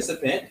a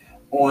participant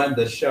on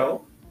the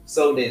show,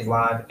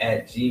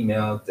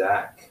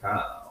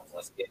 SoulDaysLive@gmail.com.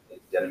 Once again,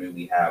 ladies and gentlemen,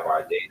 we have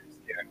our daters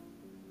here.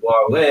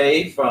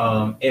 Warley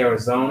from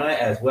Arizona,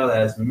 as well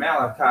as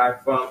Malachi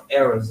from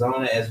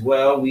Arizona as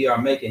well. We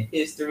are making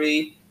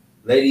history.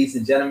 Ladies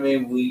and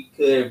gentlemen, we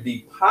could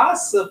be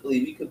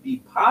possibly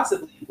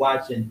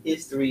watching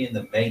history in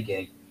the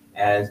making,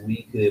 as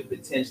we could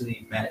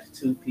potentially match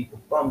two people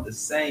from the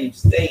same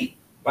state.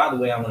 By the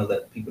way, I want to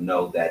let people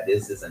know that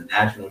this is a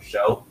national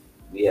show.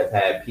 We have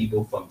had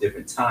people from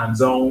different time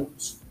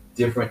zones,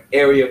 different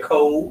area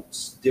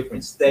codes,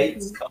 different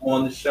states come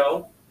on the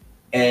show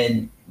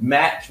and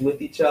match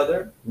with each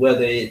other,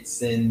 whether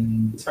it's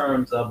in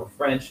terms of a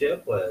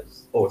friendship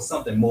or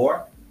something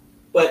more.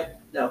 But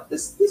no,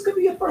 this could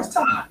be your first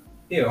time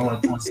here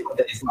on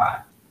Sundays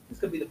Live. This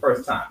could be the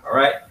first time, all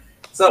right?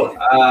 So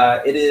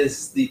it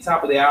is the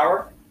top of the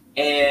hour,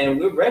 and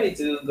we're ready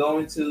to go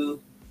into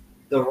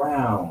the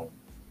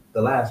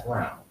last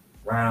round,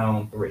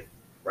 round three.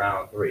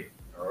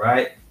 All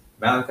right,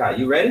 Malachi,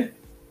 you ready?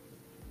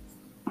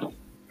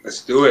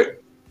 Let's do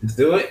it. Let's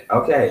do it.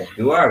 Okay,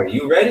 Duari,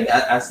 you ready?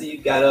 I see you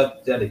got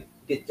up to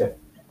get your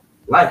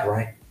life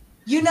right.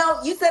 You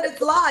know, you said it's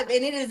live,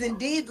 and it is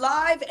indeed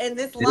live. And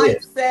this It light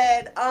is.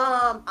 said,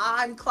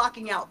 I'm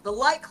clocking out. The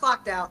light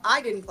clocked out.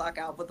 I didn't clock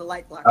out, but the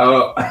light clocked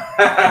out.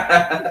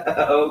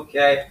 Oh,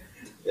 okay.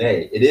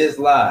 Hey, it is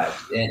live,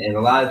 and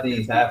a lot of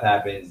things have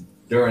happened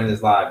during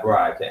this live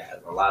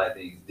broadcast. A lot of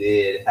things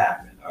did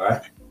happen. All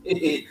right.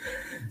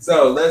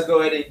 So let's go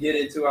ahead and get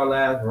into our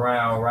last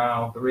round,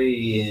 round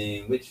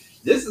three, in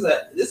which this is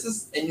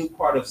a new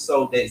part of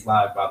Soul Dates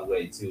Live, by the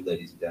way, too,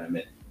 ladies and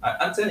gentlemen.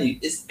 I'm telling you,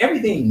 it's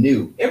everything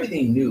new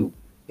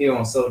here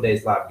on Soul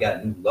Dates Live. We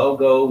got a new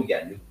logo, we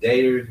got new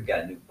daters, we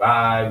got a new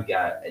vibe, we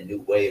got a new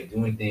way of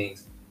doing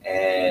things,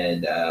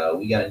 and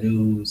we got a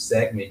new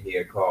segment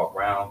here called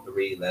Round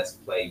Three. Let's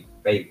play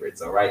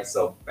favorites. All right,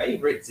 so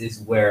favorites is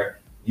where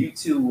you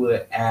two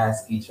would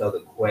ask each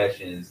other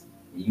questions.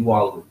 You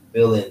all would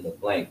fill in the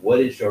blank.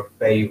 What is your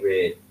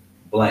favorite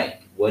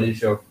blank? What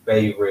is your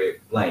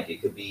favorite blank?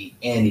 It could be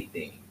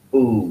anything: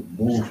 food,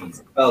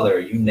 movies, color,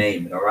 you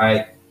name it. All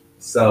right.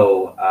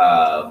 So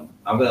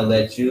I'm gonna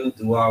let you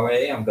do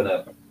already. I'm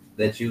gonna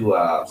let you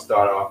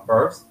start off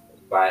first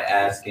by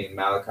asking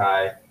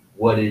Malachi,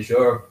 what is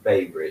your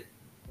favorite?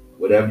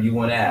 Whatever you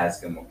want to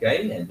ask him,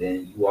 okay? And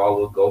then you all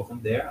will go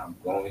from there. I'm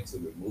going to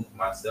remove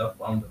myself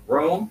from the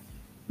room.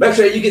 Make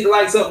sure you get the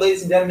likes up,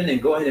 ladies and gentlemen,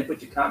 and go ahead and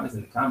put your comments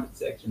in the comment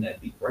section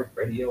at Beat Break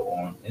Radio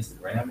on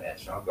Instagram, at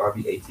Sean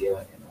Garvey ATL,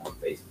 and on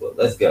Facebook.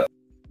 Let's go.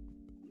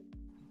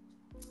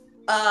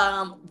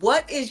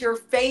 What is your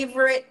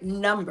favorite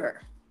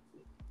number?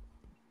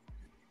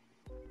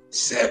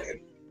 7.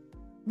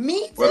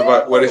 Me too.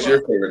 What is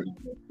your favorite?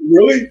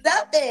 Really?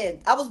 7.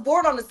 I was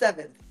born on the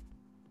 7th.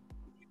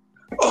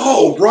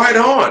 Oh, right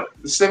on.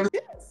 The 7th.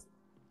 Yes.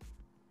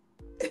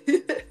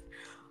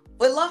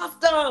 We lost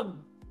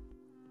them.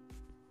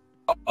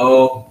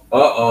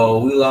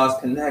 We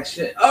lost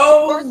connection.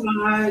 Oh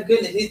my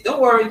goodness.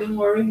 Don't worry.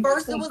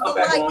 First it was the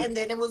light, and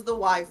then it was the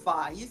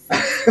Wi-Fi. You see?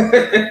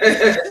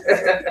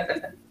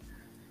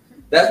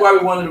 That's why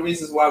one of the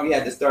reasons why we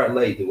had to start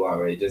late,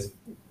 Duare. Just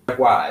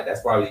why.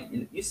 That's why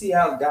you see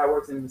how God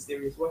works in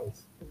mysterious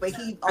ways. But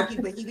he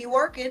be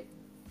working.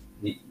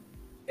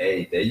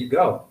 Hey, there you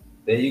go.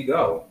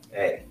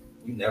 Hey,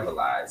 you never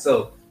lied.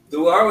 So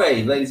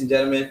Duare, ladies and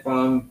gentlemen,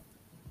 from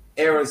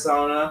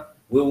Arizona,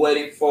 we're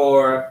waiting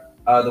for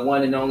the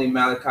one and only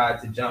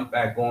Malachi to jump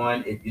back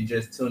on. If you're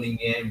just tuning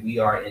in, we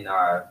are in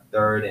our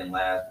third and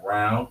last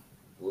round.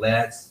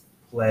 Let's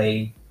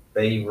play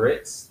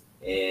favorites.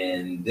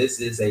 And this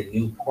is a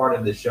new part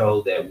of the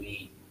show that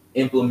we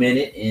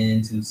implemented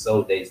into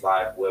Soul Dates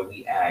Live, where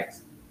we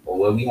ask, or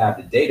where we have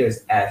the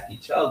daters ask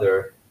each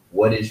other,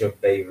 what is your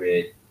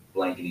favorite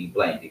blankety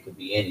blank? It could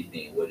be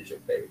anything. What is your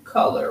favorite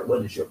color?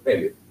 What is your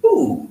favorite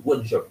food?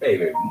 What is your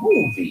favorite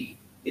movie?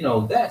 You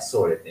know, that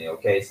sort of thing.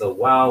 Okay, so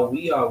while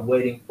we are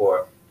waiting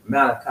for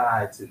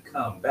Malachi to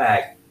come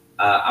back,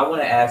 I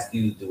want to ask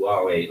you,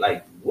 Duare,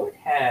 like, what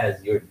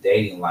has your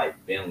dating life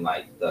been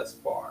like thus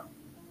far?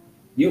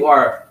 You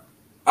are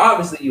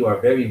a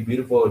very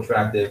beautiful,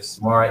 attractive,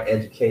 smart,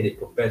 educated,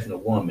 professional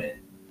woman.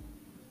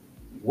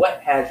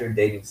 What has your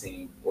dating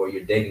scene or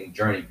your dating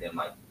journey been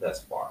like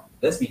thus far?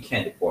 Let's be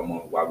candid for a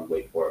moment while we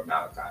wait for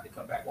Malachi to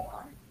come back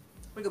on.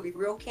 We're gonna be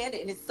real candid,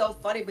 and it's so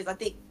funny because I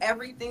think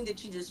everything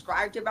that you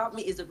described about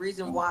me is the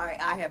reason why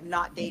I have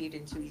not dated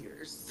in 2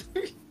 years.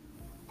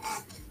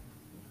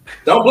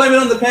 Don't blame it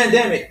on the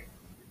pandemic.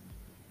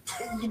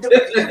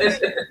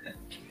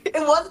 It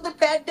wasn't the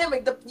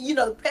pandemic.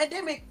 The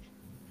pandemic,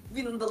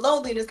 the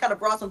loneliness kind of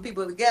brought some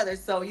people together.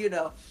 So,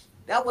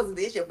 that wasn't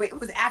the issue. But it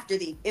was after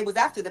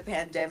the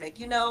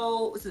pandemic.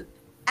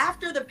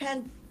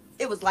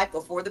 It was like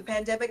before the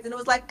pandemic, then it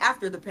was like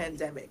after the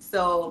pandemic.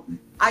 So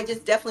I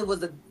just definitely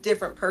was a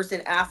different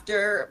person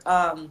after.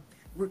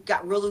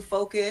 Got really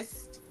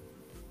focused.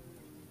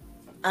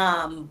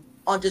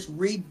 on just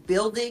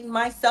rebuilding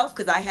myself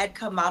because I had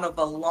come out of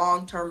a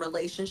long-term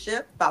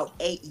relationship, about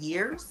 8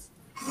 years.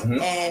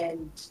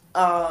 And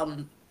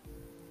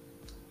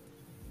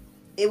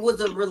it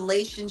was a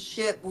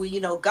relationship where, you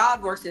know,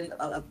 God works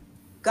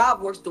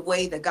the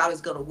way that God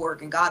is going to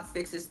work, and God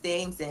fixes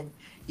things, and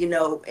you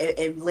know,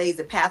 and lays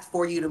a path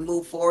for you to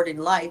move forward in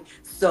life.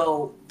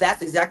 So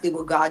that's exactly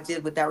what God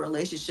did with that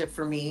relationship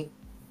for me.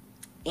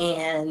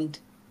 And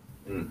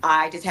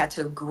I just had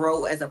to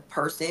grow as a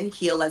person,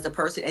 heal as a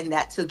person, and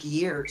that took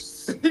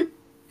years.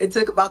 It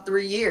took about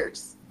 3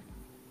 years.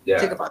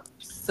 Yeah.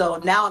 So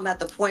now I'm at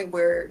the point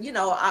where, you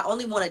know, I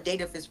only want to date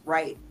if it's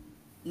right.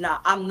 Now,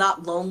 I'm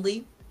not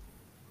lonely.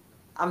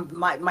 I'm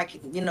my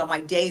you know,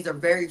 my days are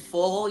very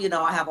full. You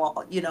know, I have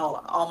all, you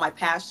know, all my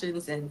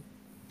passions and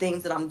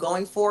things that I'm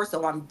going for.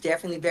 So I'm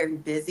definitely very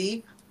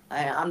busy.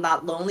 I'm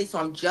not lonely. So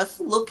I'm just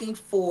looking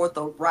for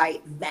the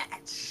right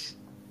match.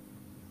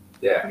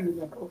 Yeah.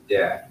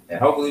 Yeah. And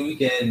hopefully we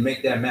can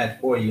make that match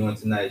for you on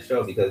tonight's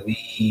show because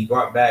we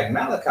brought back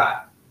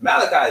Malachi.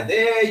 Malachi,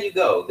 there you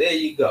go. There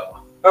you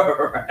go. All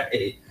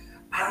right.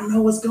 I don't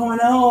know what's going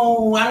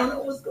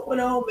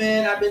on,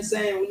 man. I've been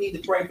saying we need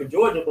to pray for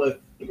Georgia,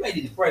 but we may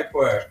need to pray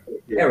for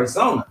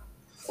Arizona.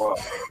 Wow.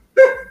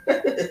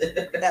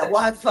 That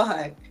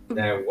Wi-Fi.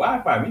 That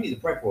Wi-Fi. We need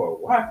to pray for a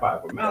Wi-Fi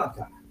for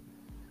Malachi.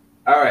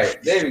 All right,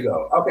 there we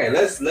go. Okay,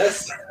 let's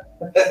let's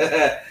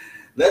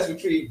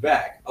retreat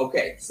back.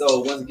 Okay,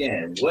 so once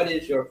again, what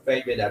is your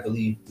favorite? I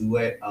believe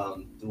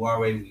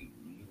Duarte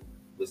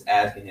was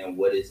asking him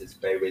what is his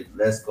favorite.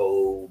 Let's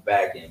go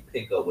back and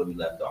pick up where we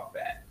left off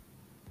at.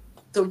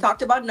 So we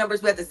talked about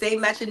numbers. We had the same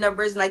matching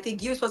numbers, and I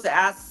think you're supposed to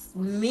ask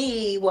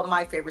me what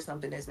my favorite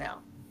something is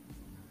now.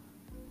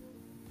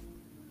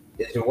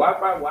 Is your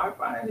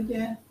Wi-Fi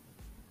again?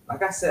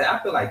 Like I said, I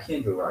feel like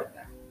Kendra right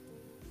now.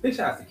 Big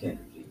shout out to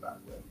Kendra G, by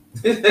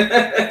the way.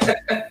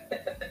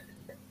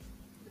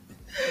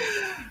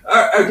 All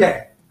right,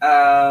 okay.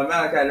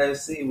 Malachi,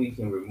 let's see. We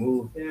can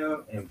remove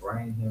him and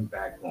bring him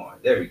back on.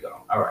 There we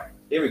go. All right,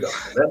 here we go.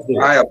 Let's do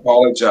it. I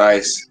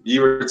apologize.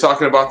 You were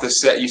talking about the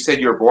set. You said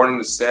you were born on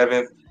the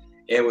 7th.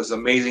 It was an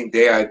amazing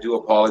day. I do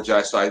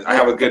apologize. So I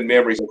have a good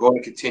memory. So go ahead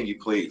and continue,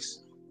 please.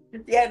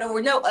 Yeah, no,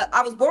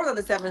 I was born on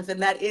the 7th,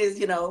 and that is,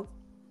 you know,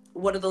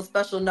 one of those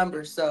special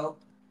numbers. So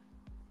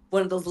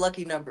one of those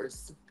lucky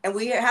numbers. And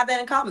we have that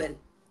in common.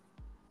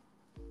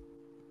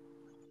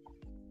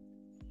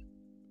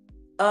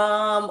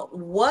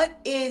 What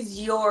is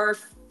your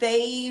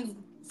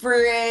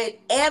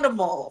favorite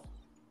animal?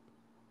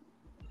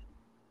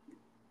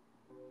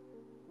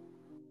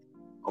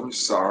 I'm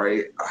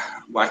sorry.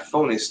 My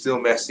phone is still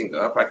messing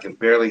up. I can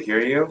barely hear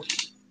you.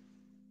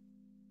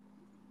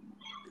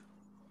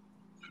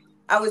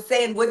 I was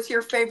saying, what's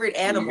your favorite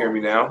animal? Can you hear me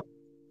now?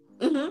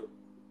 Mm-hmm.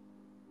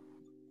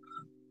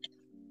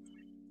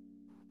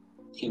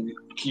 Can you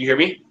hear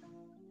me?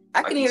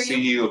 I can hear you.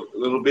 See you a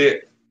little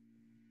bit.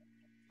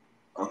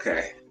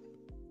 Okay.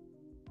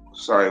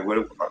 Sorry,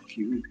 can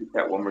you repeat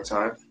that one more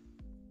time?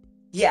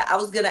 Yeah, I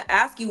was going to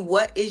ask you,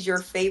 what is your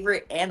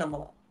favorite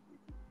animal?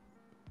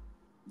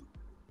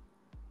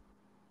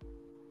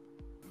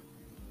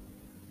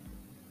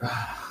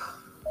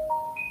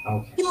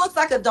 Okay. He looks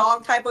like a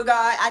dog type of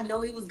guy. I know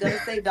he was going to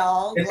say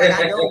dog. Like,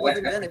 I know it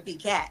wasn't going to be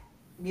cat.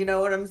 You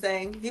know what I'm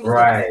saying? He was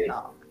going to say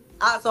dog.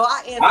 So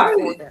I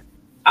answered for him.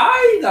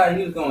 I thought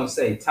he was going to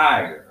say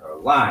tiger or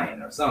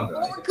lion or something.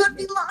 Or it could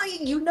be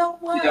lion. You know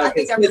what? You know, I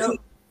think I know.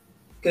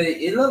 Because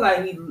it looked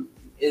like he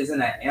is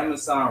in an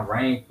Amazon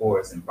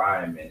rainforest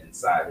environment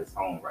inside his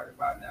home right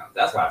about now.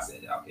 That's why I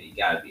said, okay, you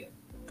got to be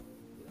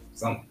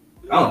something.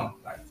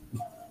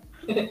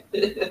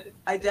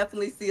 I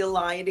definitely see a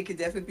lion. It could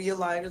definitely be a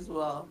lion as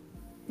well.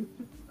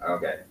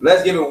 Okay,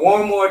 let's give it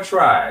one more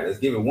try. Let's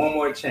give it one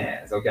more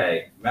chance.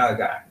 Okay,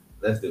 Malachi,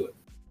 let's do it.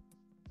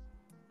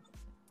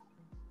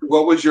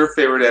 What was your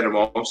favorite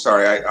animal? I'm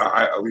sorry.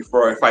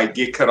 If I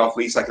get cut off, at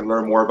least I can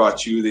learn more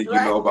about you than you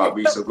know about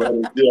me. So go ahead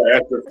and do your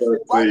answer first,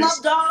 please. Well, I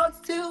love dogs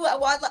too.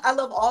 I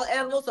love all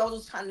animals. So I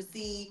was just trying to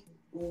see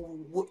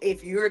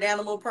if you're an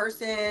animal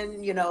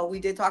person. You know, we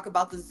did talk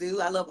about the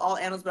zoo. I love all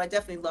animals, but I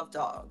definitely love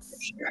dogs.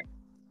 I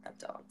have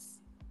dogs.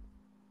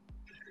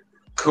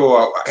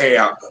 Cool. Hey,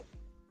 I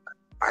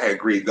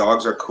agree.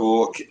 Dogs are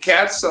cool.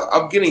 Cats,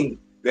 I'm getting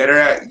better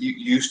at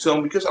used to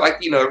them because,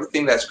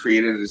 everything that's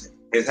created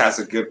it has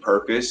a good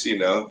purpose,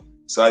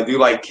 So I do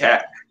like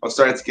cat. I'm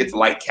starting to get to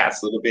like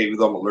cats a little bit, even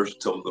though I'm allergic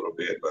to them a little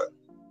bit, but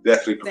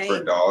definitely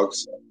prefer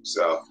dogs.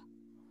 So.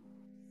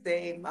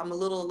 Same. I'm a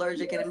little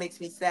allergic, and it makes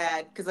me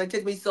sad because it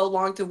took me so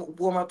long to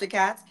warm up to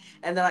cats,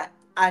 and then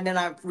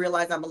I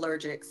realized I'm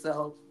allergic.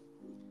 So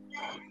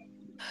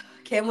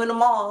can't win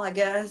them all, I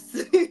guess.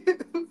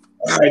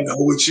 I know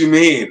what you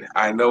mean.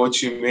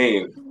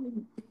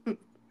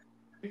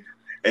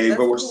 Hey, That's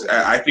but cool.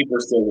 I think we're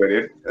still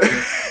winning.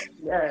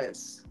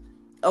 Yes.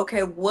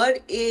 Okay. What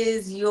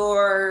is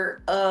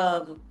your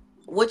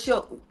what's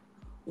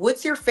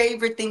your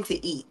favorite thing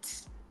to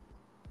eat?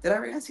 Did I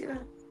already ask you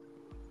that?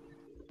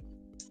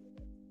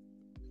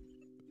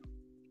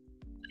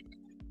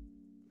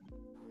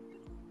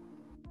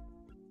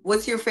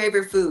 What's your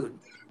favorite food?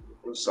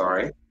 I'm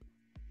sorry.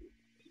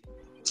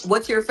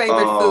 What's your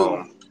favorite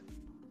food?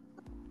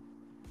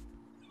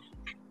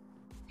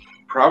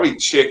 Probably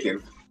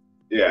chicken.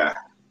 Yeah.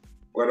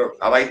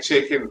 I like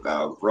chicken,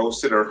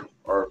 roasted or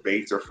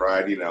baked or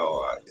fried. You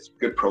know, it's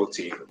good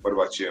protein. What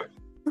about you?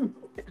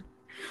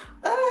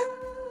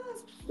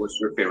 What's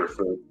your favorite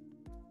food?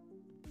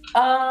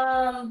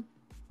 I've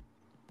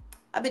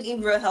been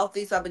eating real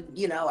healthy, so I've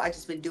been, I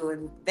just been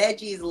doing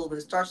veggies, a little bit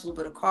of starch, a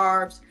little bit of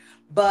carbs.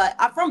 But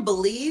I'm from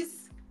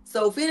Belize,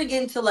 so if we didn't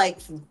get into like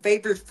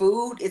favorite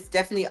food, it's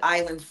definitely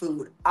island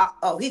food.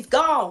 Oh, he's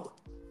gone.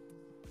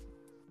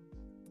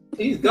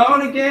 He's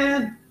gone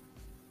again.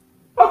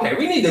 Okay,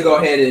 we need to go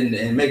ahead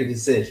and make a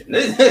decision.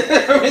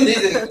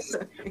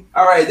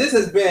 All right, this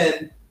has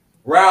been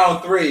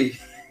round 3.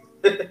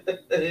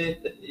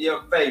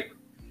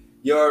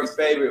 Your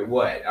favorite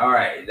what? All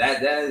right,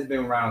 that has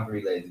been round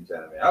 3, ladies and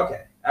gentlemen.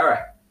 Okay, all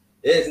right.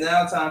 It's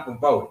now time for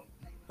voting.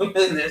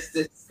 Let's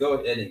just go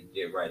ahead and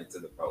get right into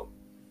the vote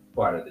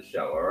part of the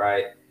show. All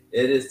right,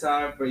 it is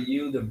time for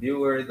you, the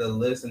viewer, the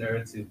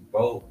listener, to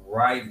vote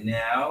right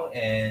now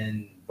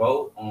and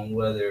vote on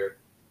whether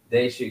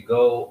they should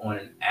go on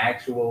an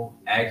actual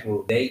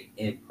date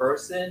in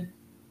person,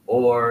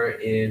 or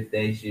if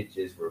they should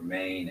just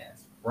remain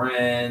as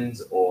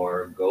friends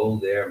or go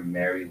their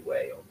merry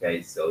way.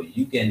 Okay, so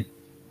you can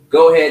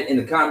go ahead in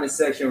the comment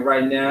section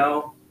right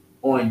now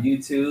on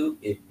YouTube.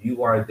 If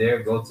you are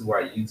there, go to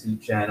our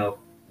YouTube channel,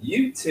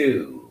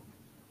 YouTube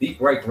Beat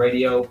Break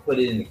Radio. Put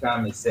it in the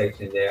comment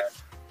section there.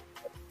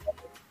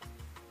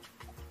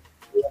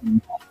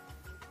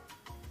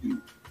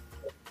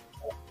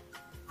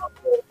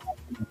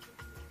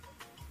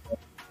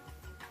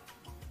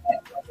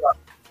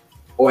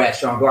 Or at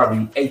Sean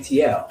Garvey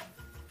ATL,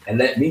 and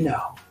let me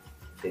know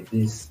if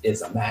this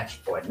is a match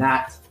or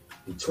not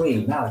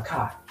between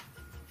Malachi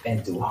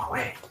and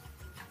Duarte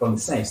from the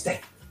same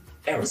state,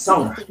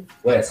 Arizona,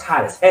 where it's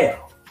hot as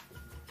hell,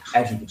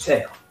 as you can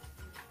tell,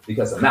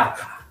 because of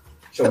Malachi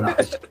showing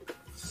up.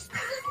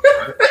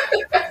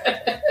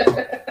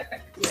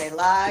 You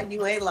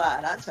ain't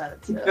lied. I'm trying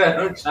to tell you.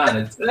 I'm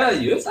trying to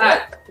tell you. It's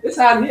hot. It's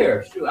hot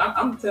here. Shoot,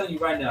 I'm telling you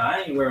right now, I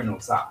ain't wearing no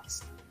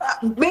socks.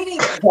 Me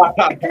neither.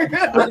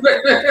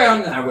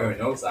 I'm not wearing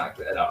no socks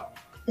at all.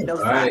 No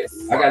all right,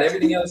 socks. I got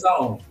everything else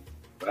on,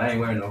 but I ain't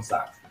wearing no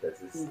socks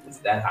because it's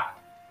that hot.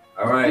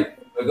 All right,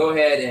 but go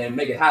ahead and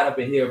make it hot up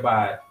in here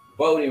by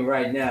voting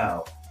right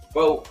now.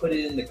 Vote, put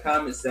it in the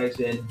comment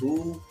section.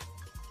 Who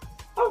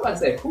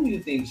you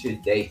think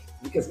should date?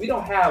 Because we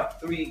don't have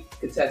 3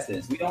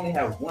 contestants. We only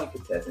have 1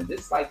 contestant.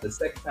 This is like the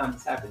second time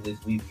this happened this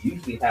week. We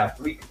usually have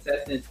 3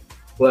 contestants,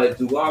 but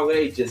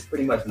Duarte just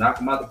pretty much knocked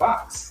him out the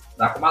box.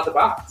 Knock him out the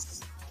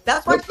box.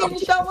 That's why she didn't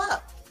show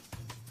up.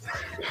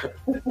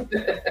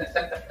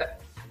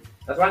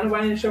 That's why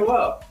nobody didn't show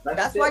up.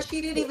 That's why she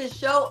didn't even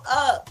show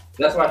up.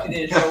 That's why she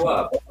didn't show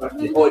up. Or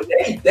they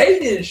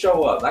didn't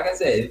show up. Like I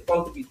said, it's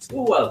supposed to be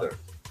 2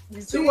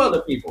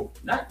 other people,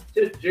 not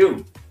just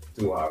you.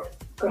 2 hours.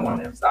 Come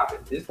on now, stop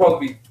it. It's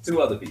supposed to be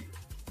 2 other people.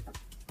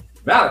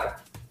 Malachi.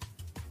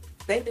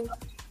 Baby.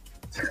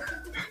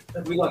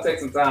 We're gonna take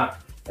some time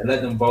and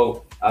let them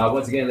vote.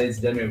 Once again, ladies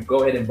and gentlemen,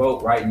 go ahead and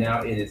vote right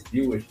now. It is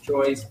viewer's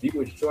choice.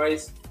 Viewer's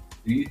choice.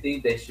 Do you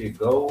think they should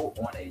go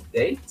on a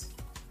date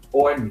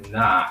or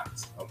not?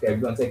 Okay, we're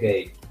going to take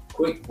a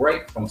quick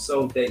break from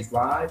Soul Dates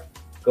Live.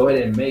 Go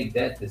ahead and make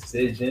that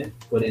decision.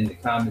 Put it in the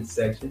comment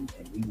section,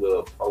 and we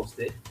will post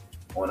it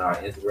on our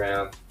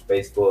Instagram,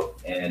 Facebook,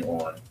 and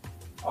on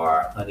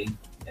our Honey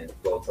and the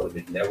Flow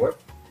Television Network.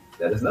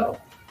 Let us know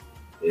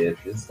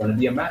if this is going to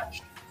be a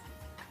match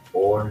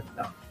or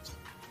not.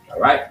 All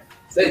right.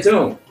 Stay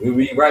tuned. We'll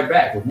be right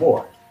back with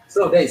more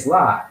Soul Dates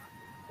Live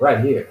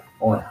right here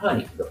on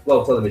Honey, the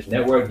Flow Television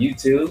Network,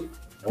 YouTube,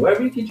 and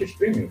wherever you get your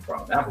streaming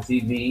from. Apple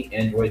TV,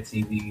 Android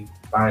TV,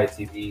 Fire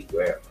TV,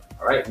 wherever.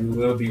 All right, we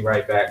will be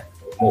right back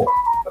with more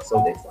of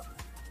Soul Dates Live.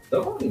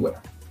 Don't go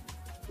anywhere.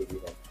 We'll be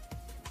back.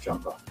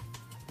 Jump on.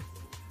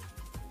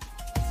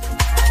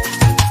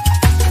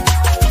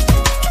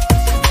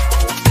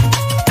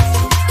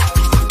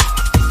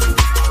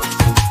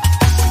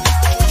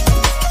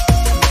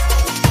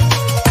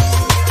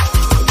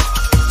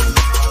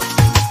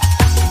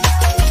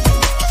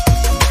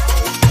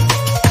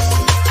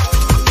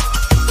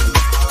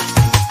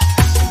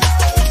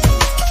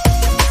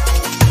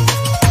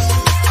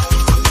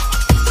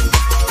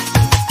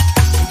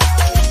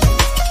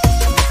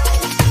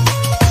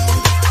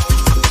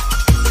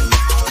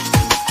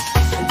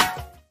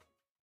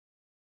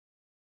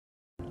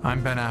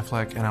 I'm Ben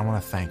Affleck, and I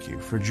want to thank you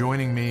for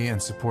joining me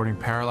and supporting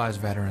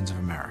Paralyzed Veterans of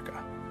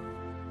America.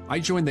 I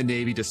joined the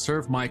Navy to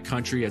serve my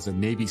country as a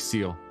Navy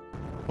SEAL.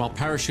 While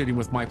parachuting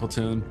with my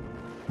platoon,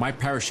 my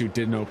parachute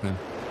didn't open.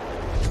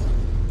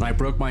 I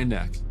broke my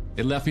neck.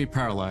 It left me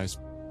paralyzed.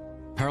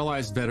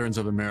 Paralyzed Veterans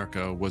of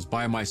America was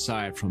by my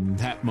side from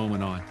that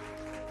moment on.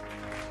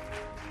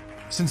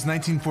 Since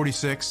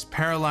 1946,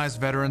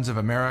 Paralyzed Veterans of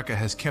America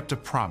has kept a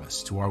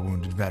promise to our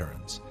wounded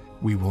veterans.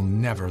 We will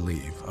never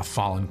leave a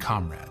fallen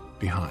comrade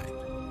behind.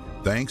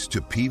 Thanks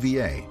to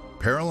PVA,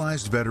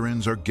 Paralyzed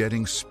veterans are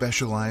getting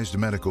specialized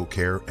medical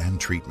care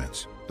and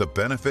treatments, the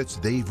benefits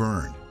they've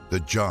earned, the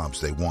jobs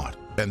they want,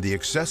 and the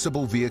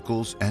accessible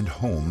vehicles and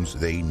homes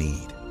they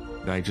need.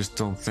 I just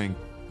don't think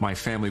my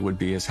family would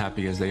be as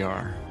happy as they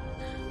are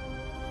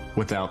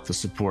without the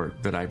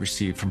support that I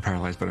received from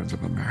Paralyzed Veterans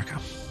of America.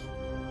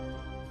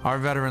 Our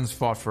veterans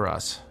fought for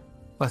us.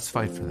 Let's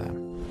fight for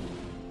them.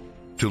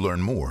 To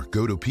learn more,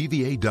 go to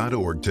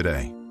pva.org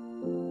today.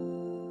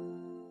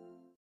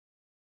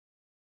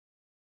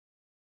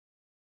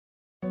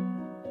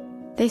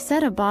 They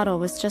said a bottle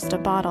was just a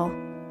bottle.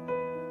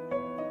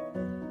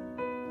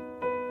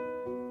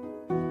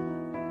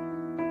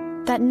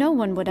 That no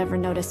one would ever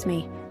notice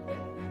me.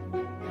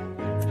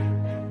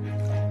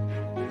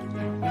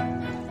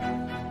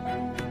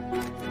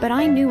 But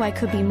I knew I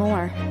could be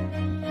more.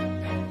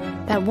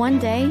 That one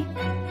day,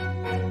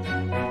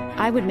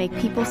 I would make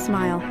people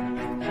smile.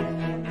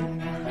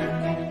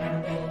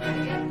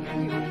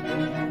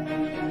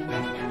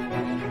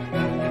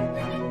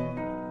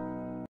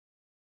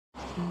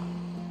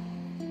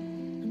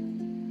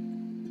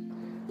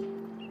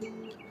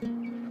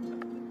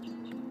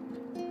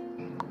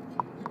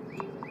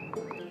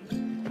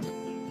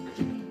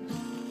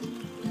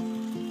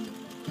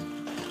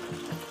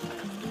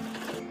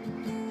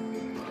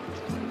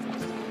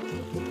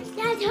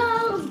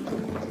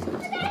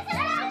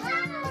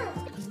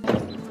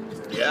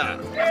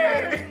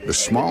 The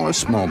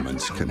smallest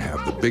moments can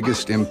have the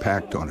biggest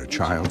impact on a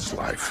child's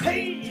life.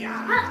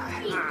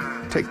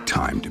 Take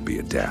time to be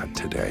a dad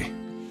today.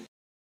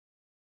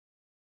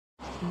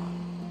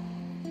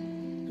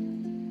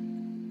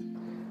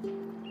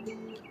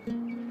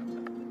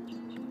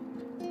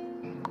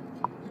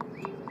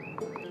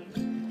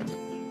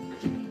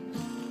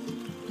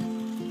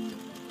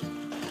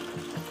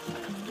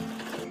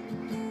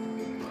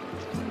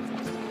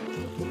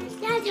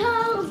 Dad's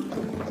home!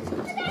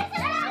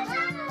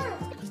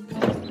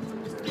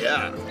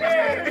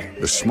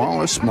 The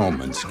smallest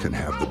moments can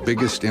have the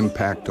biggest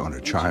impact on a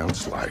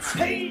child's life.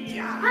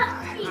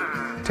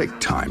 Take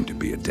time to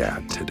be a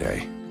dad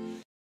today.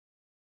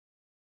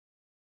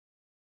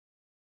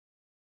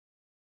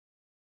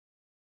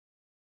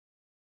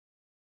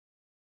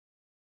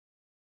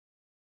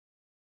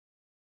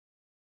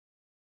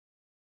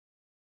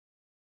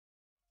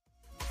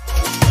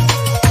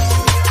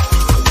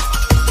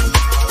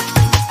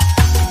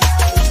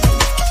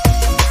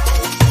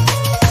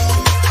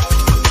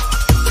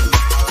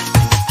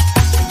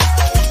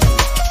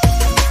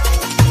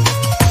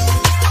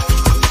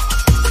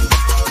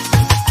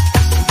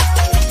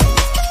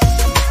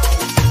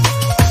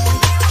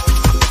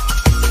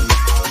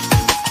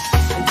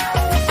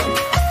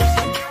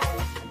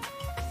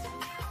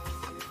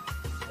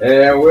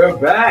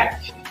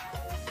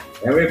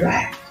 And we're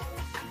back.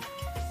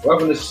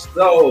 Welcome to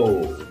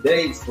Soul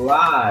Dates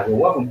Live. Well,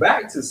 welcome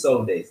back to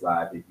Soul Dates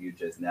Live if you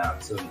just now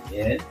tuning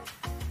in.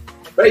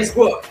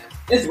 Facebook,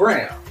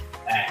 Instagram,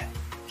 at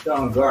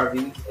Sean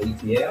Garvey,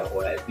 ATL,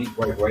 or at Beat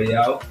Break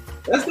Radio.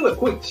 Let's do a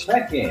quick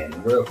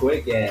check-in real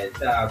quick, and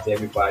shout out to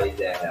everybody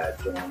that has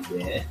joined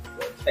in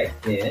or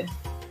checked in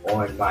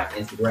on my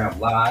Instagram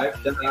Live.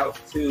 Shout out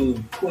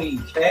to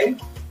Queen K.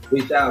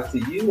 Big shout out to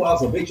you.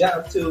 Also, big shout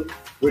out to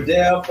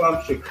Riddell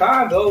from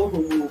Chicago,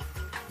 who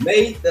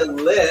made the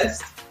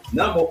list,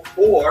 number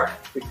 4,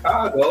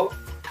 Chicago,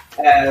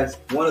 as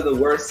one of the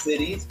worst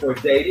cities for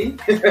dating.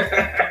 Big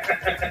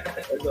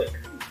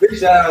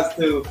shout outs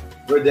to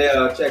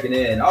Riddell checking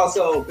in.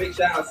 Also, big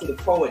shout outs to the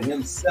poet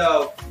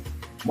himself,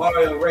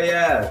 Mario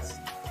Reyes.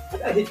 I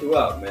gotta hit you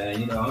up, man.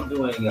 You know, I'm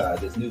doing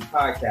this new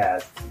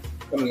podcast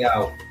coming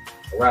out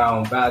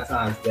around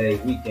Valentine's Day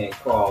weekend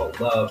called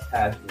Love,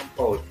 Passion, and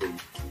Poetry.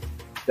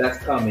 That's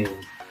coming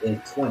in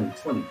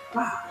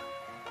 2025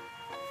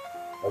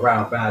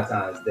 around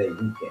Valentine's Day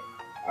weekend.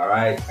 All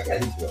right, I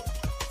got hit you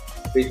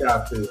up. Big shout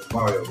out to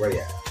Mario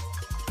Reyes.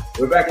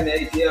 We're back in the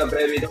ATL,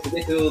 baby. Don't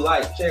forget to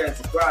like, share, and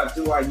subscribe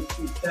to our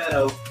YouTube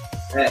channel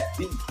at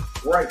Beat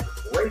Break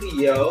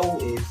Radio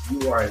if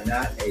you are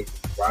not a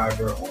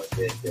subscriber on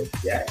this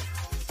just yet.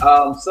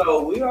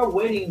 So we are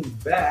waiting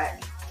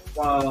back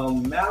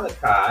from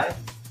Malachi,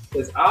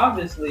 because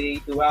obviously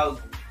throughout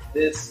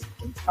this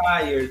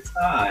entire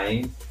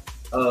time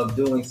of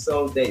doing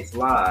Soul Dates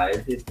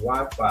Live, his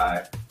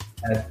Wi-Fi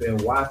has been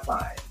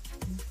Wi-Fi.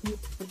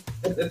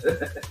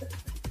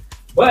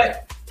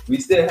 But we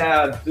still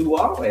have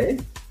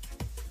Duare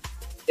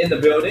in the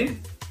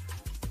building,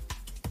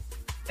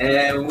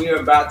 and we are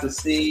about to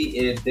see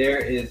if there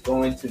is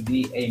going to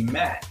be a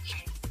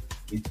match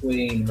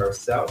between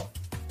herself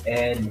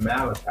and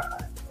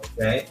Malachi.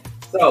 Okay,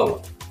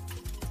 so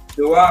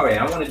Duare,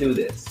 I want to do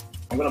this.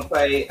 I'm going to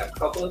play a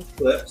couple of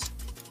clips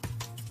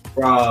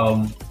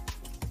from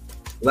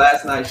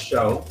last night's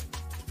show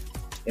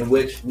in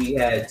which we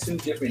had 2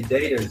 different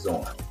daters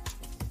on.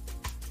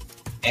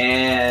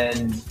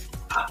 And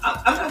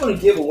I'm not going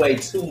to give away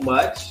too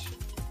much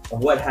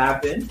of what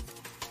happened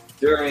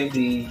during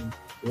the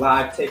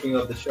live taping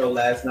of the show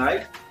last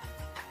night.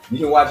 You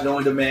can watch it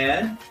on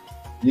demand,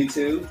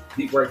 YouTube,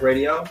 Beat Break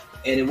Radio,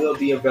 and it will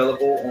be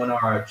available on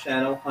our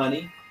channel,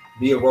 Honey,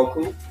 via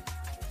Roku.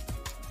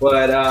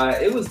 But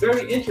it was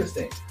very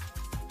interesting.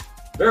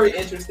 Very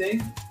interesting.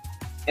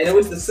 And it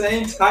was the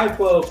same type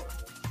of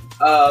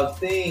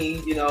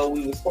thing. You know,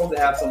 we were supposed to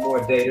have some more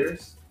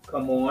daters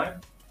come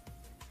on.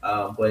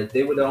 But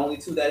they were the only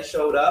two that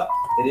showed up.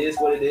 It is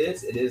what it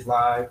is. It is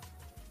live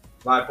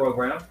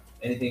program.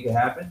 Anything can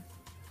happen.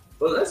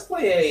 But let's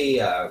play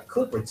a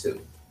clip or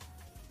two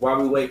while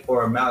we wait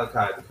for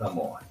Malachi to come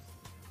on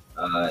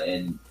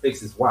and fix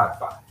his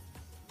Wi-Fi.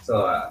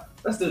 So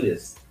let's do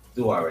this.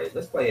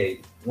 Let's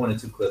play one or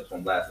two clips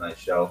from last night's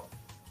show.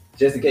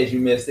 Just in case you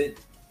missed it,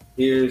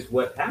 here's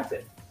what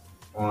happened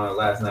on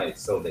last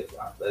night's Soul Day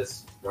Live.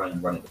 Let's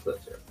run the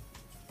clips here.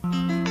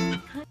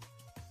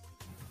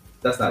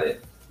 That's not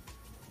it.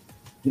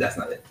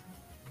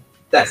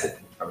 That's it.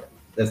 All right,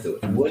 let's do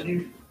it.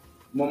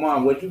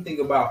 Mom, what do you think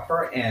about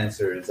her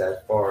answers as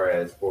far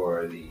as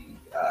for the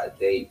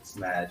date,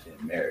 smash,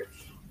 and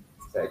marriage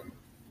segment?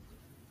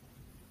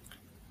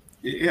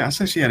 Yeah, I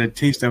said she had a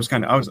taste that was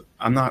kind of.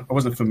 I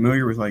wasn't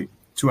familiar with like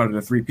 2 out of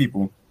the 3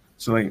 people,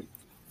 so like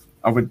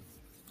I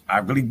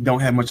really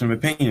don't have much of an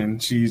opinion.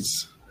 She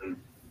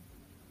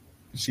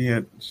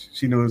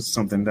knows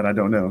something that I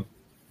don't know.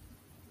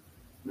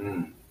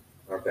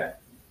 Okay.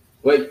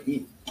 But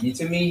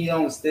to me, you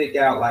don't stick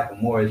out like a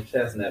Morris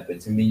Chestnut,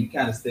 but to me, you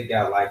kind of stick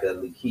out like a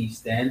Lakeith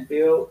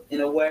Stanfield in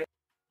a way.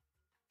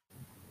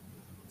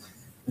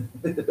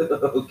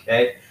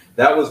 Okay.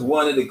 That was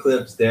one of the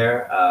clips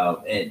there.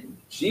 And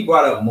she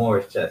brought up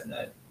Morris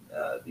Chestnut,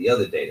 the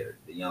other dater,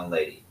 the young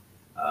lady,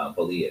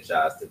 Belia,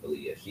 shout out to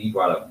Belia. She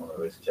brought up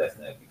Morris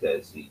Chestnut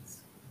because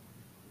she's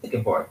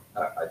looking for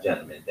a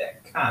gentleman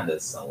that kind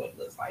of somewhat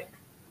looks like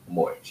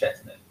Morris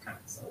Chestnut, kind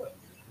of somewhat.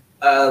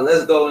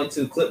 Let's go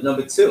into clip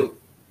number 2.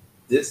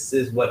 This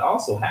is what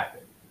also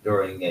happened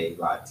during a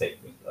live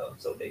taping of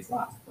So Days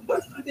Live.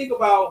 What do you think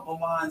about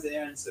Maman's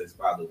answers,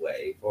 by the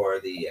way, for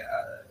the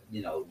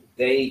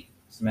date,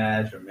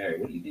 smash, or marry?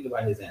 What do you think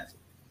about his answer?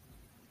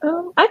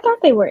 I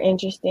thought they were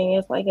interesting.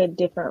 It's like a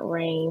different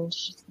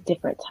range,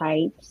 different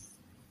types.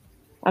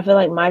 I feel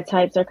like my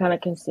types are kind of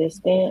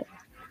consistent,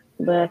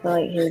 but I feel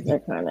like his are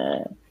kind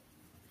of,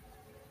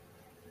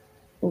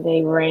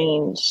 they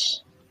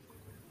range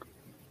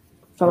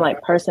from like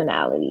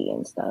personality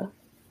and stuff.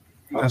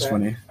 That's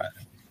funny.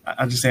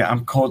 I just say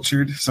I'm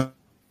cultured, so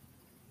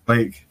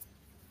like,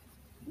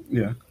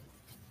 yeah,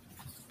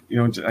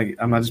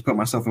 I'm not just putting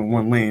myself in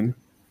one lane.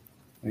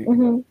 Like,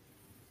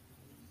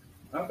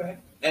 Okay.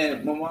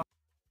 And Mama,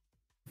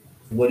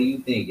 what do you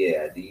think?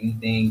 Yeah, do you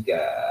think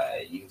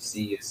you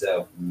see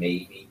yourself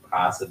maybe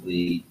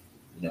possibly,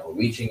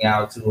 reaching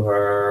out to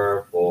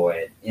her for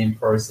an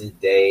in-person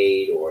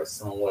date or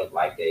somewhat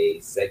like a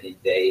second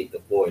date?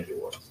 The floor is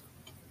yours.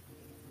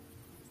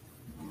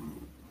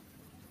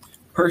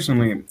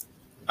 Personally,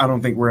 I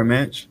don't think we're a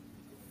match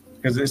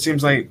because it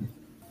seems like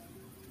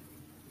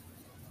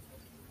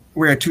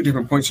we're at 2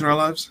 different points in our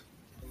lives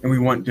and we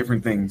want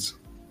different things.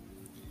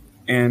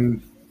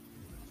 And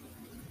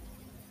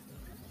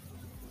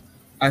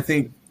I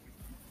think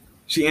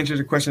she answered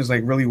the questions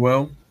like really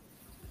well,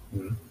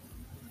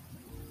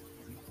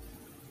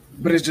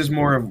 but it's just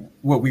more of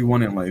what we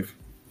want in life.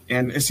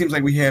 And it seems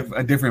like we have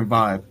a different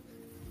vibe,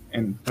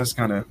 and that's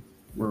kind of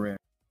where we're at.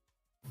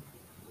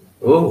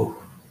 Oh,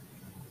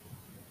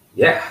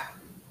 yeah.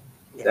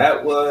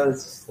 That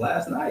was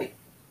last night.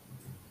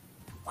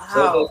 Wow.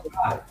 So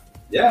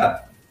yeah.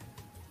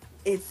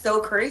 It's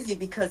so crazy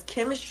because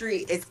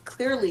chemistry is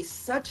clearly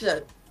such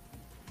a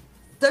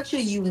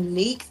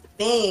unique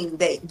thing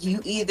that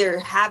you either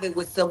have it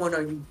with someone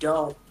or you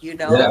don't,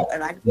 Yeah.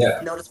 And I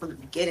just noticed from the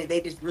beginning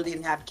they just really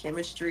didn't have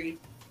chemistry.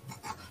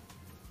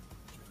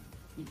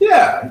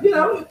 Yeah,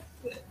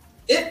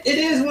 it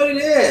is what it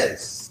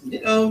is.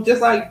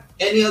 Just like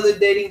any other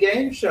dating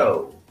game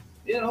show.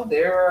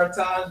 There are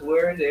times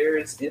where there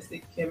is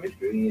instant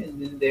chemistry, and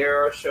then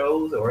there are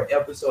shows or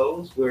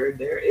episodes where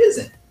there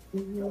isn't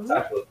no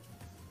type of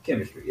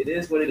chemistry. It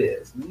is what it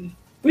is.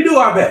 We do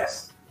our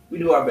best.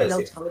 No,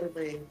 here.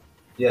 totally.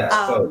 Yeah.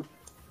 So.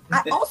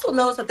 I also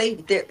noticed that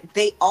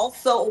they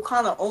also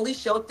kind of only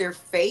showed their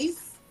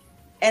face,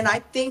 and I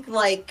think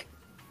like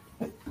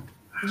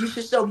you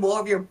should show more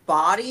of your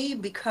body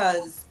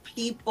because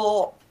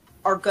people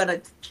are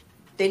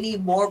they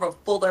need more of a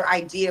fuller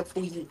idea of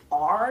who you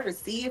are to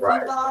see if you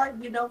are.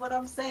 You know what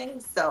I'm saying?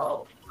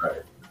 So.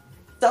 Right.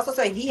 So also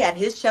saying he had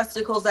his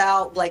chesticles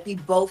out, like we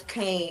both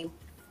came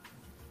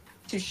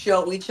to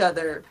show each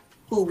other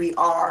who we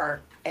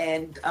are,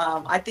 and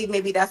I think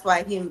maybe that's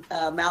why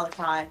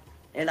Malachi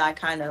and I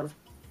kind of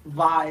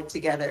vibe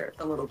together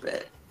a little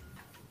bit.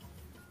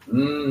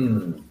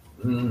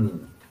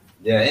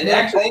 Yeah, and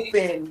actually,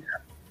 open.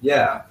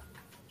 Yeah.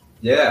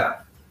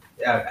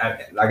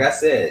 Like I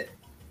said,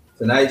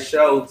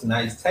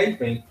 tonight's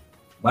taping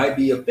might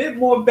be a bit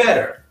more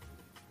better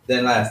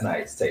than last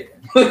night's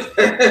taping. They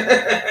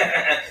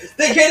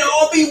can't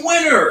all be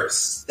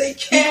winners. They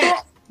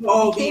can't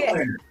all be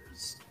winners.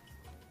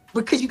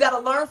 Because you got to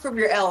learn from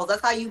your L's.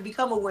 That's how you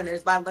become a winner,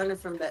 is by learning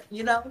from that,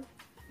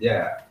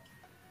 Yeah.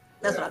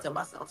 That's what I tell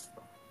myself.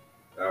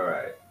 All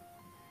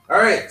All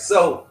right.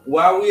 So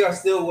while we are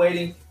still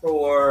waiting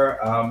for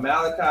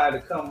Malachi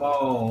to come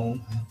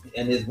on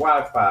and his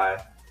Wi-Fi,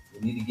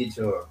 you need to get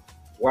your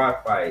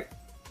Wi-Fi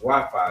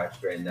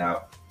straightened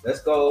out.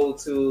 Let's go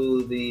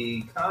to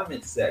the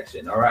comment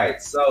section. All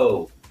right.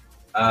 So,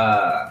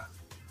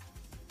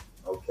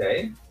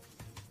 okay.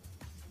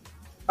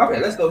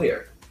 Let's go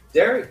here.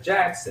 Derek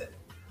Jackson.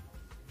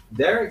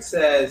 Derek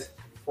says,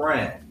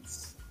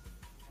 friends.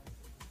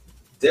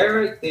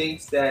 Derek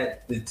thinks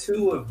that the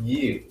two of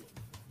you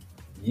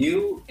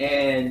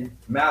and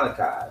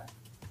Malachi,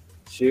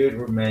 should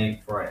remain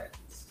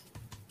friends.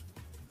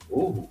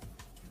 Ooh.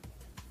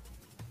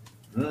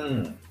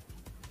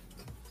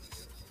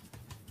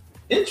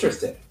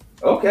 Interesting.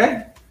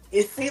 Okay.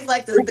 It seems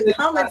like the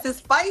comments is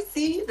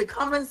spicy. The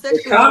comment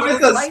section. The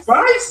comments are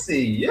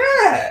spicy.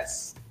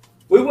 Yes.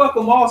 We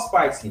welcome all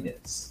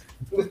spiciness.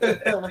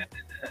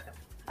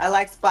 I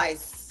like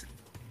spice.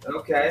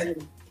 Okay.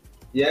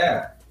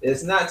 Yeah.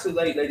 It's not too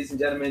late, ladies and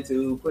gentlemen,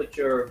 to put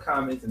your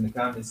comments in the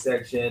comment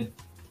section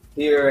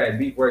here at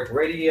Beat Break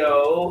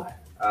Radio.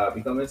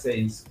 Become a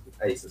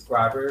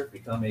subscriber.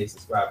 Become a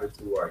subscriber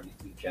to our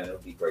YouTube channel,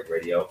 Beat Break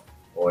Radio,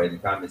 or in the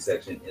comment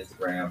section,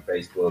 Instagram,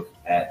 Facebook,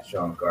 at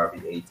Sean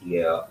Garvey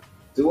ATL.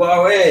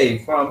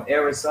 Duare from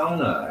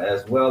Arizona,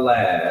 as well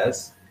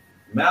as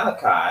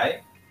Malachi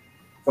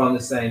from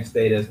the same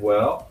state as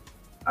well.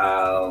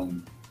 I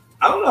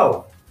don't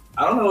know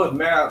if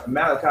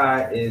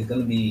Malachi is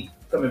going to be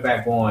coming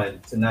back on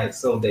tonight's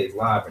Soul Days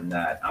Live or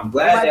not. I'm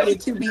glad that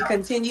to be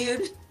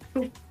continued.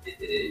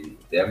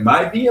 There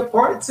might be a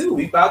part 2.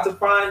 We're about to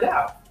find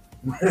out.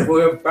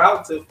 We're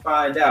about to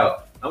find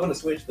out. I'm going to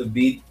switch the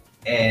beat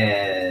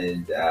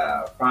and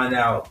find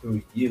out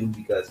through you,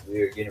 because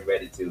we're getting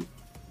ready to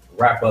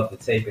wrap up the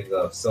taping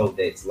of Soul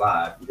Days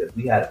Live, because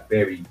we had a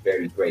very,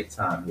 very great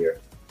time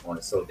here on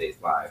the Soul Days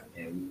Live,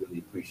 and we really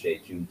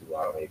appreciate you,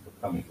 Duare, for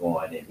coming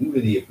on, and we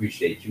really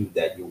appreciate you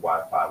that your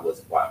Wi-Fi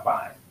wasn't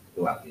Wi-Fi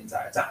throughout the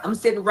entire time. I'm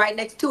sitting right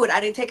next to it. I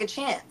didn't take a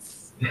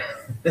chance.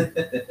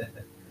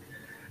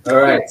 All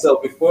right. So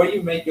before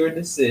you make your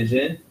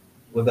decision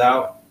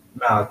without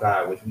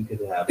Malachi, which we could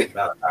have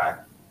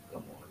Malachi come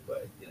on,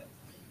 but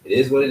it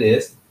is what it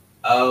is.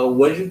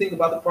 What did you think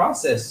about the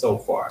process so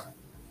far?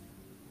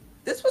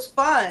 This was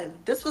fun.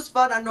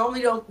 I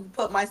normally don't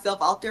put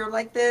myself out there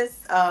like this,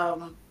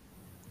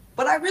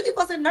 but I really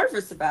wasn't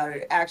nervous about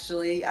it.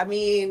 Actually, I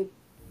mean,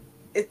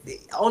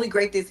 only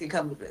great things can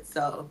come of it.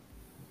 So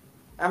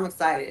I'm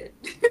excited.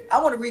 I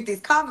want to read these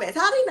comments.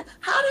 How do you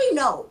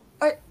know?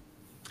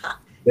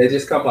 They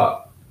just come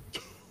up.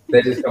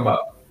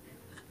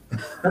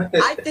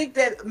 I think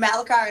that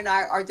Malachi and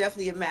I are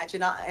definitely a match,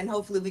 and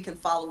hopefully we can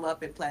follow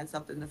up and plan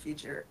something in the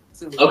future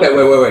soon. Okay,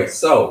 wait.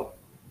 So,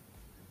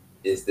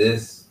 is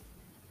this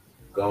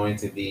going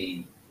to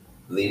be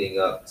leading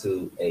up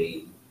to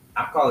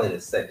I call it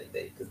a second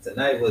date, because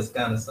tonight was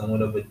kind of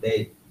somewhat of a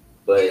date,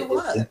 but it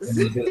was.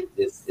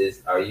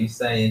 Are you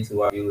saying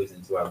to our viewers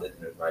and to our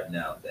listeners right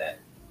now that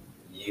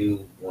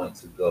you want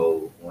to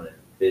go on an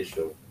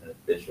official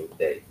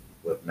date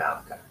with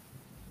Malachi?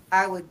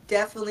 I would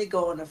definitely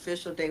go on an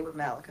official date with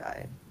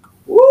Malachi.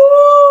 Woo!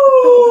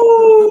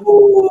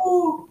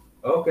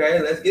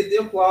 Okay, let's get the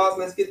applause.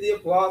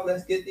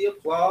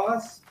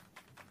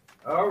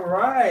 All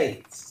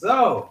right.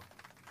 So,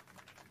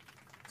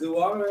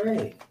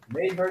 Duare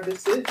made her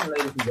decision,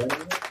 ladies and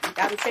gentlemen. You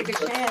gotta take a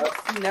chance.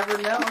 You never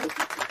know.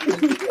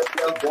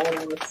 Going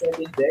on a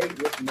second date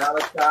with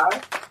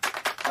Malachi.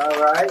 All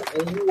right.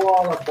 And you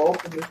all are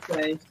both in the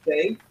same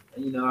state.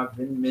 And, I've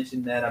been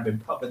mentioning that. I've been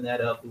pumping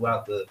that up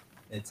throughout the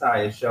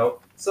entire show.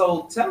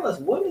 So tell us,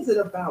 what is it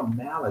about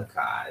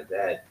Malachi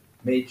that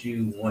made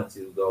you want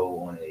to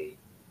go on a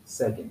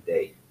second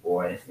date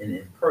or an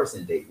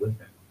in-person date with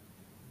him?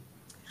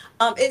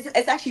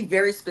 It's actually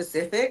very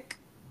specific.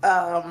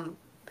 I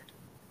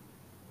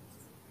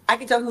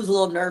can tell who's a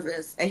little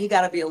nervous, and he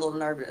got to be a little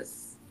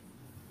nervous.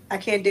 I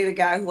can't date a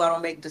guy who I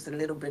don't make just a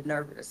little bit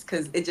nervous,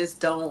 because it just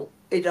don't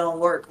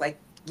work. Like,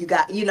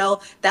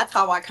 that's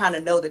how I kind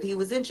of know that he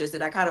was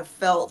interested. I kind of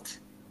felt,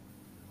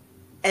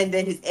 and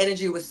then his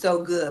energy was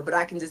so good, but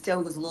I can just tell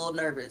he was a little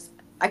nervous.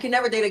 I can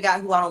never date a guy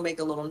who I don't make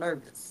a little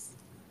nervous.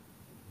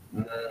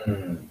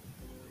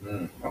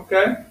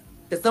 Okay.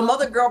 Because some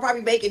other girl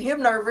probably making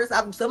him nervous.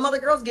 Some other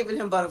girl's giving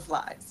him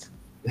butterflies.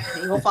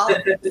 He gonna follow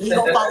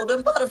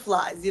them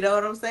butterflies. You know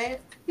what I'm saying?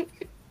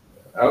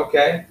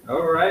 Okay.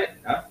 All right.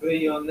 I feel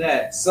you on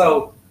that.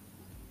 So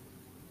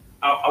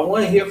I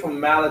want to hear from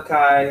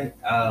Malachi.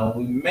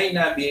 We may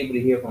not be able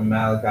to hear from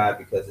Malachi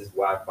because his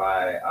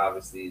Wi-Fi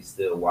obviously is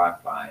still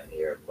Wi-Fi in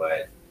here,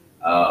 but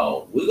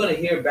we're going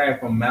to hear back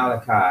from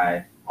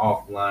Malachi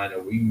offline,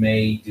 or we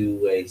may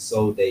do a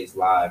Soul Days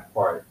Live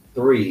Part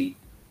 3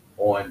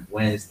 on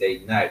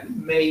Wednesday night. We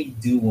may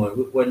do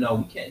one. Well, no,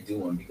 we can't do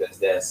one because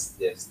there's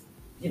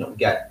we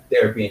got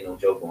Therapy Ain't No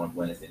Joke on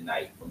Wednesday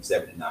night from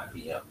 7 to 9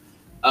 p.m.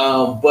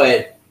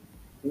 But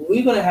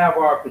we're going to have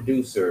our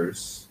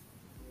producers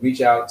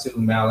reach out to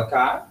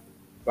Malachi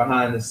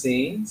behind the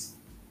scenes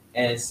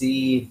and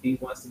see if he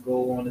wants to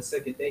go on a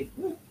second date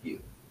with you.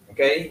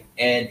 Okay,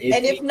 and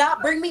if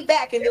not, bring me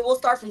back, and then we'll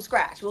start from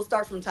scratch. We'll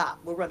start from top.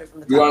 We'll run it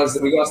from the top.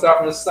 we're gonna start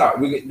from the start.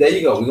 There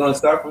you go. We're gonna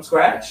start from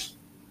scratch.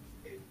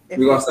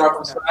 We're gonna start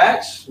from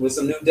scratch with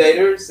some new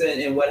daters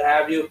and what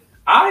have you.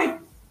 I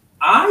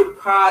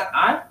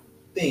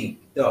think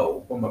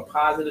though, from a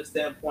positive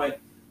standpoint,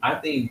 I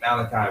think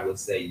Malachi would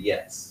say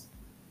yes.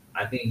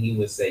 I think he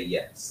would say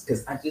yes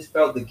because I just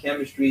felt the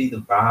chemistry, the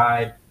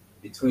vibe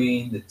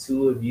between the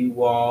two of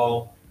you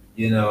all.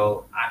 You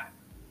know,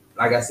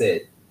 like I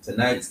said,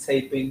 tonight's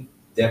taping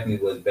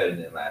definitely was better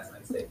than last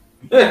night's taping.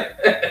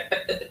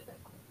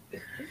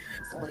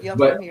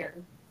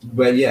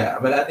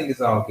 But I think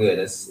it's all good.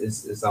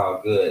 It's all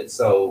good.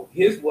 So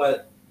here's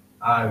what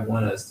I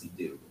want us to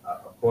do.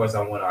 Of course,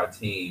 I want our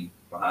team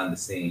behind the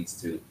scenes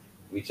to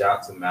reach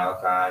out to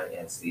Malachi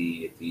and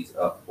see if he's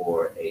up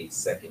for a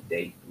second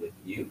date with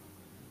you.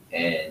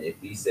 And if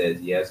he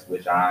says yes,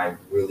 which I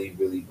really,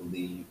 really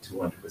believe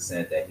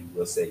 200% that he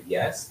will say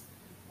yes,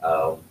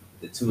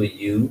 the two of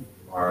you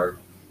we're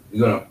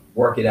going to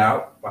work it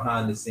out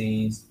behind the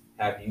scenes,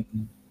 have you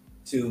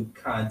two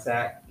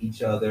contact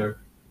each other,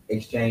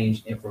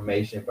 exchange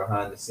information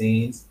behind the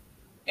scenes,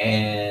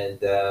 and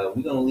we're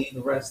going to leave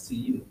the rest to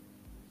you,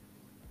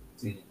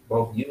 to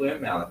both you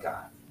and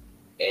Malachi.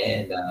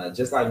 And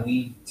just like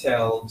we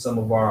tell some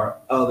of our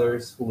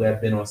others who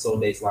have been on Soul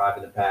Dates Live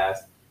in the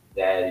past,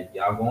 that if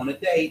y'all go on a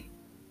date,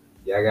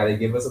 y'all got to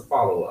give us a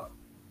follow-up.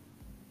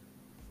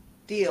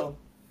 Deal?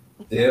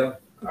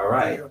 All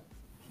right.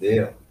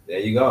 Deal. There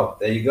you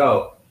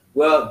go.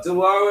 Well,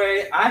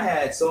 Duare, I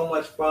had so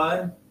much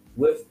fun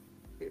with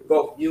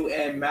both you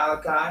and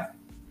Malachi.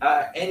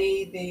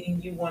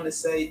 Anything you want to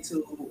say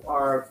to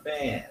our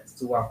fans,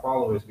 to our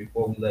followers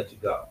before we let you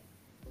go?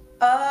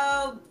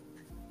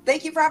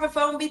 Thank you for having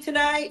fun with me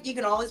tonight. You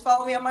can always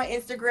follow me on my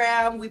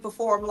Instagram. We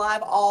perform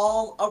live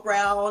all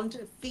around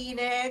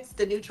Phoenix,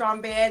 the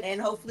Neutron Band, and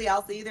hopefully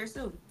I'll see you there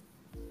soon.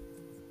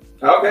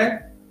 Okay.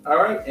 All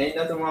right. Ain't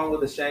nothing wrong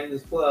with a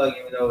shameless plug,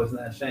 even though it's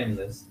not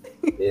shameless.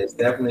 It's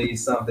definitely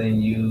something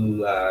you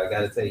got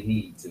to take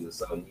heed to.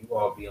 So you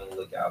all be on the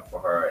lookout for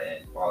her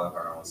and follow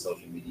her on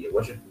social media.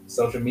 What's your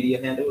social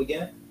media handle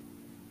again?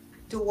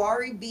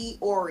 Duare B.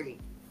 Ori.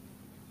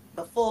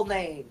 The full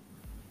name.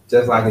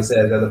 Just like it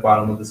says at the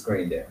bottom of the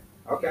screen there.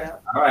 Okay. Yeah.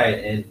 All right.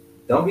 And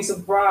don't be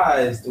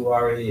surprised,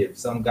 Duare, if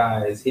some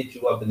guys hit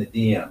you up in the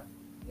DM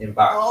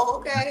inbox. Oh,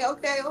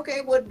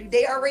 okay. Well,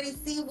 they already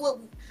see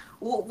what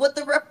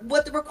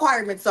the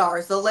requirements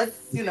are. So let's,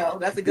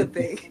 that's a good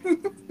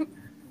thing.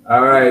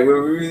 All right.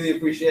 Well, we really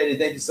appreciate it.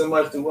 Thank you so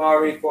much,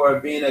 Duare, for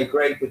being a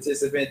great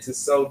participant to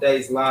Soul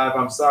Dates Live.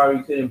 I'm sorry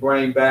we couldn't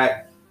bring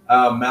back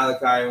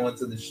Malachi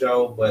onto the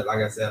show, but like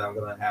I said, I'm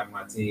going to have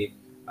my team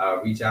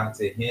reach out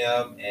to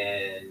him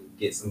and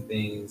get some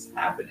things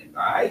happening.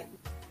 All right.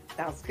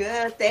 Sounds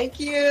good. Thank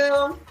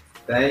you.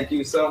 Thank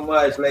you so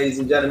much, ladies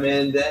and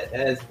gentlemen. That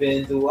has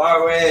been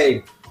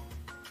Duare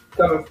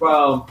coming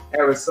from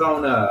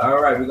Arizona.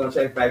 All right. We're going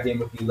to check back in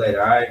with you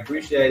later. All right.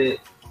 Appreciate it.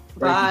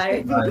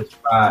 Bye. Thank you so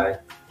much. Bye.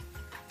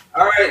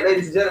 All right,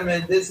 ladies and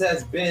gentlemen, this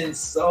has been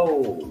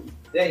Soul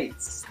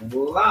Dates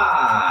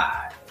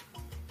Live,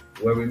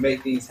 where we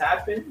make things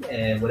happen,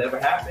 and whatever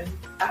happens,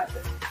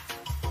 happens.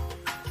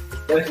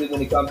 Especially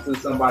when it comes to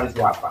somebody's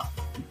Wi-Fi.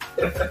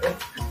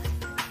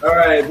 All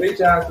right, big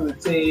shout out to the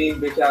team.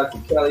 Big shout out to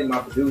Kelly, my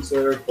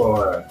producer,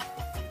 for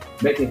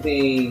making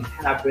things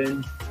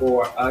happen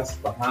for us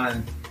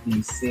behind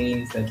these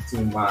scenes. Thank you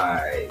to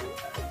my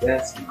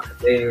guests, my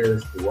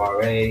daters,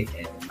 Duare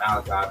and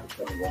Malachi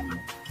for coming on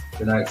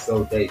tonight's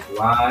Soul Dates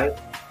Live.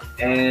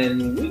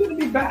 And we're going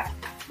to be back.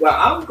 Well,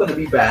 I'm going to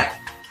be back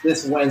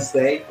this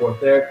Wednesday for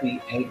Therapy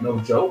Ain't No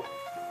Joke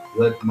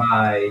with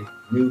my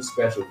new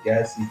special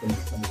guest. He's going to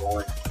be coming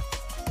on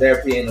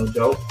Therapy Ain't No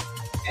Joke.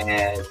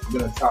 And we're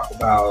going to talk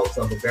about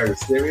something very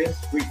serious,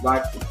 street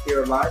life,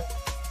 secure life.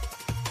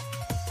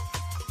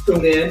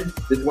 Tune in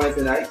this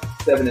Wednesday night,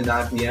 7 to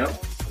 9 p.m.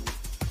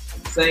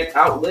 Same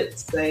outlet,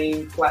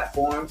 same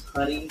platforms,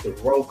 Honey, the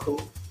Roku,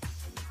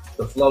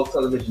 the Flow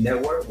Television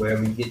Network,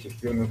 wherever you get your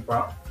streaming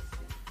from.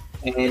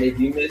 And if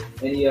you missed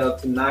any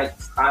of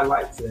tonight's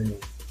highlights and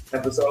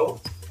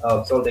episodes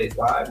of Soul Dates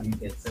Live, you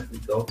can simply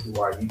go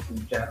to our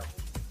YouTube channel.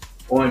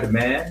 On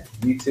demand,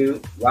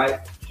 YouTube,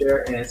 like,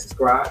 share, and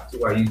subscribe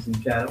to our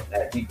YouTube channel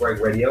at Deep Break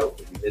Radio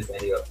if you missed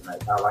any of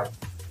tonight's highlights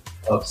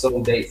of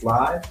Soul Dates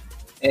Live.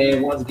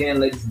 And once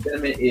again, ladies and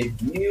gentlemen, if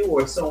you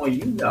or someone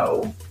you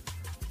know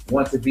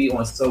want to be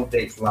on Soul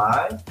Dates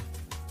Live,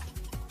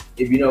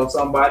 if you know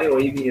somebody or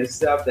even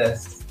yourself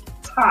that's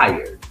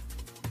tired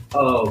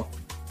of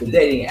the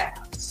dating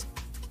apps,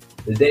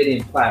 the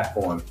dating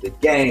platforms, the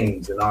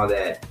games, and all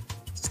that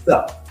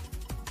stuff,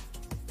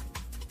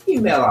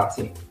 email our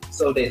team,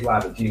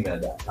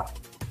 souldateslive@gmail.com.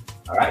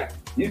 All right?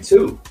 You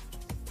too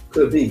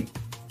could be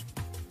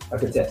a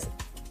contestant,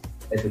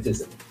 a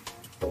participant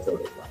on Soul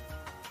Dates Live.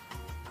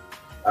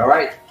 All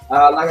right?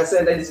 Like I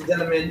said, ladies and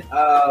gentlemen,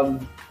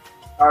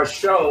 our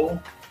show,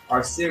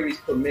 our series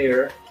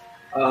premiere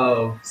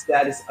of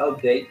Status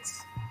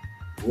Updates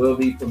will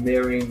be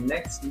premiering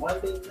next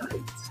Monday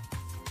night.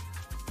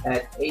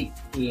 at 8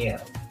 p.m.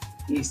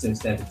 Eastern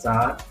Standard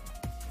Time,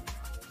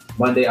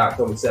 Monday,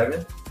 October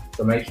 7th.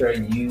 So make sure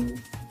you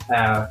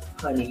have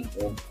Honey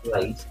in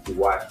place to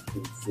watch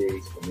the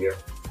series premiere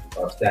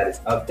of status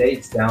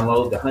updates.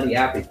 Download the Honey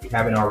app if you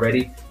haven't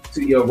already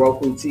to your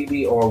Roku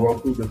TV or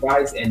Roku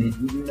device. And if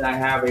you do not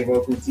have a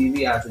Roku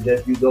TV, I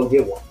suggest you go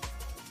get one.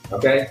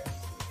 Okay?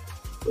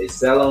 They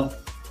sell them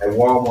at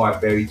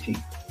Walmart very cheap.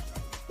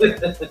 But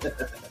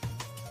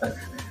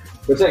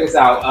check us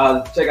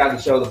out. Check out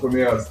the show, the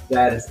premiere of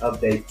status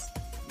updates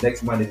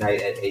next Monday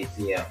night at 8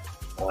 p.m.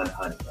 on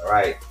Honey. All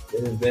right.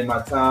 This has been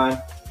my time.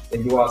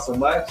 Thank you all so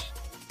much.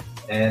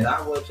 And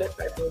I will check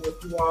back in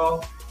with you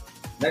all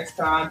next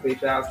time. Big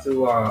shout out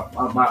to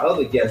my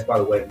other guest, by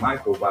the way,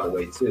 Michael, by the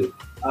way, too.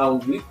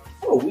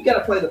 We got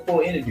to play the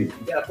full interview.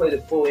 We got to play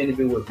the full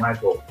interview with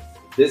Michael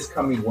this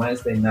coming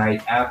Wednesday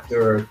night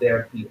after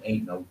Therapy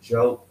Ain't No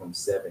Joke from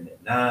 7 to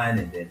 9,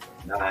 and then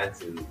from 9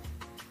 to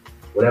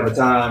whatever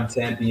time,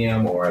 10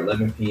 p.m. or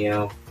 11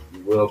 p.m.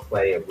 We will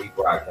play a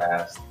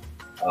rebroadcast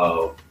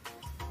of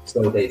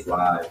Soul Days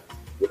Live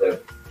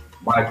with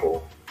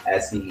Michael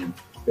as he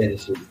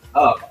finishes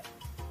up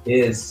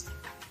his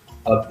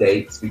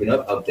update. Speaking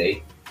of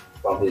update,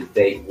 from his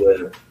date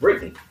with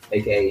Brittany,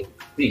 aka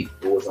B,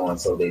 who was on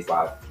Soul Days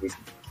Live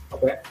recently.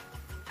 Okay,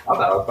 I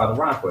thought I was about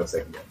to rhyme for a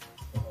second.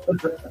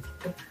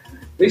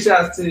 Big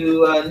shout out to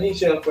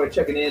Nisha for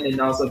checking in,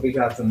 and also big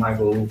shout out to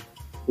Michael,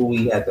 who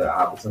we had the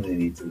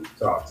opportunity to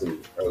talk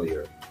to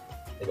earlier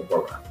in the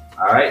program.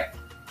 All right,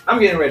 I'm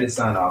getting ready to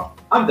sign off.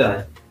 I'm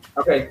done.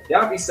 Okay,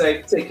 y'all be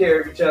safe. Take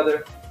care of each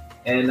other.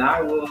 And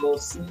I will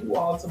see you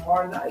all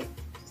tomorrow night,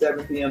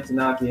 7 p.m. to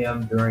 9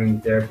 p.m. during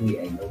Therapy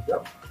Ain't No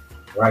Joke,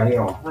 right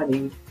here on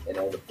Honey and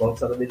on the Flow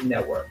Television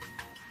Network,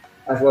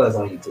 as well as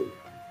on YouTube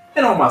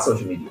and on my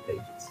social media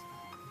pages.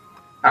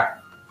 All right,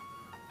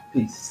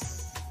 peace.